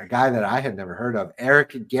had a guy that I had never heard of,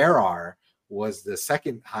 Eric Garrar, was the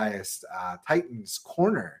second highest Titans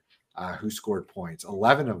corner who scored points,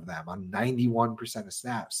 11 of them on 91% of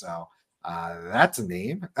snaps. So that's a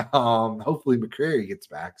name. Hopefully McCreary gets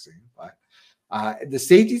back soon. But the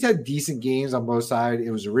safeties had decent games on both sides.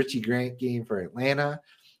 It was a Richie Grant game for Atlanta,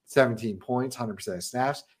 17 points, 100% of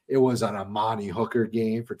snaps. It was an Amani Hooker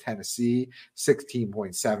game for Tennessee,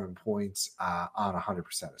 16.7 points on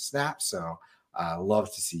 100% of snaps. So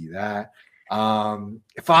love to see that.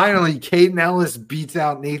 Finally, Caden Ellis beats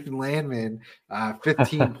out Nathan Landman,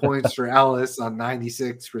 15 points for Ellis on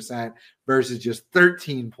 96% versus just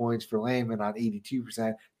 13 points for Landman on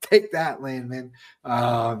 82%. Take that, Landman.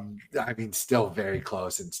 I mean, still very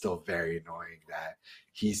close and still very annoying that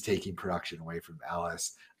he's taking production away from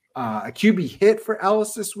Ellis. A QB hit for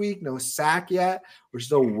Ellis this week, no sack yet. We're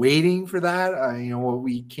still waiting for that. What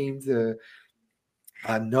we came to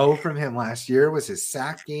know from him last year was his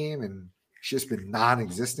sack game, and it's just been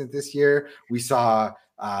non-existent this year. We saw,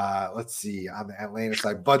 let's see, on the Atlanta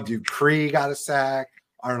side, Bud Dupree got a sack.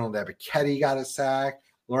 Arnold Ebiketie got a sack.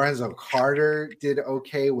 Lorenzo Carter did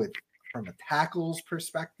okay from a tackles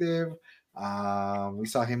perspective. We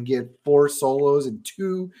saw him get 4 solos and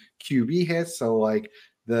 2 QB hits. So,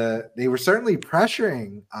 they were certainly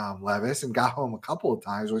pressuring Levis and got home a couple of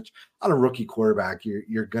times, which on a rookie quarterback,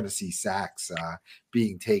 you're going to see sacks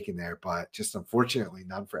being taken there, but just unfortunately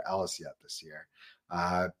none for Ellis yet this year.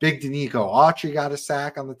 Big Danico Autry got a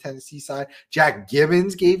sack on the Tennessee side. Jack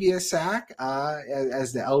Gibbons gave you a sack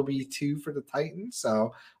as the LB2 for the Titans.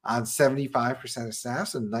 So on 75% of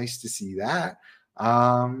snaps, so nice to see that.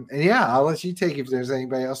 And yeah, I'll let you take if there's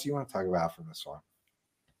anybody else you want to talk about from this one.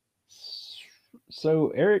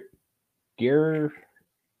 So Eric Gear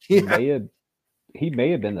may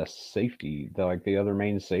have been the safety, the other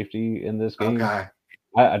main safety in this game. Okay.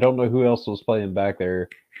 I don't know who else was playing back there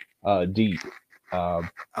deep.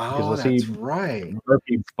 That's right.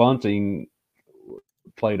 Murphy Bunting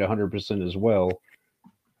played 100% as well.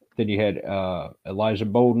 Then you had Elijah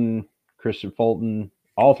Bolden, Christian Fulton.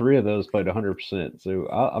 All three of those played 100%. So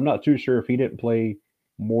I'm not too sure if he didn't play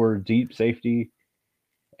more deep safety.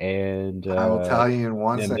 And I will tell you in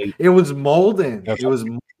one second. It was Molden. Okay. It was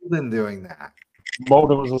Molden doing that.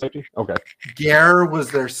 Molden was the safety? Okay. Gare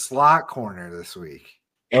was their slot corner this week.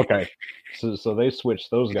 Okay. So they switched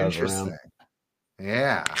those guys around.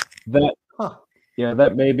 Yeah.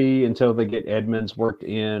 That may be until they get Edmonds worked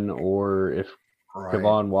in, or if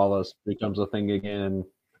Kevon Wallace becomes a thing again.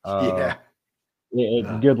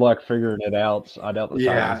 Good luck figuring it out. I doubt the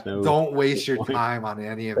Titans know. Don't waste your time on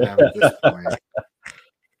any of them at this point.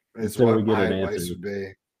 It's what we get my advice would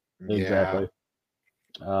be. Exactly.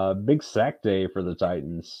 Big sack day for the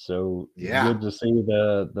Titans. So good to see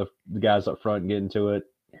the guys up front getting to it.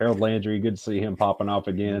 Harold Landry, good to see him popping off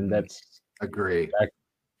again. That's agreed.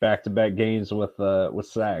 Back-to-back games with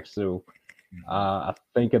sacks. So I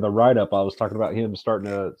think in the write-up I was talking about him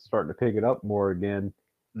starting to pick it up more again.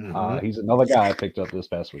 He's another guy I picked up this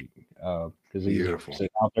past week because he's sitting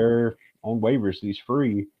out there on waivers. He's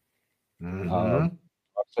free. I'd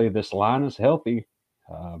say this line is healthy.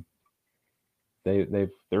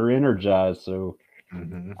 They're energized. So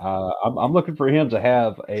I'm looking for him to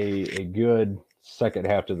have a good second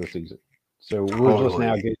half to the season. So we're just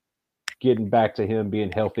now getting back to him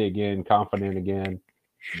being healthy again, confident again,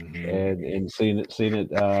 and seeing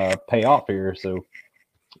it pay off here. So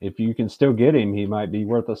if you can still get him, he might be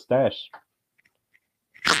worth a stash.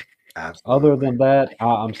 Absolutely. Other than that,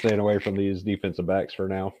 I'm staying away from these defensive backs for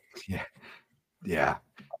now. Yeah.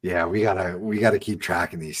 We gotta keep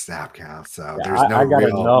tracking these snap counts. So there's I got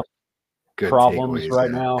real enough good problems right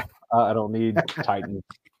now. I don't need Titan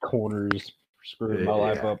corners screwing my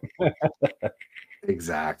life up.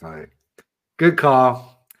 Exactly. Good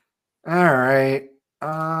call. All right.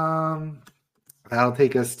 That'll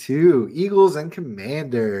take us to Eagles and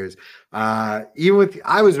Commanders. I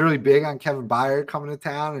was really big on Kevin Byard coming to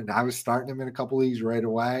town, and I was starting him in a couple leagues right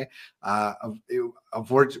away.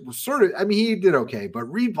 Unfortunately, he did okay, but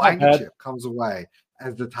Reed Blankenship comes away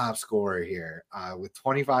as the top scorer here with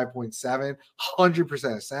 25.7,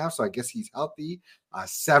 100% of snaps. So I guess he's healthy.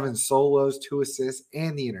 7 solos, 2 assists,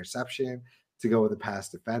 and the interception to go with the pass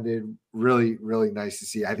defended. Really, really nice to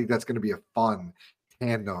see. I think that's going to be a fun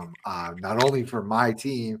tandem, not only for my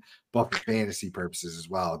team, but for fantasy purposes as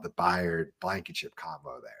well. The Byard Blankenship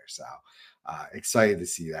combo there. So excited to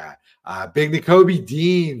see that. Big Nakobe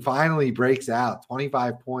Dean finally breaks out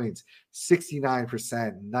 25 points,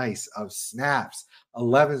 69% nice of snaps,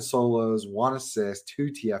 11 solos, 1 assist,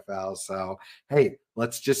 2 TFLs. So, hey,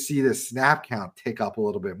 let's just see the snap count tick up a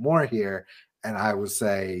little bit more here. And I would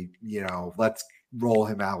say, let's roll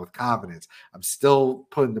him out with confidence. I'm still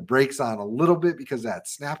putting the brakes on a little bit because that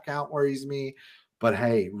snap count worries me. But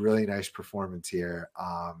hey, really nice performance here,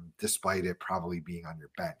 despite it probably being on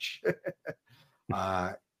your bench.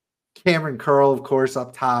 Cameron Curl, of course,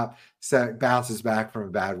 up top, bounces back from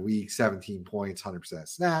a bad week, 17 points, 100%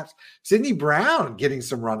 snaps. Sidney Brown getting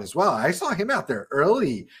some run as well. I saw him out there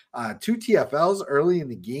early, 2 TFLs early in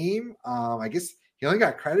the game. I guess he only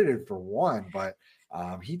got credited for 1, but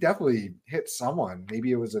he definitely hit someone.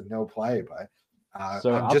 Maybe it was a no play, but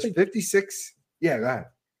I'm just 56. Yeah, go ahead.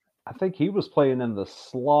 I think he was playing in the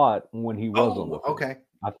slot when he was on the field. Okay.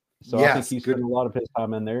 I think he spent a lot of his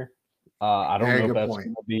time in there. I don't know if that's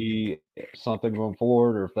going to be something going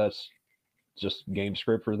forward or if that's just game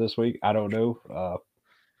script for this week. I don't know.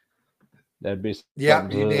 That'd be you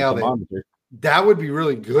nailed it. That would be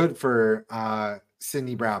really good for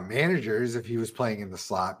Sidney Brown managers if he was playing in the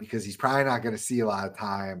slot, because he's probably not going to see a lot of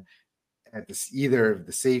time at either of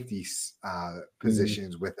the safety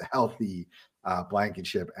positions with a healthy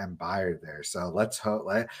Blankenship and Byard there. So let's hope.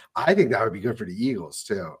 I think that would be good for the Eagles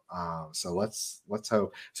too. So let's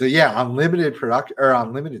hope. So yeah, unlimited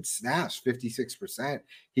snaps, 56%.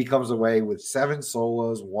 He comes away with 7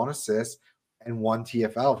 solos, 1 assist, and 1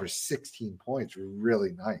 TFL for 16 points.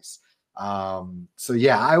 Really nice. So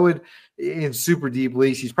yeah, I would in super deep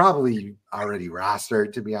leagues. He's probably already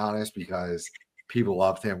rostered, to be honest, because people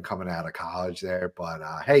loved him coming out of college there. But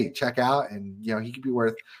hey, check out, and he could be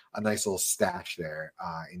worth a nice little stash there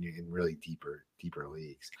in really deeper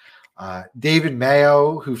leagues. David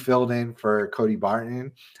Mayo, who filled in for Cody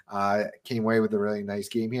Barton, came away with a really nice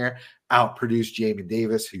game here. Outproduced Jamin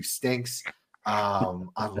Davis, who stinks on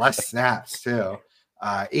less snaps too.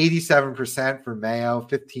 87% for Mayo,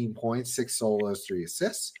 15 points, 6 solos, 3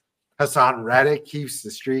 assists. Hassan Reddick keeps the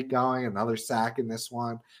streak going, another sack in this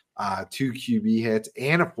one, 2 QB hits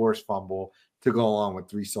and a forced fumble to go along with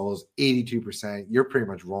 3 solos, 82%. You're pretty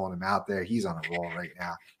much rolling him out there. He's on a roll right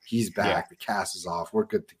now. He's back. Yeah. The cast is off. We're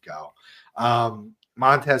good to go.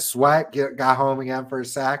 Montez Sweat got home again for a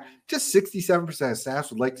sack. Just 67% of snaps.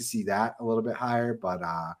 Would like to see that a little bit higher, but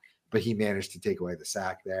he managed to take away the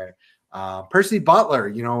sack there. Percy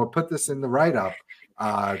Butler, we'll put this in the write-up.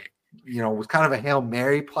 Was kind of a Hail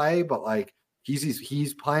Mary play, but like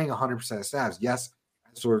he's playing 100% of snaps. Yes,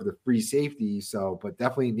 sort of the free safety. But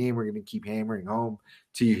definitely a name we're going to keep hammering home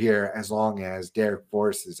to you here as long as Derek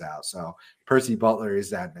Forrest is out. So Percy Butler is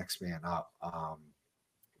that next man up.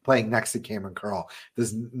 Playing next to Cameron Curl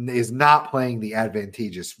is not playing the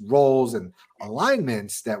advantageous roles and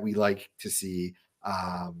alignments that we like to see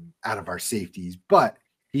out of our safeties, but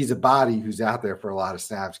he's a body who's out there for a lot of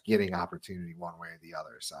snaps, getting opportunity one way or the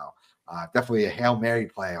other. So definitely a Hail Mary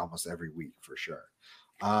play almost every week for sure.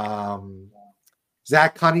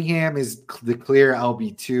 Zach Cunningham is the clear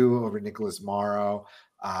LB2 over Nicholas Morrow.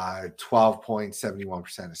 12 points,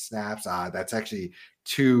 71% of snaps. That's actually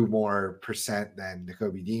 2 more percent than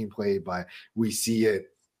Nakobe Dean played, but we see it.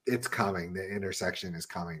 It's coming. The intersection is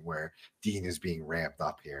coming where Dean is being ramped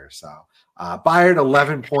up here. So Byard,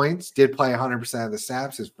 11 points, did play 100% of the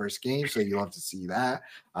snaps his first game. So you love to see that.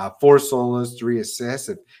 4 solos, 3 assists.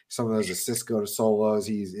 If some of those assists go to solos,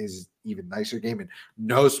 he's even nicer game. And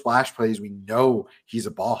no splash plays. We know he's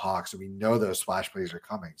a ball hawk, so we know those splash plays are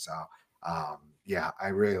coming. So yeah, I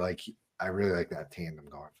really like that tandem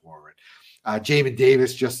going forward. Jamin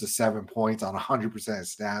Davis, just the 7 points on 100% of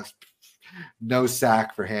snaps. No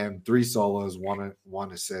sack for him. 3 solos,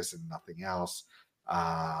 one assist, and nothing else.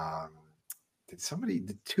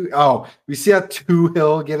 We see how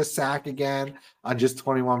Hill get a sack again on just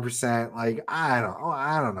 21%. Like I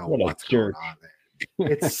don't know what's going on there.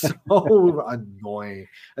 It's so annoying,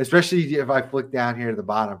 especially if I flick down here to the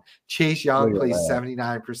bottom. Chase Young plays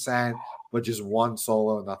 79%, but just 1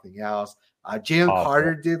 solo, nothing else. Jalen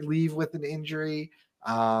Carter did leave with an injury.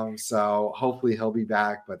 So hopefully he'll be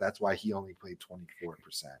back, but that's why he only played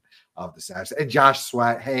 24% of the snaps. And Josh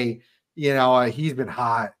Sweat, hey, he's been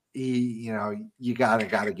hot. You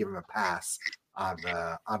gotta give him a pass on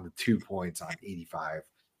the 2 points on 85%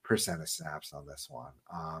 of snaps on this one.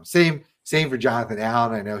 Same for Jonathan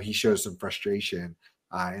Allen. I know he shows some frustration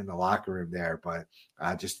in the locker room there, but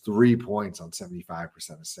just 3 points on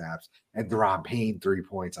 75% of snaps, and Deron Payne 3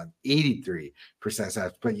 points on 83% of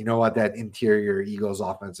snaps. But you know what? That interior Eagles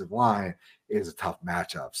offensive line is a tough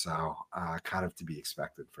matchup, so kind of to be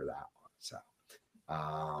expected for that one. So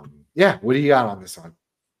yeah, what do you got on this one?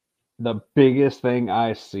 The biggest thing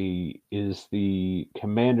I see is the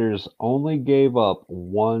Commanders only gave up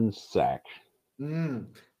 1 sack.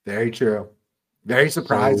 Very true. Very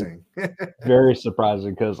surprising. Very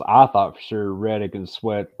surprising, because I thought for sure Reddick and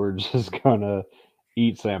Sweat were just gonna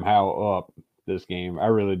eat Sam Howell up this game. I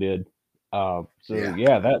really did. That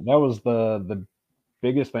was the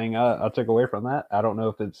biggest thing I took away from that. I don't know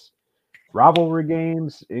if it's rivalry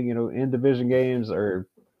games, in division games are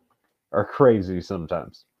crazy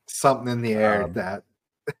sometimes. Something in the air that.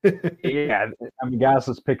 Yeah, I mean, guys,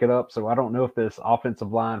 let's pick it up. So I don't know if this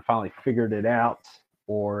offensive line finally figured it out,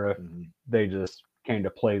 or if they just came to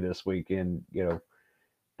play this week. And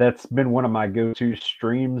that's been one of my go-to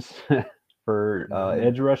streams for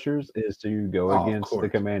edge rushers, is to go against the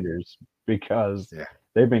Commanders, because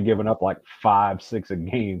they've been giving up like 5-6 a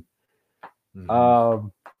game.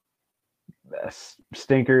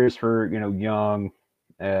 Stinkers for Young,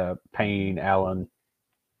 Payne, Allen.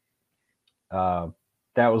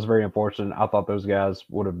 That was very unfortunate. I thought those guys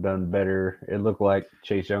would have done better. It looked like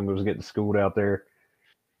Chase Young was getting schooled out there.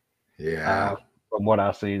 Yeah. From what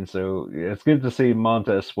I've seen. So it's good to see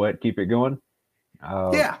Montez Sweat keep it going.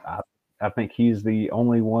 I think he's the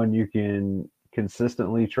only one you can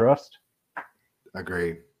consistently trust.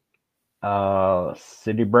 Agreed.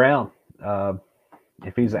 Sidney Brown.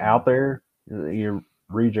 If he's out there, you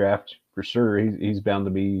redraft for sure. He's bound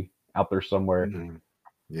to be out there somewhere.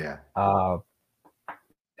 Yeah.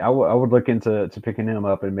 I would look into picking him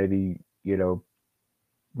up, and maybe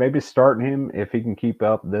starting him if he can keep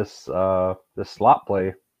up this slot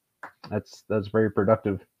play. That's very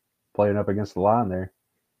productive, playing up against the line there.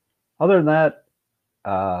 Other than that,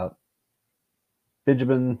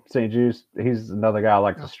 Benjamin St. Juice, he's another guy I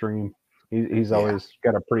like to stream. He's always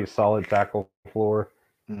got a pretty solid tackle floor.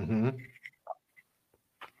 Mm-hmm.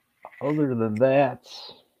 Other than that,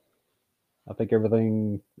 I think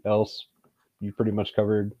everything else you pretty much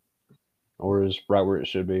covered or is right where it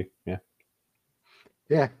should be. Yeah.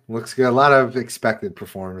 Yeah, looks good. A lot of expected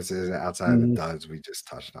performances outside of the duds we just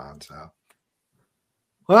touched on. So,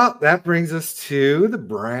 well, that brings us to the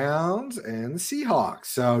Browns and the Seahawks.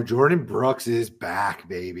 So, Jordan Brooks is back,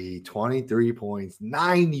 baby. 23 points,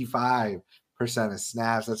 95% of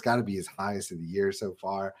snaps. That's got to be his highest of the year so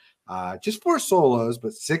far. Just 4 solos,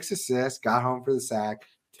 but 6 assists, got home for the sack,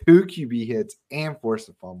 2 QB hits, and forced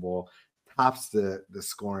a fumble. Tops the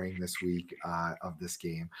scoring this week of this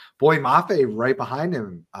game. Boy Mafe right behind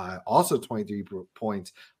him, also 23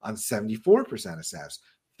 points on 74% of snaps.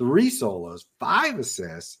 3 solos, 5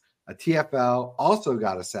 assists, a TFL, also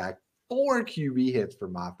got a sack, 4 QB hits for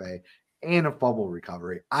Mafe, and a fumble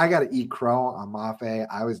recovery. I got to eat crow on Mafe.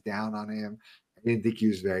 I was down on him. I didn't think he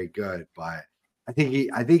was very good, but I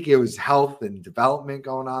think it was health and development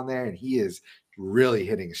going on there, and he is really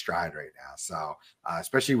hitting a stride right now. So,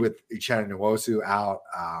 especially with Uchenna Nwosu out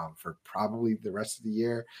for probably the rest of the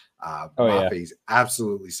year, Mafe is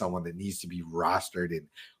absolutely someone that needs to be rostered in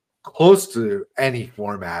close to any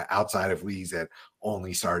format outside of leagues that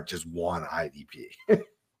only start just one IDP.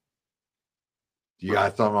 You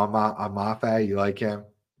got something on Mafe? You like him?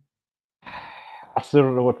 I still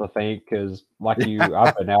don't know what to think because, like you,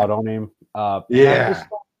 I've been out on him. Yeah.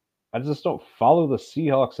 I just don't follow the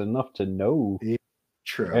Seahawks enough to know. Yeah,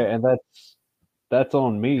 true. And that's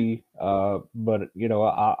on me. But you know,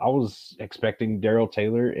 I was expecting Darrell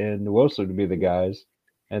Taylor and Nwosu to be the guys,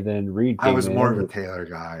 and then Reed came in. I was more of a Taylor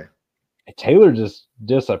guy. Taylor just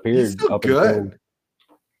disappeared. He's still up good.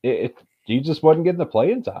 Until he just wasn't getting the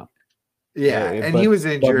playing time. Yeah, and he was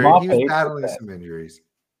injured. He was battling some injuries.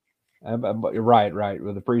 Right.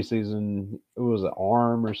 With the preseason, it was an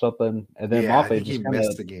arm or something, and then Mafe just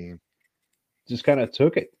missed the game. Just kind of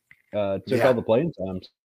took it, took all the playing time.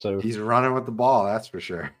 So he's running with the ball, that's for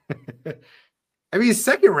sure. I mean, he's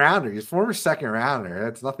second rounder. He's former second rounder.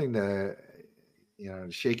 That's nothing to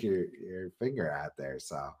shake your finger at there.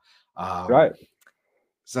 So, right.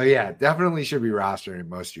 So yeah, definitely should be rostered in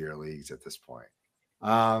most of your leagues at this point.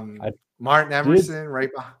 Martin Emerson, right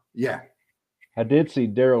behind. Yeah. I did see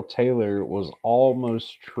Darrell Taylor was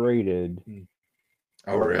almost traded.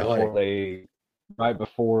 Oh, really? Right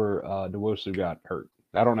before Nwosu got hurt.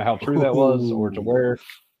 I don't know how true that was or to where,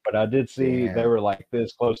 but I did see they were like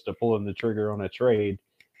this close to pulling the trigger on a trade,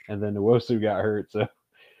 and then Nwosu got hurt. So,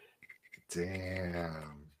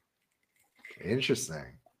 damn,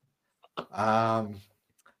 interesting.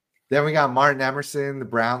 Then we got Martin Emerson, the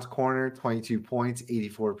Browns corner, 22 points,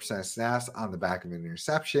 84% snaps on the back of an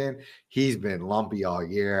interception. He's been lumpy all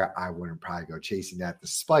year. I wouldn't probably go chasing that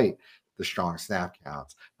despite the strong snap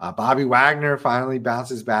counts. Bobby Wagner finally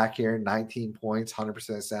bounces back here, 19 points,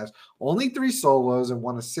 100% snaps, only 3 solos and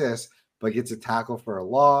 1 assist, but gets a tackle for a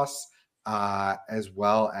loss as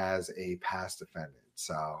well as a pass defended.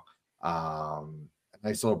 So,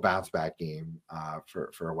 nice little bounce back game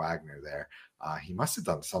for Wagner there. He must have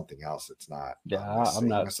done something else that's not. Yeah, I'm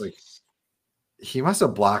not. He must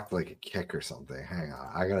have blocked like a kick or something. Hang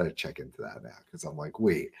on, I gotta check into that now because I'm like,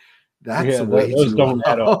 wait, that's way too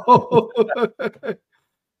low.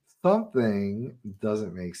 Something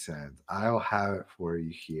doesn't make sense. I'll have it for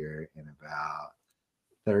you here in about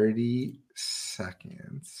 30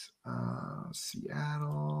 seconds.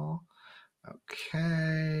 Seattle.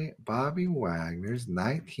 Okay, Bobby Wagner's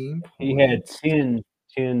 19 points. He had 10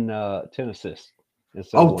 assists.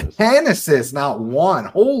 10 assists, not 1.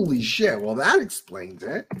 Holy shit. Well, that explains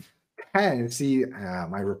it. 10. See,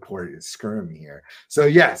 my report is screwing me here. So,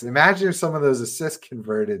 yes, imagine if some of those assists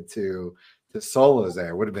converted to solos there.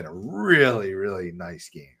 It would have been a really, really nice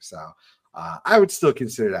game. So, I would still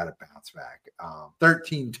consider that a bounce back.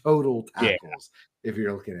 13 total tackles if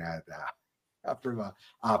you're looking at that from an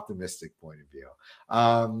optimistic point of view.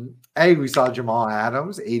 We saw Jamal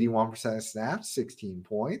Adams, 81% of snaps, 16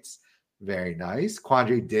 points. Very nice.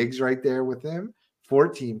 Quandre Diggs right there with him,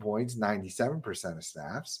 14 points, 97% of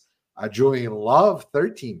snaps. Julian Love,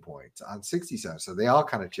 13 points on 67. So they all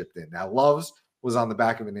kind of chipped in. Now, Love's was on the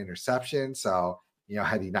back of an interception. So,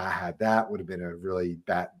 had he not had that, would have been a really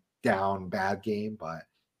bad game. But,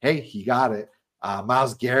 hey, he got it.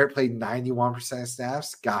 Myles Garrett played 91% of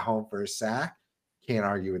snaps, got home for a sack. Can't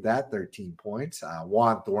argue with that, 13 points.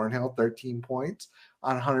 Juan Thornhill, 13 points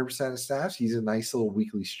on 100% of snaps. He's a nice little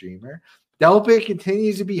weekly streamer. Delpit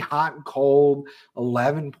continues to be hot and cold,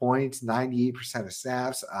 11 points, 98% of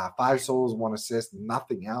snaps, 5 solos, 1 assist,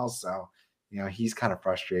 nothing else. So, he's kind of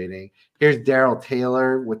frustrating. Here's Daryl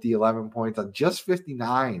Taylor with the 11 points on just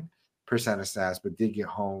 59% of snaps, but did get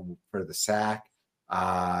home for the sack.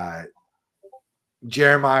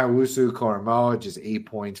 Jeremiah Wusu-Koromoa, just 8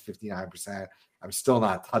 points, 59%. I'm still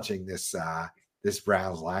not touching this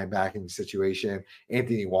Browns linebacking situation.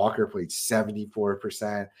 Anthony Walker played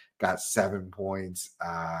 74%, got 7 points.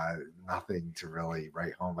 Nothing to really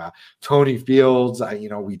write home about. Tony Fields,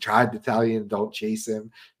 we tried to tell you, don't chase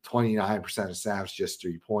him. 29% of snaps, just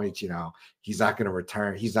 3 points. He's not going to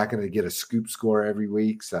return. He's not going to get a scoop score every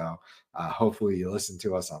week. So hopefully you listen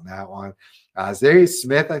to us on that one. Zarius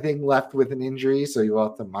Smith, I think, left with an injury, so you'll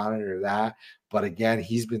have to monitor that. But again,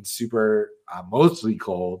 he's been super mostly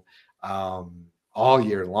cold all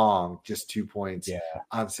year long, just 2 points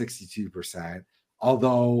on 62%.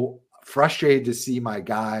 Although frustrated to see my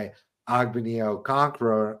guy Agbenio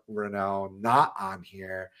Conquerano not on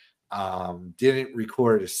here, didn't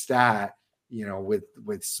record a stat,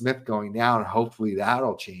 with Smith going down. Hopefully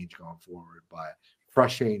that'll change going forward, but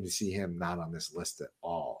frustrating to see him not on this list at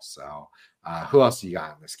all. So who else do you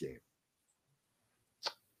got in this game?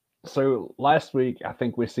 So last week, I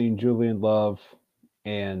think we seen Julian Love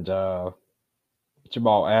and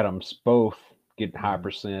Jamal Adams both getting high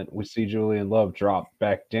percent. We see Julian Love drop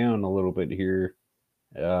back down a little bit here.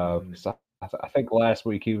 So I think last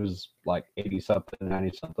week he was like 80-something,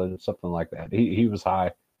 90-something, something like that. He was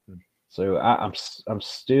high. So I'm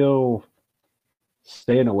still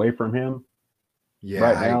staying away from him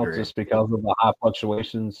right now just because of the high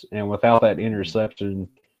fluctuations. And without that interception,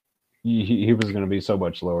 he was going to be so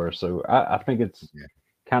much lower. So I think it's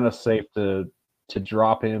kind of safe to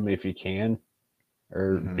drop him if you can,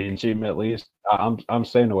 or bench him at least. I'm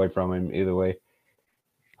staying away from him either way.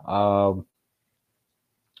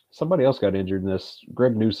 Somebody else got injured in this.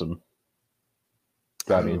 Greg Newsome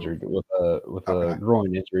got injured with a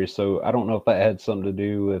groin injury. So I don't know if that had something to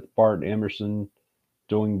do with Bart Emerson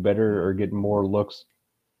doing better or getting more looks.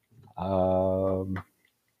 Devin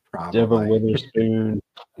Witherspoon.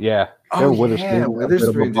 Yeah.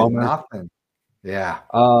 Witherspoon did nothing. Yeah.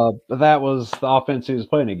 But that was the offense he was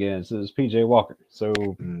playing against. It was PJ Walker. So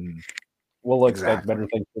we'll expect better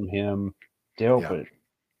things from him. Delpit,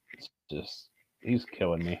 he's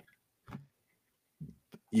killing me.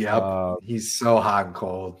 Yep. He's so hot and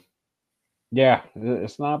cold. Yeah.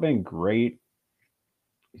 It's not been great.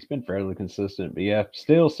 He's been fairly consistent, but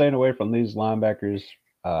still staying away from these linebackers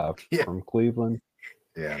from Cleveland.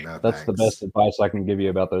 Yeah, that's the best advice I can give you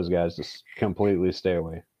about those guys. Just completely stay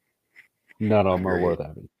away. None of them are worth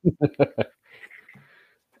having.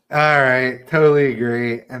 All right, totally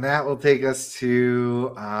agree. And that will take us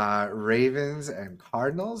to Ravens and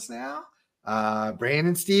Cardinals now.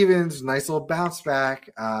 Brandon Stevens, nice little bounce back,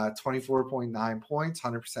 24.9 points,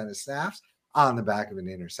 100% of snaps on the back of an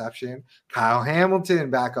interception. Kyle Hamilton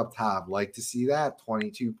back up top. Like to see that.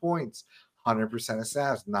 22 points, 100% of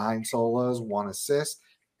snaps, 9 solos, 1 assist,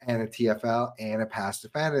 and a TFL and a pass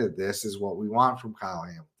defended. This is what we want from Kyle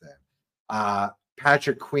Hamilton.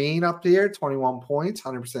 Patrick Queen up there, 21 points,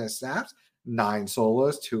 100% of snaps, 9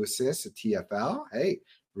 solos, 2 assists, a TFL. Hey,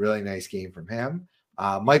 really nice game from him.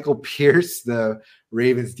 Michael Pierce, the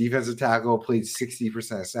Ravens defensive tackle, played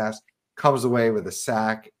 60% of snaps, comes away with a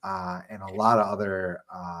sack and a lot of other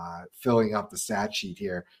filling up the stat sheet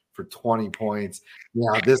here for 20 points.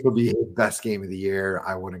 This will be his best game of the year.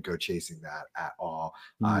 I wouldn't go chasing that at all.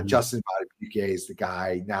 Justin Madubuike is the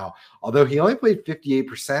guy. Now, although he only played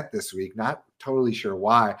 58% this week, not totally sure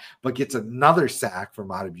why, but gets another sack from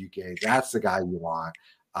Madubuike. That's the guy you want.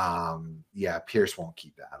 Pierce won't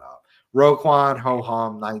keep that up. Roquan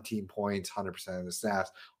Ho-Hum, 19 points, 100% of the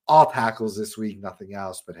snaps. All tackles this week, nothing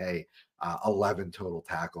else. But hey, 11 total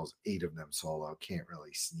tackles, 8 of them solo. Can't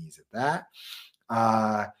really sneeze at that.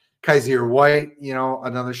 Kaiser White,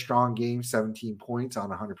 another strong game, 17 points on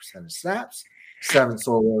 100% of snaps, 7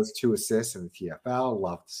 solos, 2 assists, and a TFL.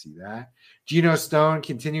 Love to see that. Geno Stone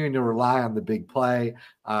continuing to rely on the big play.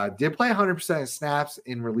 Did play 100% of snaps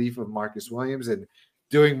in relief of Marcus Williams and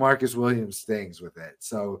doing Marcus Williams things with it.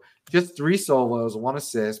 So just 3 solos, 1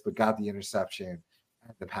 assist, but got the interception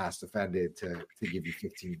and the pass defended to give you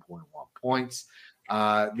 15.1 points.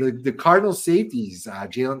 The Cardinals safeties,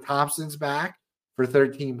 Jalen Thompson's back for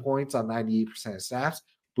 13 points on 98% of snaps.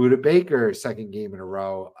 Budda Baker, second game in a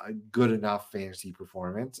row, a good enough fantasy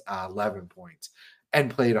performance, 11 points,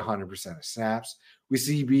 and played 100% of snaps. We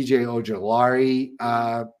see BJ Ojolari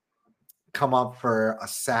come up for a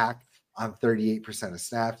sack on 38% of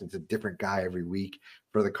snaps. It's a different guy every week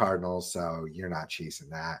for the Cardinals, so you're not chasing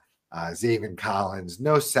that. Zaven Collins,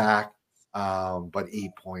 no sack, but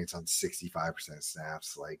 8 points on 65% of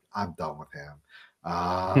snaps. Like, I'm done with him.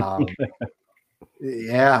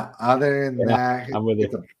 Yeah, other than that, I'm with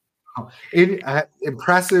you.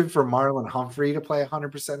 Impressive for Marlon Humphrey to play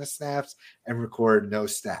 100% of snaps and record no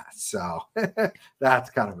stats. So that's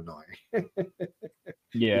kind of annoying.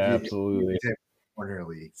 Yeah, absolutely. Corner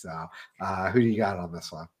league. So who do you got on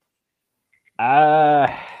this one?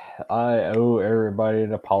 I owe everybody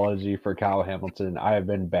an apology for Kyle Hamilton. I have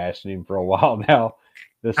been bashing him for a while now.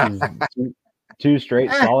 This is two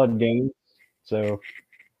straight solid games. So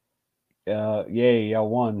yay, y'all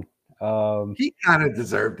won. He kind of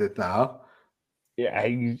deserved it though. Yeah,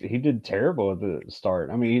 he did terrible at the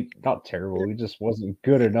start. I mean, not terrible. He just wasn't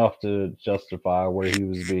good enough to justify where he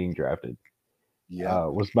was being drafted. Yeah,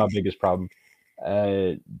 Was my biggest problem.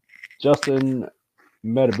 Justin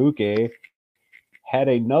Metabuke had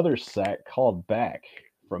another sack called back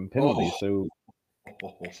from penalty. So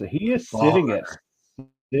he is sitting at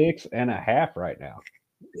 6.5 right now.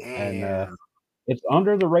 Damn. And it's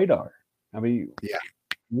under the radar. I mean, yeah,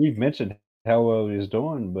 we've mentioned how well he's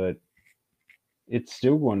doing, but it's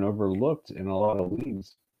still going overlooked in a lot of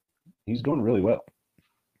leagues. He's doing really well.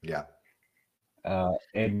 Yeah.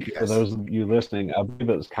 And for those of you listening, I believe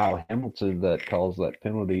it was Kyle Hamilton that calls that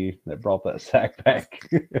penalty that brought that sack back.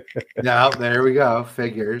 No, there we go.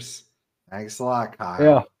 Figures. Thanks a lot,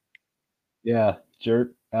 Kyle. Yeah,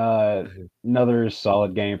 jerk. Another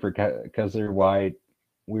solid game for Kaiser White.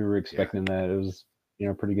 We were expecting that. It was,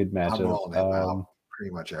 pretty good matchup. I'm rolling him out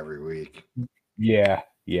pretty much every week. Yeah.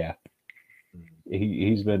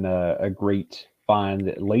 He's been a great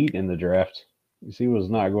find late in the draft. He was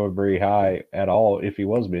not going very high at all if he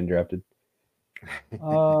was being drafted.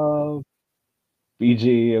 BJ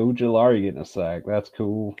Ojulari getting a sack. That's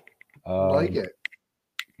cool. I like it.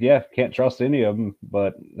 Yeah, can't trust any of them,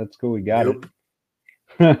 but that's cool. We got it.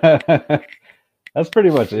 That's pretty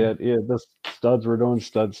much it. Yeah, the studs were doing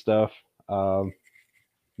stud stuff.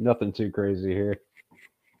 Nothing too crazy here.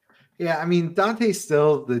 Yeah, I mean, Dante's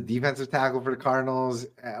still the defensive tackle for the Cardinals,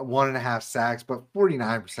 1.5 sacks, but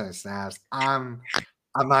 49% of snaps. I'm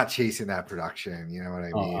not chasing that production. You know what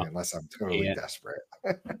I mean? Unless I'm totally desperate.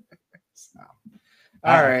 So,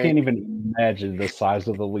 all right. I can't even imagine the size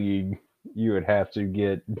of the league you would have to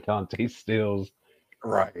get Dante Stills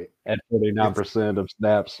right at 49% of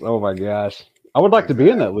snaps. Oh my gosh. I would like to be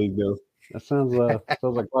in that league though. That sounds like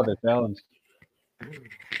quite a challenge.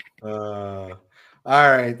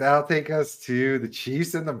 All right, that'll take us to the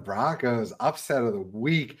Chiefs and the Broncos upset of the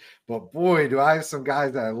week. But boy, do I have some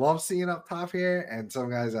guys that I love seeing up top here and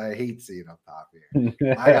some guys I hate seeing up top here.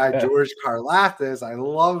 My guy George Karlaftis, I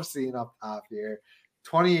love seeing up top here.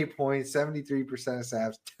 28 points, 73% of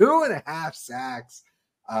snaps, 2.5 sacks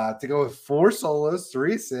to go with 4 solos,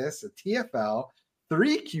 3 assists, a TFL,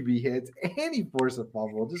 3 QB hits, and he forced a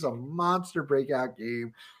fumble. Just a monster breakout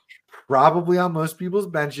game. Probably on most people's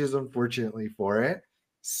benches, unfortunately for it.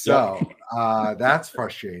 So that's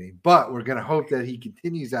frustrating. But we're going to hope that he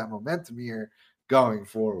continues that momentum here going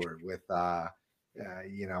forward with, the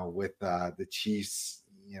Chiefs,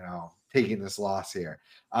 taking this loss here.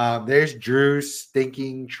 There's Drew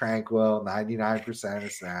stinking tranquil, 99%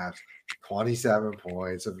 of snaps, 27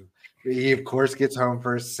 points. He, of course, gets home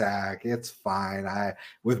for a sack. It's fine.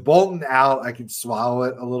 With Bolton out, I can swallow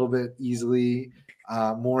it a little bit easily.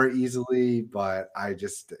 More easily, but I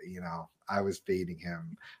just, I was fading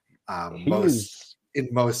him in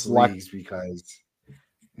most leagues because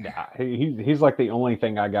he's like the only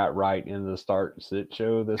thing I got right in the start sit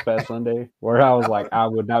show this past Sunday, where I was like, I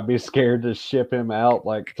would not be scared to ship him out,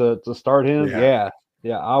 like to start him. Yeah,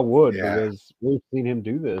 I would because we've seen him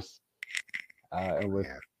do this, and with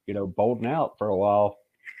Bolton out for a while,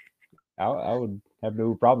 I would have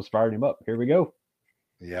no problem firing him up. Here we go.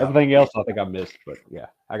 Yeah. Everything else I think I missed, but yeah,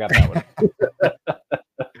 I got that one.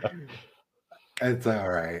 It's all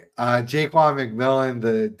right. Jaquan McMillan,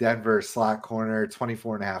 the Denver slot corner,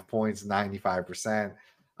 24.5 points, 95%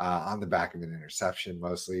 on the back of an interception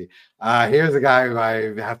mostly. Here's a guy who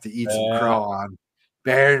I have to eat some crow on.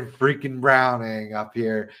 Baron freaking Browning up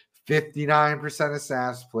here. 59% of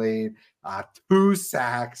snaps played, 2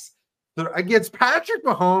 sacks. Against Patrick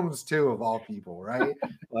Mahomes, too, of all people, right?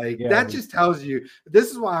 Like, that just tells you,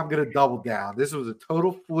 this is why I'm going to double down. This was a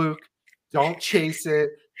total fluke. Don't chase it.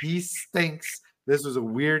 He stinks. This was a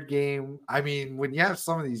weird game. I mean, when you have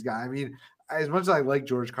some of these guys, I mean, as much as I like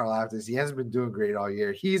George Karlaftis, he hasn't been doing great all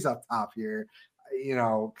year. He's up top here.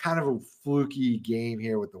 Kind of a fluky game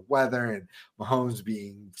here with the weather and Mahomes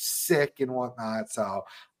being sick and whatnot. So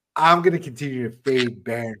I'm going to continue to fade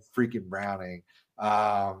Baron freaking Browning.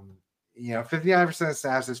 59% of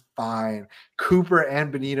snaps is fine. Cooper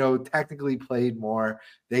and Benito technically played more.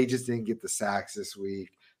 They just didn't get the sacks this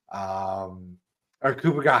week. Or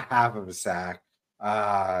Cooper got half of a sack.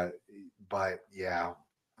 But yeah,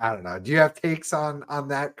 I don't know. Do you have takes on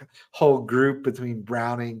that whole group between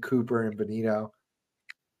Browning, Cooper, and Benito?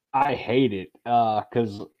 I hate it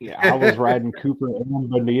because I was riding Cooper and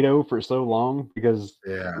Benito for so long because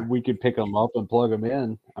we could pick them up and plug them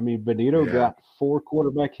in. I mean, Benito got 4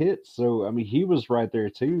 quarterback hits, so I mean he was right there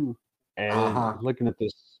too. And looking at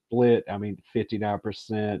this split, I mean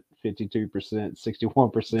 59%, 52%,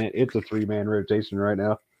 61%. It's a 3-man rotation right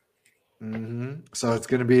now. So it's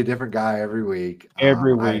going to be a different guy every week.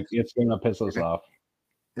 Every week, it's going to piss us off.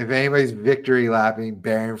 If anybody's victory lapping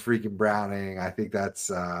Baron freaking Browning, I think that's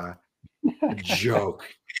a joke.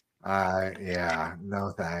 Yeah,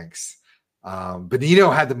 no thanks.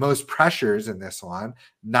 Benito had the most pressures in this one,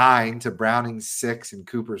 9 to Browning's 6 and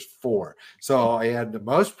Cooper's 4. So he had the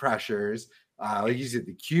most pressures. Like you said,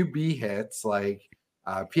 the QB hits, like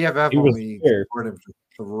PFF only scored him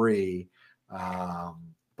for 3.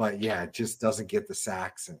 But yeah, it just doesn't get the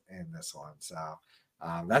sacks in this one. So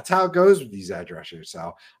that's how it goes with these edge rushers.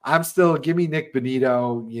 So I'm still give me Nick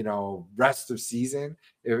Benito, rest of season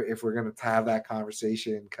if we're going to have that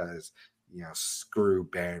conversation because, screw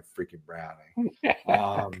Baron freaking Browning.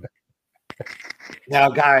 Now,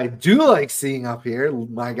 guy I do like seeing up here,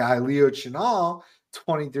 my guy Leo Chenal,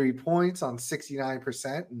 23 points on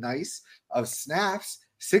 69%. Nice of snaps,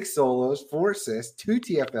 6 solos, 4 assists, 2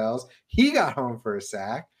 TFLs. He got home for a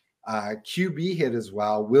sack. QB hit as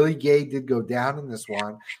well. Willie Gay did go down in this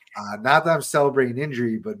one. Not that I'm celebrating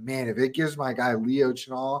injury, but man, if it gives my guy Leo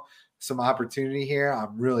Chenal some opportunity here,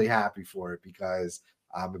 I'm really happy for it because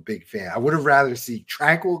I'm a big fan. I would have rather see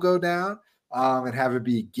Tranquil go down and have it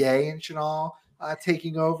be Gay and Chenal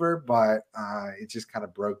taking over, but it just kind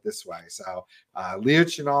of broke this way. So Leo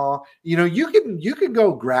Chenal, you can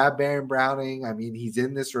go grab Baron Browning. I mean, he's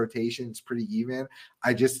in this rotation. It's pretty even.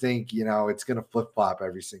 I just think, it's going to flip-flop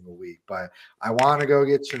every single week. But I want to go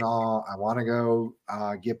get Chenal. I want to go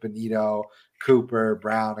get Benito, Cooper,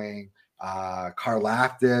 Browning,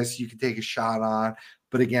 Karlaftis. You can take a shot on.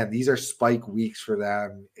 But again, these are spike weeks for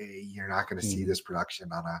them. You're not going to see this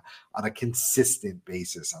production on a consistent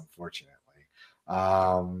basis, unfortunately.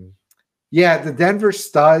 The Denver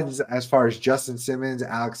studs, as far as Justin Simmons,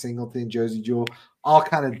 Alex Singleton, Josie Jewell, all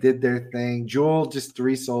kind of did their thing. Jewell just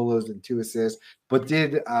 3 solos and 2 assists, but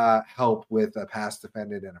did help with a pass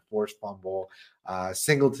defended and a forced fumble.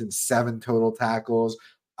 Singleton 7 total tackles,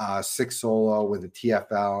 6 solo with a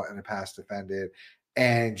TFL and a pass defended.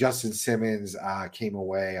 And Justin Simmons came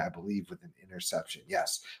away, I believe, with an interception.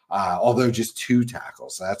 Yes, although just 2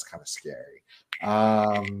 tackles, so that's kind of scary.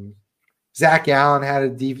 Zach Allen had a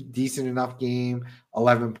decent enough game,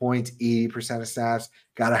 11 points, 80% of snaps,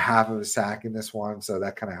 got a half of a sack in this one, so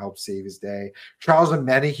that kind of helped save his day. Charles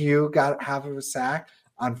Omenihu got half of a sack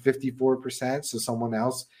on 54%, so someone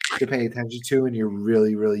else to pay attention to in your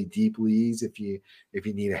really, really deep leagues if you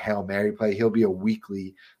need a Hail Mary play. He'll be a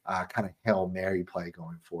weekly kind of Hail Mary play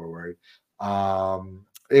going forward.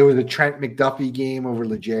 It was a Trent McDuffie game over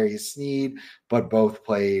L'Jarius Sneed, but both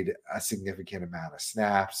played a significant amount of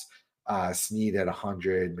snaps. Sneed at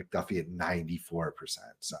 100, McDuffie at 94%.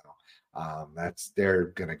 So they're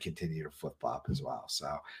going to continue to flip flop as well.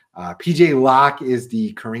 So PJ Locke is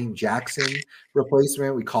the Kareem Jackson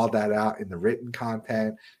replacement. We called that out in the written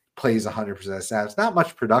content. Plays 100% of snaps. Not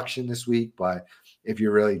much production this week, but if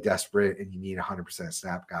you're really desperate and you need a 100%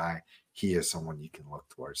 snap guy, he is someone you can look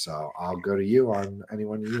towards. So I'll go to you on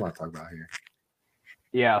anyone you want to talk about here.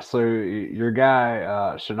 Yeah, so your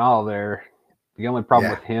guy Chenal there. The only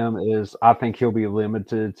problem with him is I think he'll be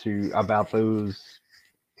limited to about those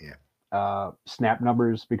snap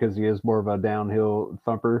numbers because he is more of a downhill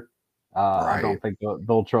thumper. I don't think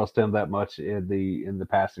they'll trust him that much in the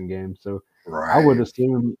passing game. So I would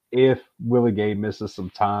assume if Willie Gay misses some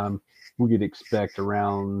time, we could expect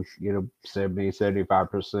around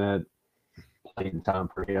 70-75% playing time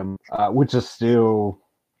for him, which is still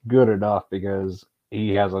good enough because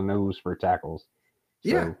he has a nose for tackles.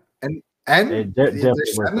 So, and they're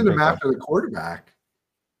sending him after the quarterback.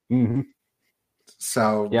 Mm-hmm.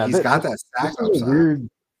 So he's got that sack upside.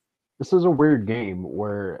 This is a weird game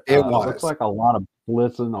where it looks like a lot of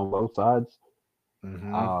blitzing on both sides.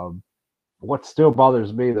 Mm-hmm. What still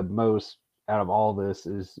bothers me the most out of all this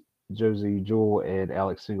is Josie Jewell and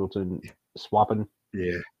Alex Singleton swapping.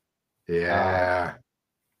 Yeah.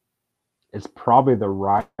 It's probably the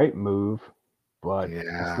right move, but it's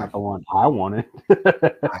not the one I wanted.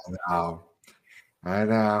 I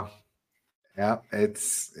know. Yeah,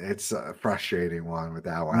 it's a frustrating one with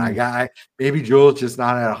that one. Mm. Maybe Jules just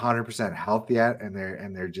not at 100% health yet, and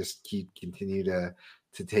they're just continue to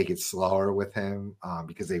take it slower with him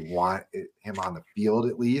because they want him on the field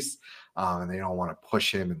at least, and they don't want to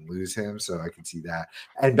push him and lose him. So I can see that.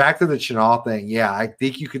 And back to the Chenal thing, yeah, I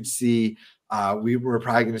think you could see. We were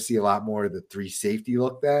probably going to see a lot more of the 3 safety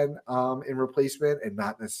look then in replacement, and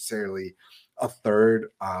not necessarily a third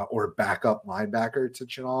or backup linebacker to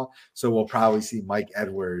Chenal. So we'll probably see Mike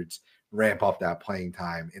Edwards ramp up that playing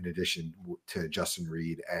time in addition to Justin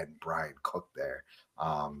Reed and Brian Cook there.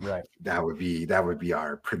 Right. That would be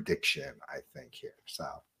our prediction, I think, here. So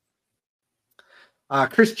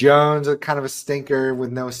Chris Jones, a kind of a stinker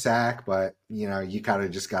with no sack, but you kind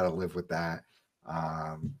of just got to live with that.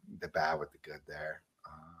 The bad with the good there.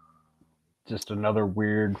 Just another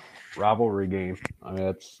weird rivalry game. I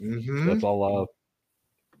mean, that's all.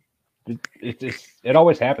 It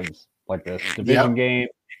always happens like this division game.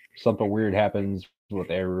 Something weird happens with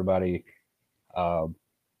everybody.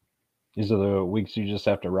 These are the weeks you just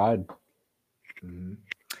have to ride. Mm-hmm.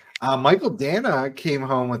 Michael Dana came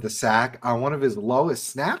home with a sack on one of his lowest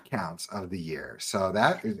snap counts of the year. So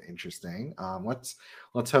that is interesting. Let's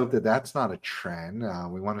hope that that's not a trend.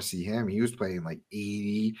 We want to see him. He was playing like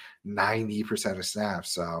 80, 90% of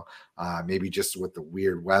snaps. So maybe just with the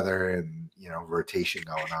weird weather and, rotation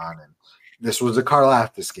going on. And this was a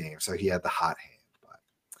Karlaftis game. So he had the hot hand.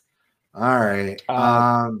 But all right.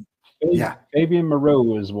 Yeah. Fabian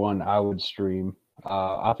Moreau is one I would stream.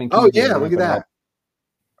 I think. Oh, yeah. Look at that.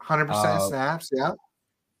 100% snaps, yeah.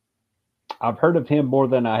 I've heard of him more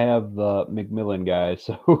than I have the McMillan guy,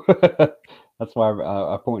 so that's why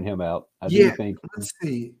I point him out. I do think. Let's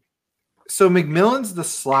see. So McMillan's the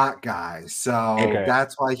slot guy, so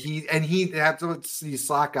that's why that's what these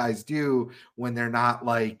slot guys do when they're not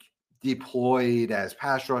like deployed as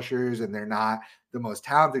pass rushers and they're not the most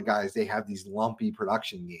talented guys. They have these lumpy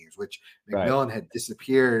production games, which McMillan had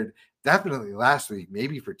disappeared definitely last week,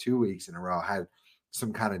 maybe for 2 weeks in a row. Had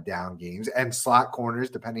some kind of down games, and slot corners,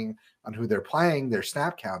 depending on who they're playing, their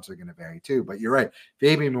snap counts are going to vary too. But you're right.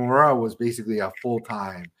 Fabian Moreau was basically a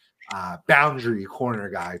full-time boundary corner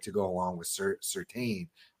guy to go along with Surtain.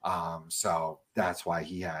 So that's why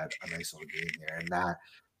he had a nice little game there. And that,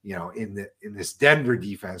 in this Denver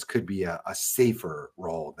defense could be a safer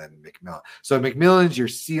role than McMillan. So McMillan's your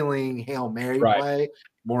ceiling Hail Mary play.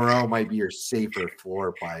 Moreau might be your safer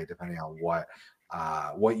floor play, depending on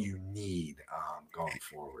what you need going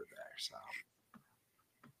forward there. So,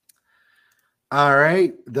 all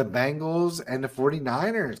right, the Bengals and the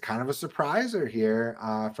 49ers, kind of a surpriser here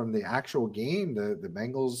from the actual game. The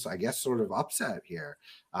Bengals, I guess, sort of upset here.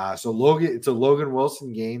 So it's a Logan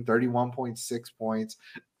Wilson game, 31.6 points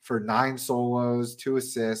for 9 solos, 2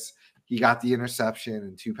 assists. He got the interception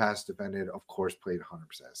and 2 passes defended. Of course, played 100%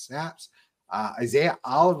 of snaps. Isaiah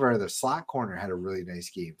Oliver, the slot corner, had a really nice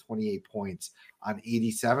game, 28 points on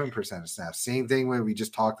 87% of snaps. Same thing when we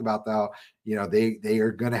just talked about, though. They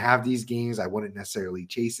are going to have these games. I wouldn't necessarily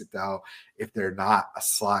chase it, though, if they're not a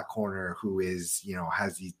slot corner who is,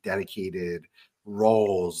 has these dedicated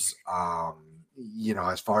roles,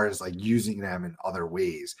 as far as like using them in other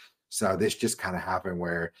ways. So this just kind of happened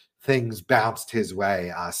where things bounced his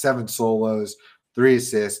way. 7 solos, 3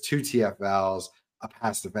 assists, 2 TFLs, a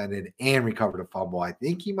pass defended, and recovered a fumble. I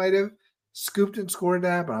think he might have scooped and scored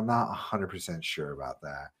that, but I'm not 100% sure about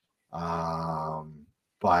that.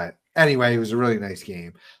 But anyway, it was a really nice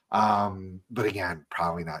game. But again,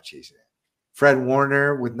 probably not chasing it. Fred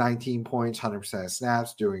Warner with 19 points, 100% of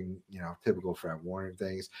snaps, doing, typical Fred Warner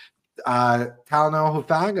things. Talanoa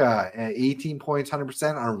Hufanga at 18 points,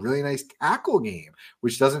 100% on a really nice tackle game,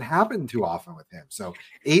 which doesn't happen too often with him. So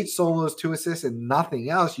 8 solos, 2 assists, and nothing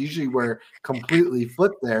else. Usually we're completely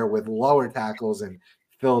flipped there with lower tackles and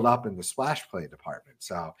filled up in the splash play department.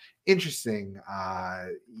 So interesting,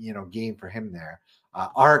 game for him there.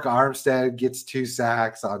 Arik Armstead gets 2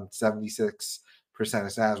 sacks on 76%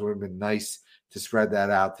 of snaps. Would have been nice to spread that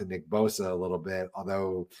out to Nick Bosa a little bit,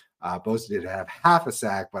 although Bosa did have half a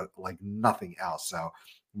sack, but like nothing else. So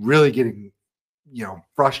really getting,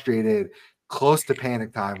 frustrated, close to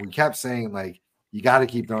panic time. We kept saying, like, you got to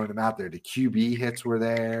keep throwing them out there. The QB hits were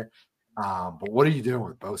there. But what are you doing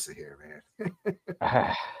with Bosa here,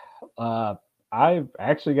 man? I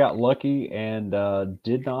actually got lucky and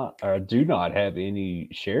do not have any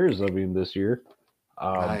shares of him this year.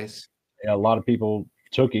 Nice. A lot of people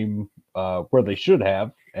took him where they should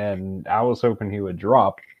have, and I was hoping he would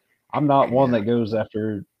drop. I'm not one that goes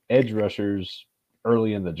after edge rushers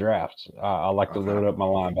early in the draft. I like to load up my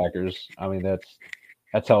linebackers. I mean,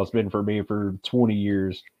 that's how it's been for me for 20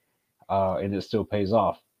 years, and it still pays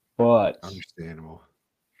off. But understandable.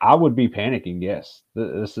 I would be panicking. Yes,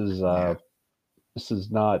 this is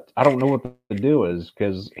not. I don't know what the deal is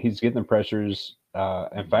because he's getting the pressures.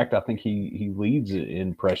 In fact, I think he leads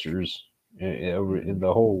in pressures in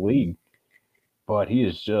the whole league, but he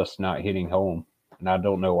is just not hitting home, and I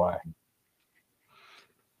don't know why.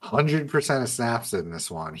 100% of snaps in this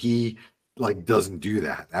one. He doesn't do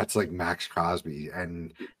that. That's like Max Crosby,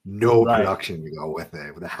 and no production to go with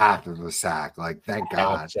it. With half of the sack, thank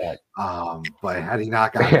God. But had he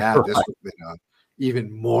not gotten that, this would have been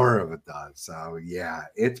even more of a dud. So yeah,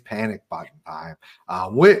 it's panic button time.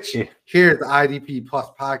 Which here at the IDP Plus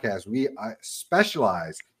podcast, we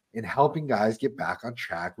specialize in helping guys get back on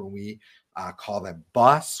track when we call them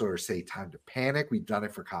busts or say time to panic. We've done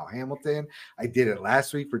it for Kyle Hamilton. I did it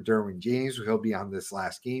last week for Derwin James. He'll be on this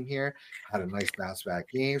last game here. Had a nice bounce back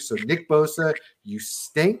game. So Nick Bosa, you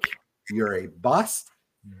stink. You're a bust.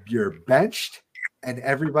 You're benched. And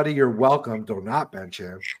everybody, you're welcome. Do not bench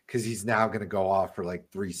him because he's now going to go off for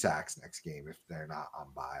 3 sacks next game if they're not on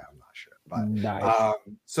bye. I'm not sure. But nice.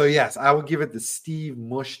 So yes, I will give it the Steve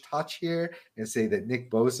Mush touch here and say that Nick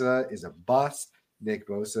Bosa is a bust. Nick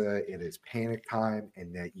Bosa, it is panic time,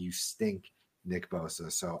 and that you stink, Nick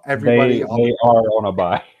Bosa. So everybody, they are on a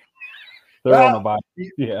bye. They're on a bye.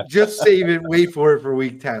 Yeah. Just save it. Wait for it for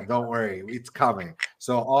week 10. Don't worry. It's coming.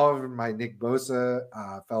 So all of my Nick Bosa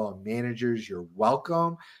fellow managers, you're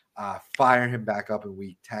welcome. Fire him back up in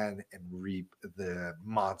week 10 and reap the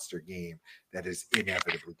monster game that is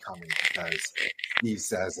inevitably coming because he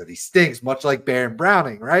says that he stinks, much like Baron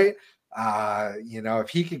Browning, right? If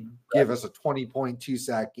he could give us a 20.2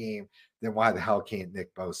 sack game, then why the hell can't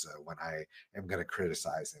Nick Bosa when I am going to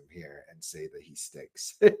criticize him here and say that he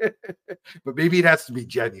stinks? But maybe it has to be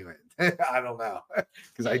genuine. I don't know.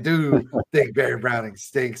 Because I do think Baron Browning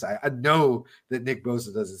stinks. I know that Nick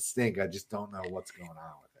Bosa doesn't stink. I just don't know what's going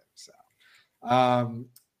on with him. So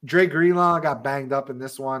Dre Greenlaw got banged up in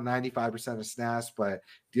this one, 95% of snaps, but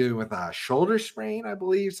dealing with a shoulder sprain, I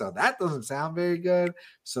believe. So that doesn't sound very good.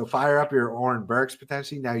 So fire up your Oren Burks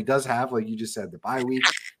potentially. Now he does have, like you just said, the bye week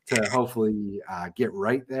to hopefully get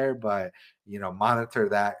right there, but monitor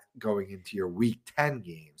that going into your week 10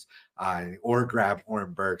 games, or grab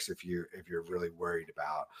Oren Burks if you're really worried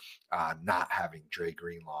about not having Dre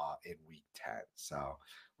Greenlaw in week 10. So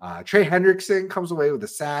Trey Hendrickson comes away with a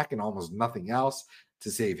sack and almost nothing else to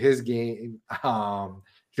save his game.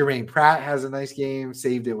 Jermaine Pratt has a nice game,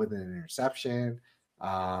 saved it with an interception.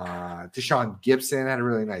 Deshaun Gibson had a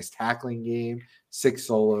really nice tackling game, 6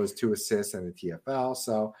 solos, 2 assists, and a TFL.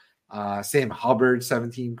 So Sam Hubbard,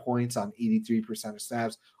 17 points on 83% of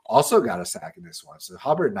snaps, also got a sack in this one. So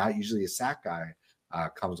Hubbard, not usually a sack guy,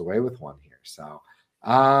 comes away with one here. So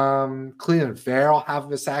Cleveland Farrell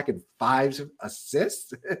having a sack and 5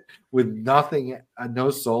 assists with nothing, no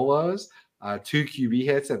solos. 2 QB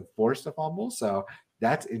hits and forced a fumble. So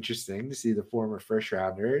that's interesting to see the former first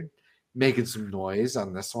rounder making some noise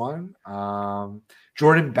on this one.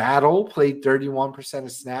 Jordan Battle played 31%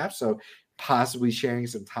 of snaps. So possibly sharing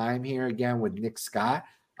some time here again with Nick Scott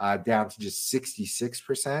down to just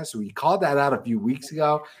 66%. So we called that out a few weeks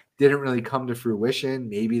ago. Didn't really come to fruition.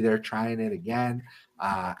 Maybe they're trying it again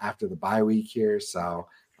after the bye week here. So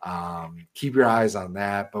keep your eyes on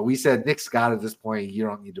that. But we said Nick Scott at this point, you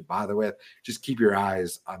don't need to bother with. Just keep your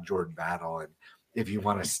eyes on Jordan Battle. And if you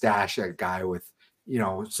want to stash a guy with,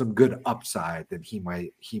 some good upside, then he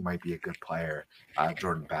might be a good player,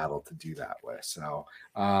 Jordan Battle, to do that with. So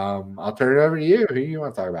I'll turn it over to you. Who do you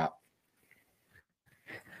want to talk about?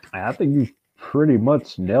 I think you pretty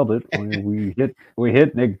much nailed it. We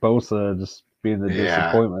hit Nick Bosa just being the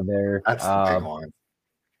disappointment there. That's the big one.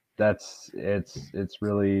 It's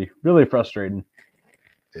really, really frustrating.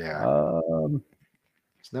 Yeah.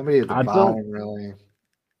 There's nobody at the bottom, really.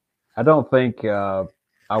 I don't think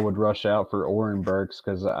I would rush out for Oren Burks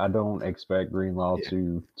because I don't expect Greenlaw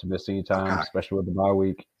to miss any time, especially with the bye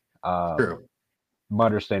week. True. My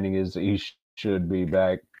understanding is he should be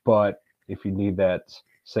back, but if you need that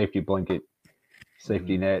safety blanket,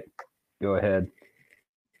 safety net, go ahead.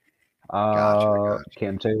 Gotcha.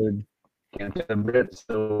 Cam Taylor Britt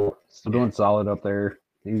still doing solid up there.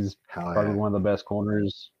 He's probably one of the best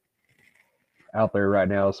corners out there right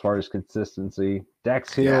now as far as consistency.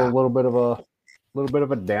 Dax Hill, a little bit of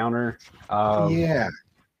a downer.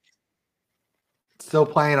 Still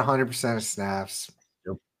playing 100% of snaps.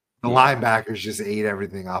 Yep. The linebackers just ate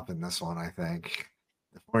everything up in this one, I think.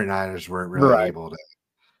 The 49ers weren't really able to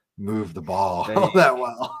move the ball all that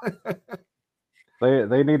well.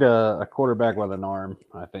 They need a quarterback with an arm,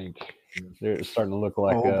 I think. They're starting to look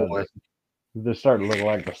like they're starting to look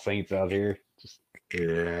like the Saints out here. Just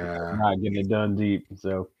not getting it done deep.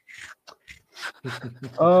 So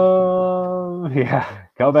Yeah.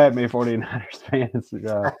 Come at me, 49ers fans.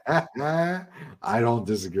 I don't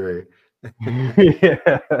disagree.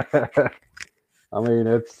 Yeah. I mean,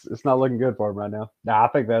 it's not looking good for him right now. Nah, I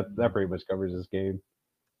think that pretty much covers this game.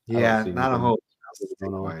 Yeah, not a whole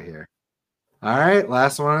going on here. All right,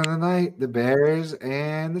 last one of the night: the Bears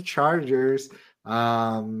and the Chargers.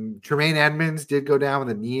 Tremaine Edmonds did go down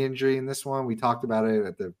with a knee injury in this one. We talked about it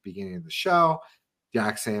at the beginning of the show.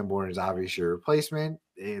 Jack Sanborn is obviously your replacement.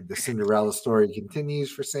 The Cinderella story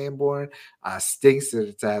continues for Sanborn. Stinks that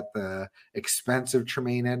it's at the expense of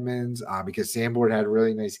Tremaine Edmonds because Sanborn had a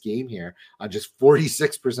really nice game here. Just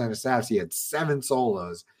 46% of snaps. He had 7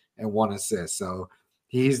 solos and 1 assist. So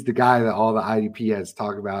he's the guy that all the IDP has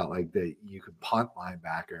talked about, like that you can punt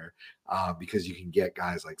linebacker because you can get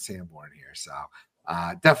guys like Sanborn here. So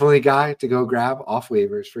definitely a guy to go grab off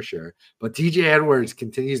waivers for sure. But TJ Edwards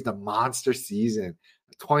continues the monster season.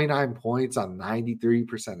 29 points on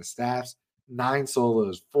 93% of snaps, 9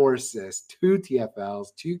 solos, 4 assists, 2 TFLs,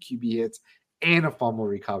 2 QB hits, and a fumble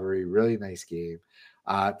recovery. Really nice game.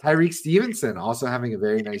 Tyreek Stevenson also having a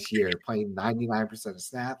very nice year, playing 99% of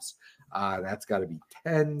snaps. That's got to be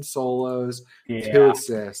 10 solos, 2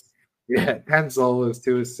 assists. Yeah, 10 solos,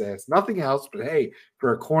 2 assists. Nothing else, but hey,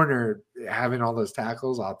 for a corner, having all those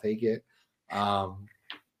tackles, I'll take it.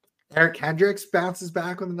 Eric Hendricks bounces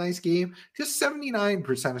back with a nice game. Just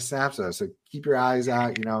 79% of snaps, though. So keep your eyes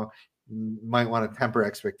out. You know, might want to temper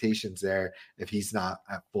expectations there if he's not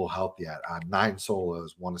at full health yet. 9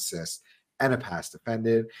 solos, 1 assist, and a pass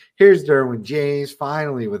defended. Here's Derwin James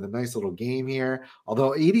finally with a nice little game here.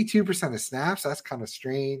 Although 82% of snaps, that's kind of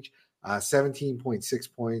strange.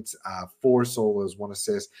 17.6 points, 4 solos, 1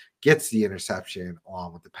 assist, gets the interception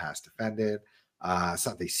along with the pass defended.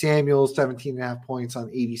 Sunday Samuels, 17.5 points on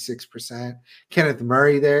 86%. Kenneth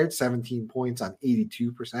Murray there, 17 points on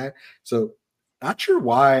 82%. So not sure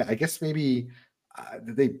why. I guess maybe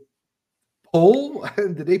did they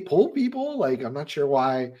pull people? Like, I'm not sure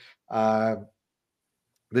why the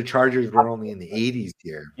Chargers were only in the 80s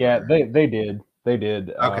here. Yeah, they did. They did.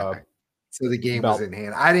 Okay. So the game was in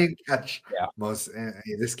hand. I didn't catch most.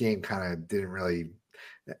 This game kind of didn't really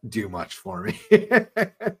do much for me.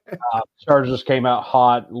 Chargers came out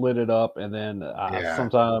hot, lit it up, and then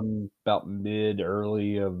sometime about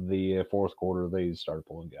early of the fourth quarter, they started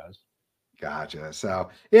pulling guys. Gotcha. So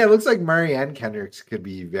yeah, it looks like Murray and Kendricks could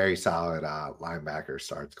be very solid linebacker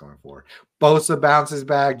starts going forward. Bosa bounces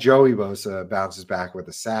back. Joey Bosa bounces back with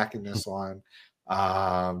a sack in this one.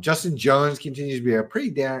 Justin Jones continues to be a pretty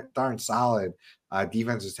darn solid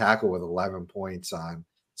defensive tackle with 11 points on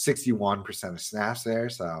 61% of snaps there.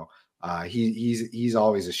 So he's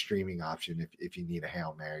always a streaming option if you need a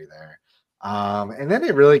Hail Mary there. And then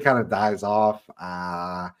it really kind of dies off.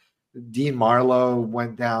 Dean Marlowe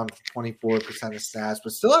went down to 24% of snaps,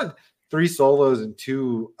 but still had 3 solos and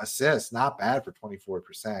 2 assists. Not bad for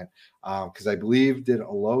 24%. Because I believe, did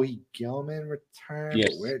Alohi Gilman return?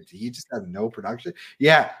 Yes. Where did he just have no production?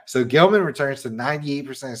 Yeah. So Gilman returns to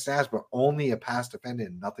 98% of snaps, but only a pass defended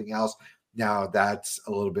and nothing else. Now that's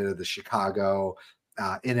a little bit of the Chicago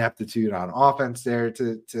ineptitude on offense there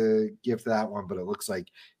to give to that one, but it looks like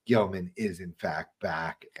Gilman is in fact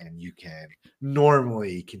back, and you can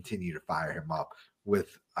normally continue to fire him up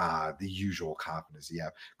with the usual confidence you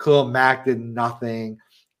have. Khalil Mack did nothing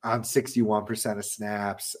on 61% of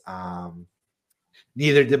snaps.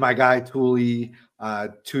 Neither did my guy Tui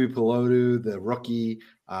Pelotu, the rookie,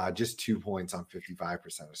 just 2 points on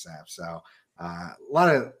 55% of snaps. So a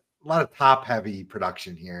lot of top heavy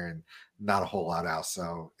production here and not a whole lot else.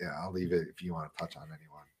 So yeah, I'll leave it if you want to touch on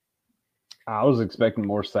anyone. I was expecting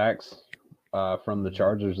more sacks from the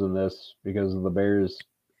Chargers in this because of the Bears'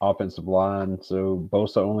 offensive line. So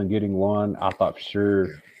Bosa only getting 1. I thought for sure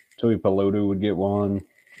Tui Pelotu would get 1.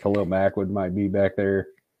 Khalil Mack might be back there.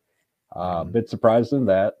 Bit surprised in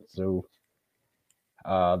that. So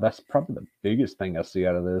that's probably the biggest thing I see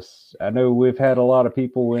out of this. I know we've had a lot of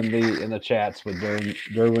people in the chats with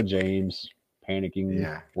Derwin James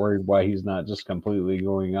panicking, worried why he's not just completely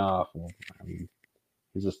going off. Well, I mean,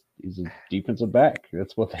 he's a defensive back.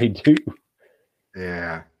 That's what they do.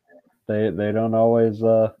 Yeah. They don't always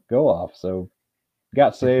go off. So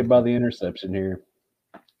got saved by the interception here.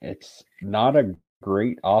 It's not a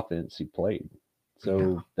great offense he played.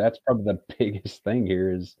 So that's probably the biggest thing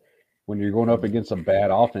here is when you're going up against a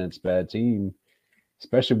bad offense, bad team,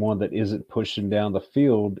 especially one that isn't pushing down the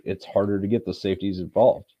field, it's harder to get the safeties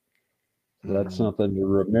involved. So that's something to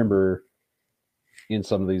remember in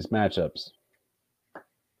some of these matchups.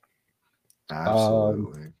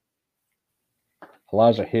 Absolutely.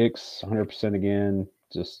 Elijah Hicks, 100% again.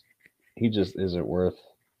 He just isn't worth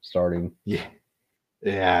starting.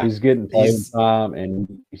 Yeah, he's getting playing time, and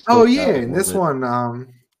in this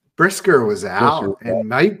one, Brisker was out and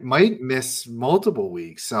might miss multiple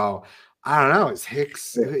weeks. So I don't know. It's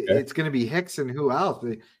Hicks. Okay. It's going to be Hicks and who else?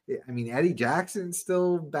 I mean, Eddie Jackson's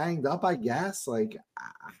still banged up, I guess. Like,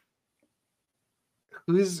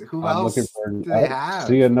 who else do they have?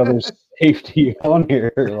 See another safety on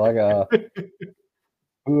here. Like,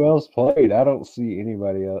 who else played? I don't see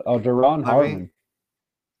anybody else. Oh, Deron Harmon.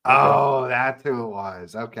 Oh, that's who it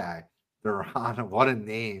was. Okay. Deron, what a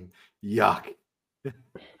name. Yuck.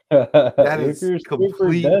 That is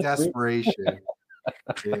complete desperation.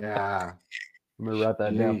 Yeah. Let me write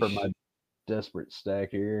that down for my desperate stack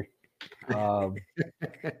here.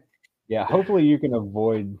 Yeah, hopefully you can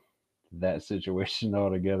avoid that situation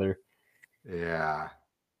altogether. Yeah.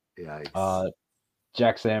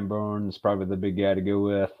 Jack Sanborn's probably the big guy to go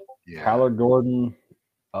with. Yeah. Kyler Gordon,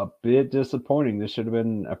 a bit disappointing. This should have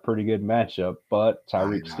been a pretty good matchup, but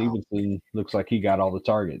Tyreek Stevenson looks like he got all the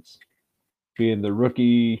targets. Being the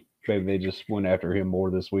rookie, maybe they just went after him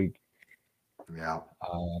more this week. Yeah.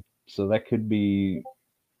 So that could be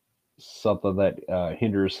something that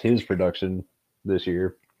hinders his production this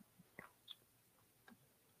year.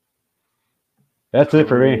 That's it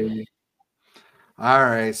for me. All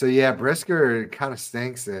right. So, yeah, Brisker kind of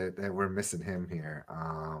stinks that we're missing him here.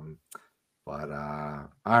 But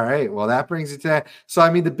all right. Well, that brings it to that. So, I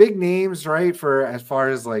mean, the big names, right, for as far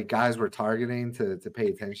as like guys we're targeting to pay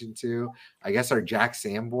attention to, I guess our Jack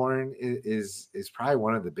Sanborn is probably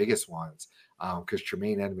one of the biggest ones because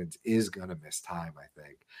Tremaine Edmonds is going to miss time, I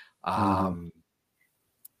think.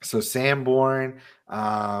 So Sanborn,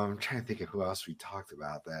 I'm trying to think of who else we talked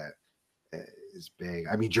about that is big.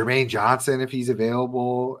 I mean, Jermaine Johnson, if he's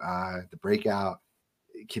available, the breakout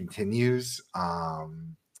continues.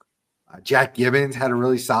 Jack Gibbons had a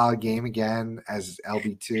really solid game again as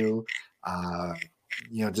LB2.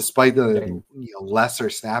 Despite the lesser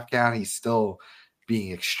snap count, he's still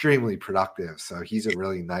being extremely productive. So he's a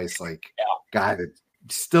really nice guy that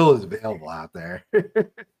still is available out there.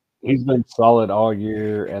 He's been solid all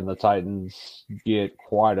year, and the Titans get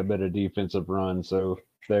quite a bit of defensive run, so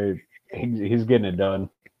he's getting it done.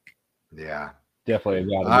 Yeah,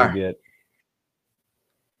 definitely a guy to get.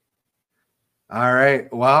 All right.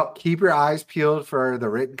 Well, keep your eyes peeled for the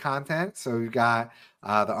written content. So we've got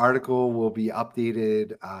the article will be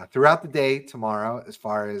updated throughout the day tomorrow as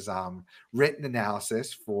far as written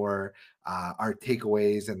analysis for our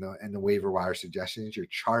takeaways and the waiver wire suggestions. Your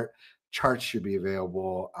charts should be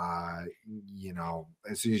available,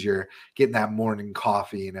 as soon as you're getting that morning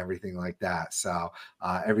coffee and everything like that. So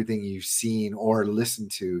everything you've seen or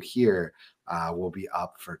listened to here will be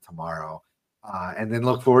up for tomorrow. And then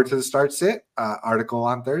look forward to the Start Sit article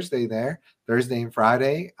on Thursday and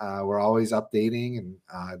Friday. We're always updating and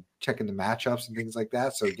checking the matchups and things like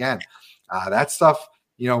that. So again, that stuff,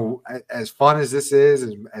 as fun as this is,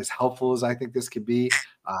 and as helpful as I think this could be,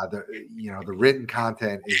 the written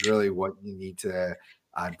content is really what you need to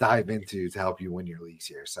dive into to help you win your leagues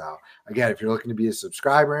here. So again, if you're looking to be a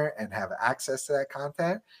subscriber and have access to that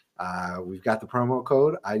content, we've got the promo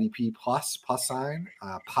code IDP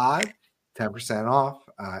 +pod. 10% off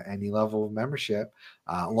any level of membership.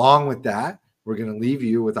 Along with that, we're going to leave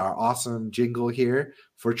you with our awesome jingle here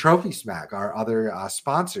for Trophy Smack, our other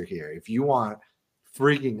sponsor here. If you want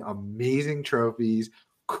freaking amazing trophies,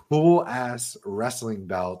 cool ass wrestling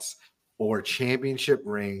belts, or championship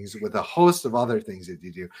rings with a host of other things that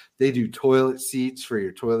they do toilet seats for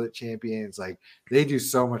your toilet champions. Like, they do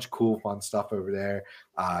so much cool, fun stuff over there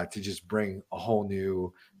to just bring a whole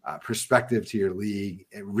new perspective to your league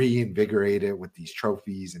and reinvigorate it with these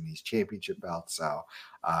trophies and these championship belts. So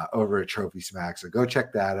over at Trophy Smack. So go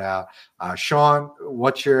check that out. Sean,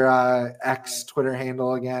 what's your X Twitter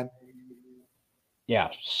handle again? Yeah,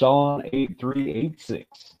 Sean8386.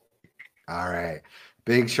 All right.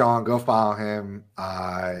 Big Sean, go follow him.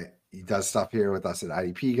 He does stuff here with us at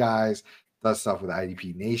IDP Guys, does stuff with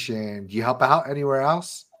IDP Nation. Do you help out anywhere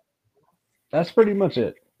else? That's pretty much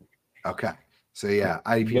it. Okay. So yeah,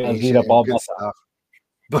 IDP Nation, good stuff.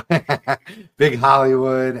 But Big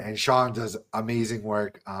Hollywood, and Sean does amazing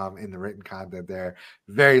work in the written content there.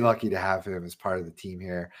 Very lucky to have him as part of the team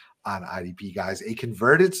here on IDP Guys, a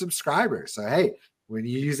converted subscriber. So hey, when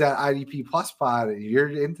you use that IDP Plus pod and you're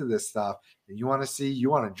into this stuff and you want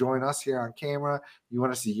to join us here on camera, you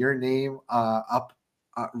want to see your name up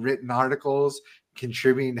written articles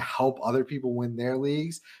contributing to help other people win their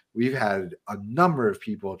leagues. We've had a number of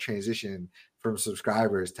people transition from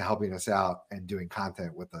subscribers to helping us out and doing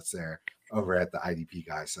content with us there over at the IDP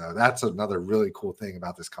Guys. So that's another really cool thing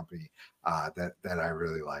about this company that I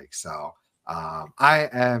really like. So I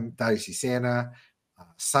am Dicey Santa,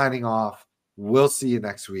 signing off. We'll see you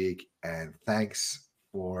next week, and thanks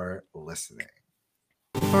for listening.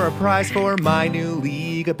 For a prize for my new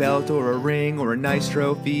league, a belt or a ring or a nice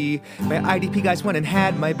trophy, my IDP guys went and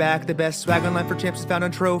had my back. The best swag online for champs is found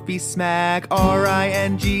on Trophy Smack.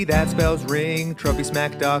 RING, that spells ring.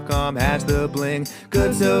 TrophySmack.com has the bling.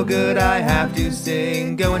 Good, so good, I have to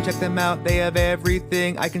sing. Go and check them out, they have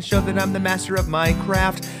everything. I can show that I'm the master of my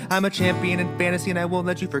craft. I'm a champion in fantasy and I won't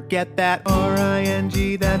let you forget that.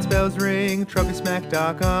 RING, that spells ring.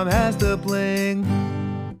 TrophySmack.com has the bling.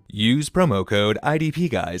 Use promo code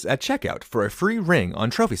IDPGuys at checkout for a free ring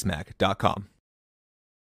on TrophySmack.com.